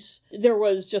police. There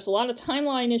was just a lot of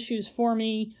timeline issues for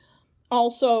me.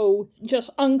 Also,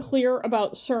 just unclear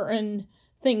about certain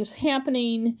things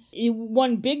happening.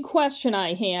 One big question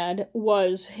I had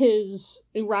was his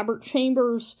Robert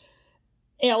Chambers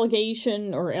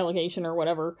allegation or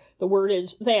whatever the word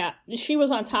is, that she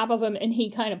was on top of him and he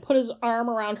kind of put his arm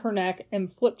around her neck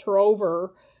and flipped her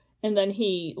over, and then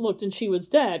he looked and she was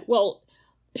dead. Well,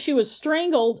 she was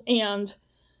strangled and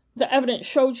the evidence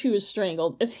showed she was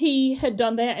strangled. If he had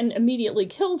done that and immediately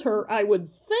killed her, I would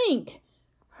think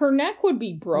her neck would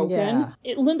be broken.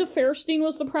 Yeah. Linda Fairstein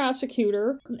was the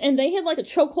prosecutor, and they had like a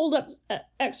chokehold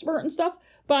expert and stuff,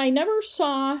 but I never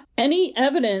saw any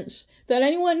evidence that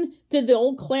anyone did the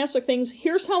old classic things.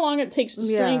 Here's how long it takes to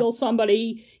strangle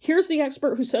somebody. Here's the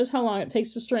expert who says how long it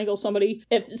takes to strangle somebody.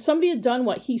 If somebody had done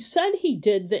what he said he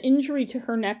did, the injury to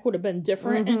her neck would have been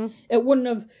different, and it wouldn't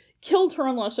have killed her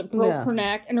unless it broke her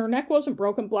neck, and her neck wasn't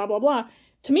broken, blah, blah, blah.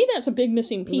 To me, that's a big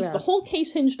missing piece. Yes. The whole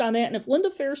case hinged on that, and if Linda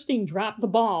Fairstein dropped the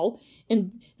ball,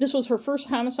 and this was her first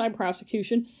homicide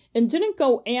prosecution, and didn't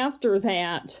go after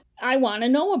that, I want to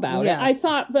know about it. I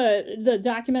thought the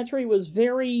documentary was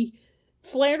very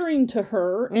flattering to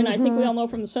her, and I think we all know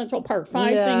from the Central Park 5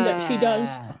 thing that she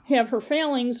does have her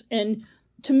failings, and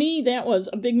to me, that was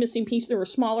a big missing piece. There were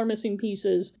smaller missing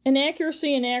pieces.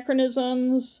 Inaccuracy,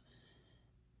 anachronisms,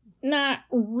 not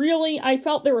really. I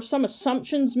felt there were some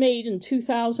assumptions made in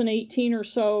 2018 or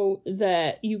so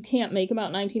that you can't make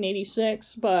about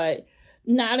 1986, but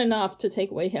not enough to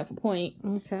take away half a point.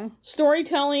 Okay.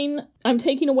 Storytelling, I'm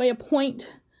taking away a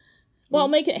point. Well,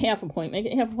 make it half a point. Make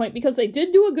it half a point because they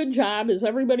did do a good job, as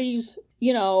everybody's,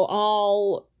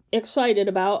 all excited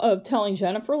about, of telling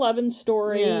Jennifer Levin's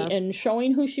story and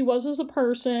showing who she was as a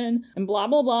person and blah,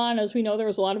 blah, blah. And as we know, there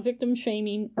was a lot of victim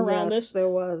shaming around this. Yes, there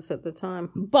was at the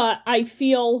time. But I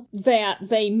feel that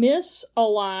they miss a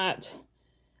lot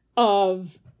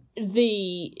of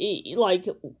the, like,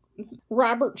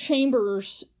 Robert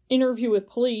Chambers' interview with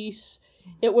police.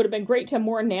 It would have been great to have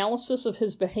more analysis of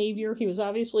his behavior. He was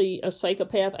obviously a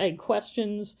psychopath. I had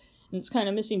questions, and it's kind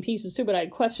of missing pieces too, but I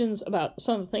had questions about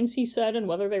some of the things he said and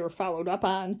whether they were followed up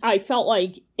on. I felt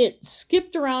like it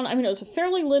skipped around. I mean, it was a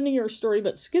fairly linear story,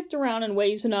 but skipped around in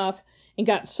ways enough and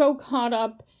got so caught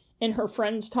up in her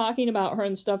friends talking about her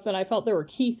and stuff that I felt there were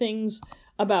key things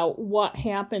about what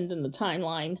happened in the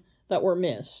timeline that were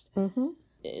missed.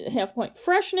 Half point.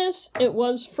 Freshness. It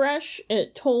was fresh.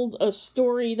 It told a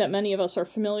story that many of us are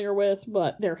familiar with,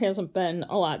 but there hasn't been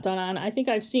a lot done on. I think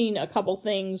I've seen a couple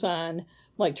things on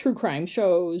like true crime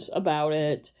shows about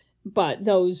it, but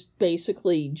those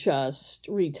basically just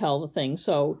retell the thing.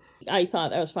 So I thought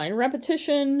that was fine.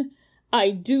 Repetition. I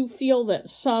do feel that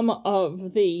some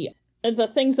of the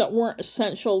things that weren't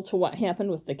essential to what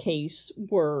happened with the case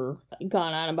were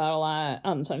gone on about a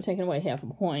lot. So I'm taking away half a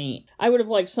point. I would have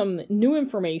liked some new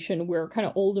information where kind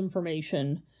of old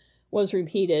information was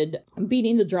repeated.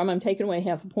 Beating the drum, I'm taking away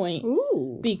half a point.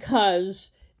 Ooh.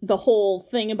 Because the whole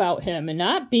thing about him and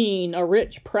not being a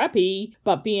rich preppy,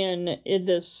 but being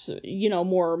this,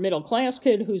 more middle-class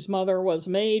kid whose mother was a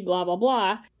maid, blah, blah,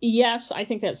 blah. Yes, I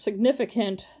think that's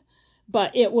significant,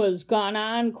 but it was gone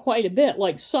on quite a bit.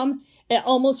 Like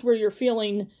almost where you're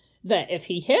feeling that if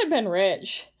he had been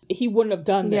rich, he wouldn't have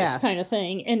done this kind of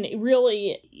thing. And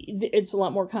really, it's a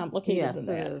lot more complicated than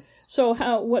that. It is. So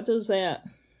what does that...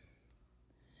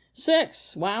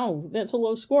 6. Wow, that's a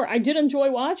low score. I did enjoy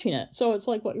watching it. So it's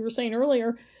like what you were saying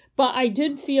earlier. But I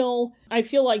feel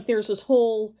like there's this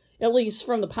whole, at least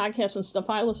from the podcast and stuff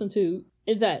I listen to,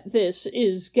 that this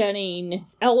is getting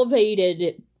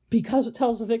elevated because it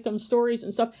tells the victim's stories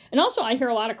and stuff. And also I hear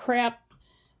a lot of crap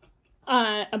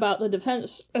about the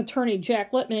defense attorney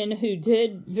Jack Littman, who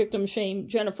did victim shame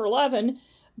Jennifer Levin.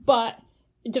 But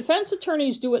defense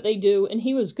attorneys do what they do, and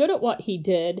he was good at what he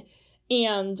did.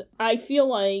 And I feel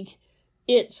like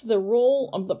it's the role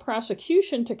of the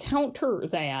prosecution to counter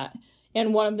that.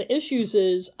 And one of the issues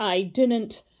is I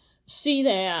didn't see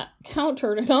that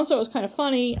countered. And also it was kind of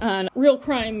funny on Real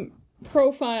Crime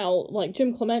Profile, like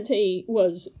Jim Clemente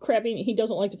was crapping, he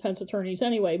doesn't like defense attorneys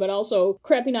anyway, but also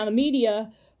crapping on the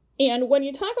media. And when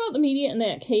you talk about the media in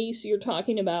that case, you're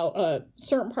talking about a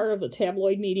certain part of the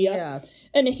tabloid media. Yes.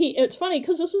 And it's funny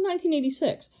because this is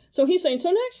 1986. So he's saying, so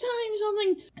next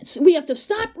time we have to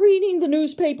stop reading the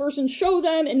newspapers and show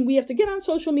them, and we have to get on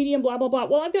social media and blah, blah, blah.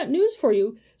 Well, I've got news for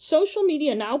you. Social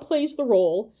media now plays the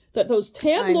role that those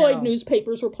tabloid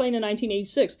newspapers were playing in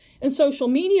 1986. And social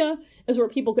media is where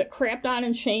people get crapped on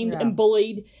and shamed and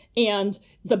bullied, and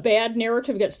the bad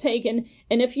narrative gets taken.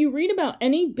 And if you read about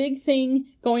any big thing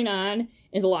going on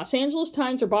in the Los Angeles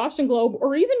Times or Boston Globe,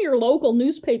 or even your local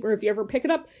newspaper, if you ever pick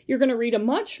it up, you're going to read a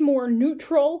much more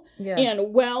neutral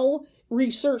and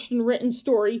well-researched and written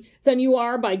story than you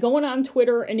are by going on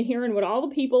Twitter and hearing what all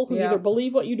the people who either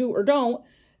believe what you do or don't.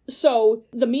 So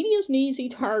the media's an easy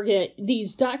target.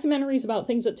 These documentaries about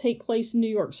things that take place in New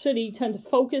York City tend to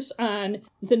focus on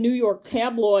the New York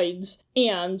tabloids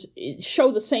and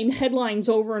show the same headlines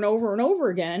over and over and over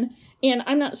again. And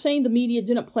I'm not saying the media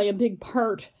didn't play a big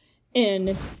part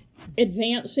in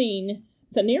advancing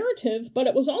the narrative, but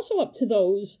it was also up to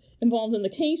those involved in the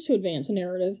case to advance a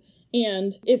narrative.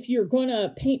 And if you're going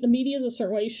to paint the media as a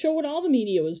certain way, show what all the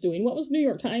media was doing. What was the New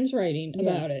York Times writing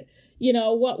about it? You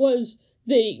know, what was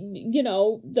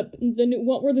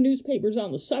what were the newspapers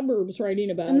on the suburbs writing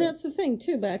about and that's the thing,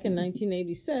 too. Back in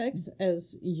 1986,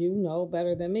 as you know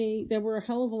better than me, there were a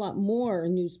hell of a lot more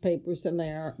newspapers than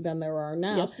there are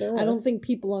now. Yes, there were. I don't think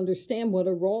people understand what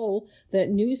a role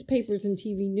that newspapers and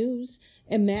TV news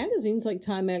and magazines like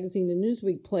Time Magazine and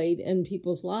Newsweek played in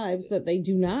people's lives that they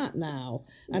do not now.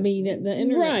 I mean, the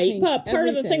internet changed but part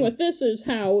everything. of the thing with this is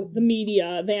how the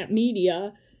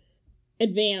media,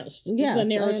 advanced the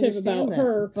narrative about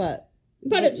her. But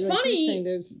it's funny.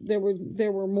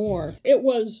 There were more. It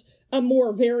was a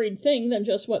more varied thing than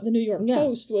just what the New York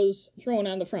Post was throwing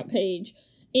on the front page.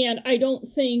 And I don't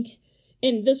think,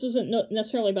 and this isn't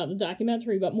necessarily about the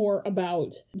documentary, but more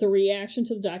about the reaction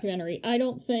to the documentary. I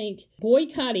don't think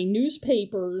boycotting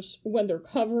newspapers when they're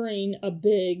covering a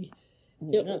big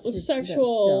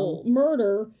sexual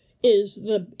murder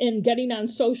and getting on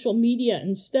social media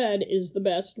instead is the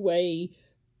best way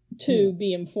to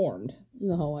be informed.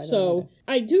 No, I don't. So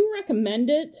I do recommend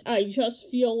it. I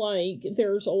just feel like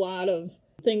there's a lot of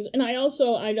things, and I don't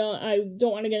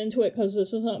want to get into it because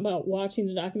this isn't about watching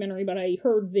the documentary, but I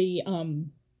heard the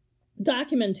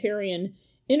documentarian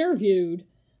interviewed,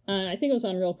 I think it was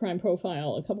on Real Crime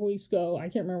Profile a couple weeks ago. I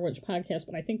can't remember which podcast,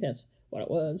 but I think that's what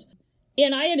it was.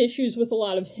 And I had issues with a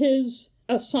lot of his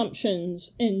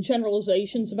assumptions and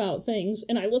generalizations about things,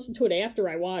 and I listened to it after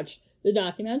I watched the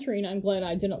documentary, and I'm glad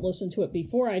I didn't listen to it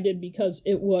before I did, because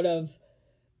I would have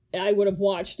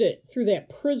watched it through that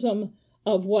prism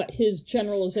of what his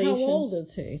generalizations. How old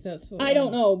is he? I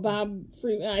don't know, Bob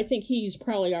Freeman. I think he's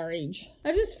probably our age.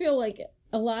 I just feel like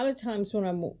a lot of times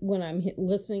when I'm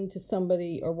listening to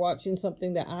somebody or watching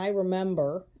something that I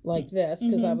remember like this,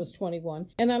 because I was 21,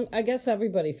 and I guess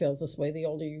everybody feels this way the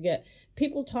older you get.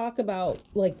 People talk about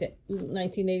like the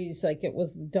 1980s like it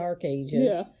was the dark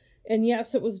ages. Yeah. And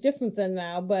yes, it was different than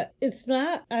now, but it's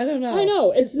not, I don't know. I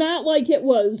know, it's not like it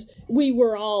was, we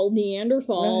were all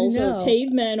Neanderthals or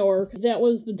cavemen, or that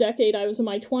was the decade I was in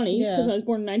my 20s, because I was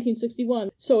born in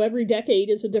 1961. So every decade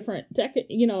is a different decade,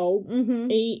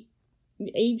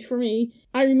 age for me.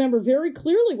 I remember very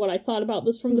clearly what I thought about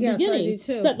this from the beginning. I do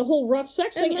too. That the whole rough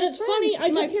sex thing, and it's funny,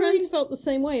 my friends felt the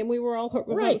same way, and we were all about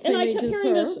the same age as her. And I kept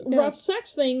hearing this rough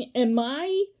sex thing, and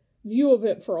my view of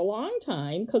it for a long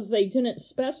time, because they didn't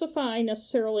specify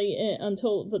necessarily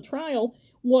until the trial,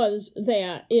 was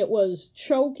that it was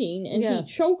choking, and he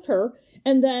choked her.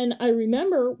 And then I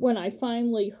remember when I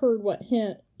finally heard what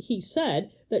he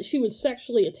said, that she was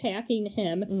sexually attacking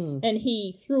him, and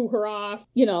he threw her off.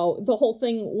 You know, the whole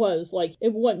thing was like,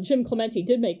 Jim Clemente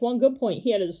did make one good point.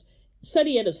 He said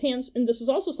he had his hands, and this is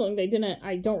also something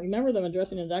I don't remember them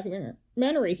addressing in the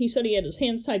documentary. He said he had his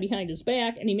hands tied behind his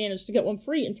back, and he managed to get one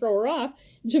free and throw her off.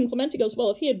 Jim Clemente goes, well,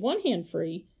 if he had one hand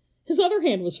free, his other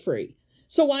hand was free.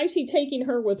 So why is he taking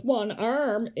her with one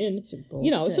arm? And, so it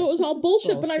was all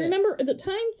bullshit. But I remember at the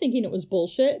time thinking it was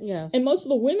bullshit. Yes. And most of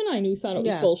the women I knew thought it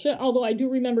was bullshit. Although I do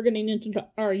remember getting into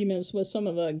arguments with some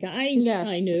of the guys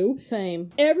I knew.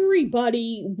 Same.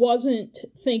 Everybody wasn't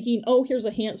thinking, oh, here's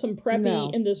a handsome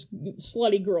preppy and this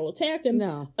slutty girl attacked him.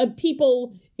 No.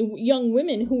 People, young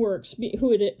women who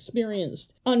had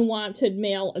experienced unwanted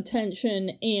male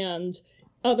attention and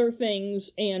other things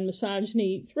and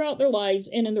misogyny throughout their lives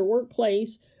and in their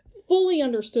workplace, fully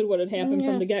understood what had happened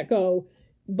from the get-go,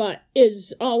 But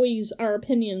as always, our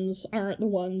opinions aren't the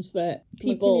ones that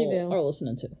people are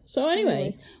listening to. So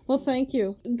anyway. Well, thank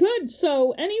you. Good.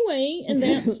 So anyway, and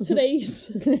that's today's...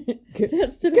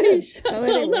 That's today's show. So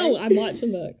anyway. No, I'm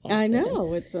watching the... I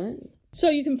know. It's... So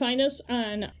you can find us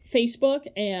on Facebook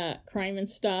at Crime and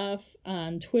Stuff,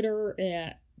 on Twitter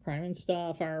at Crime and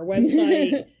Stuff, our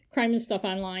website,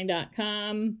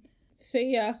 crimeandstuffonline.com.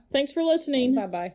 See ya. Thanks for listening. Bye-bye.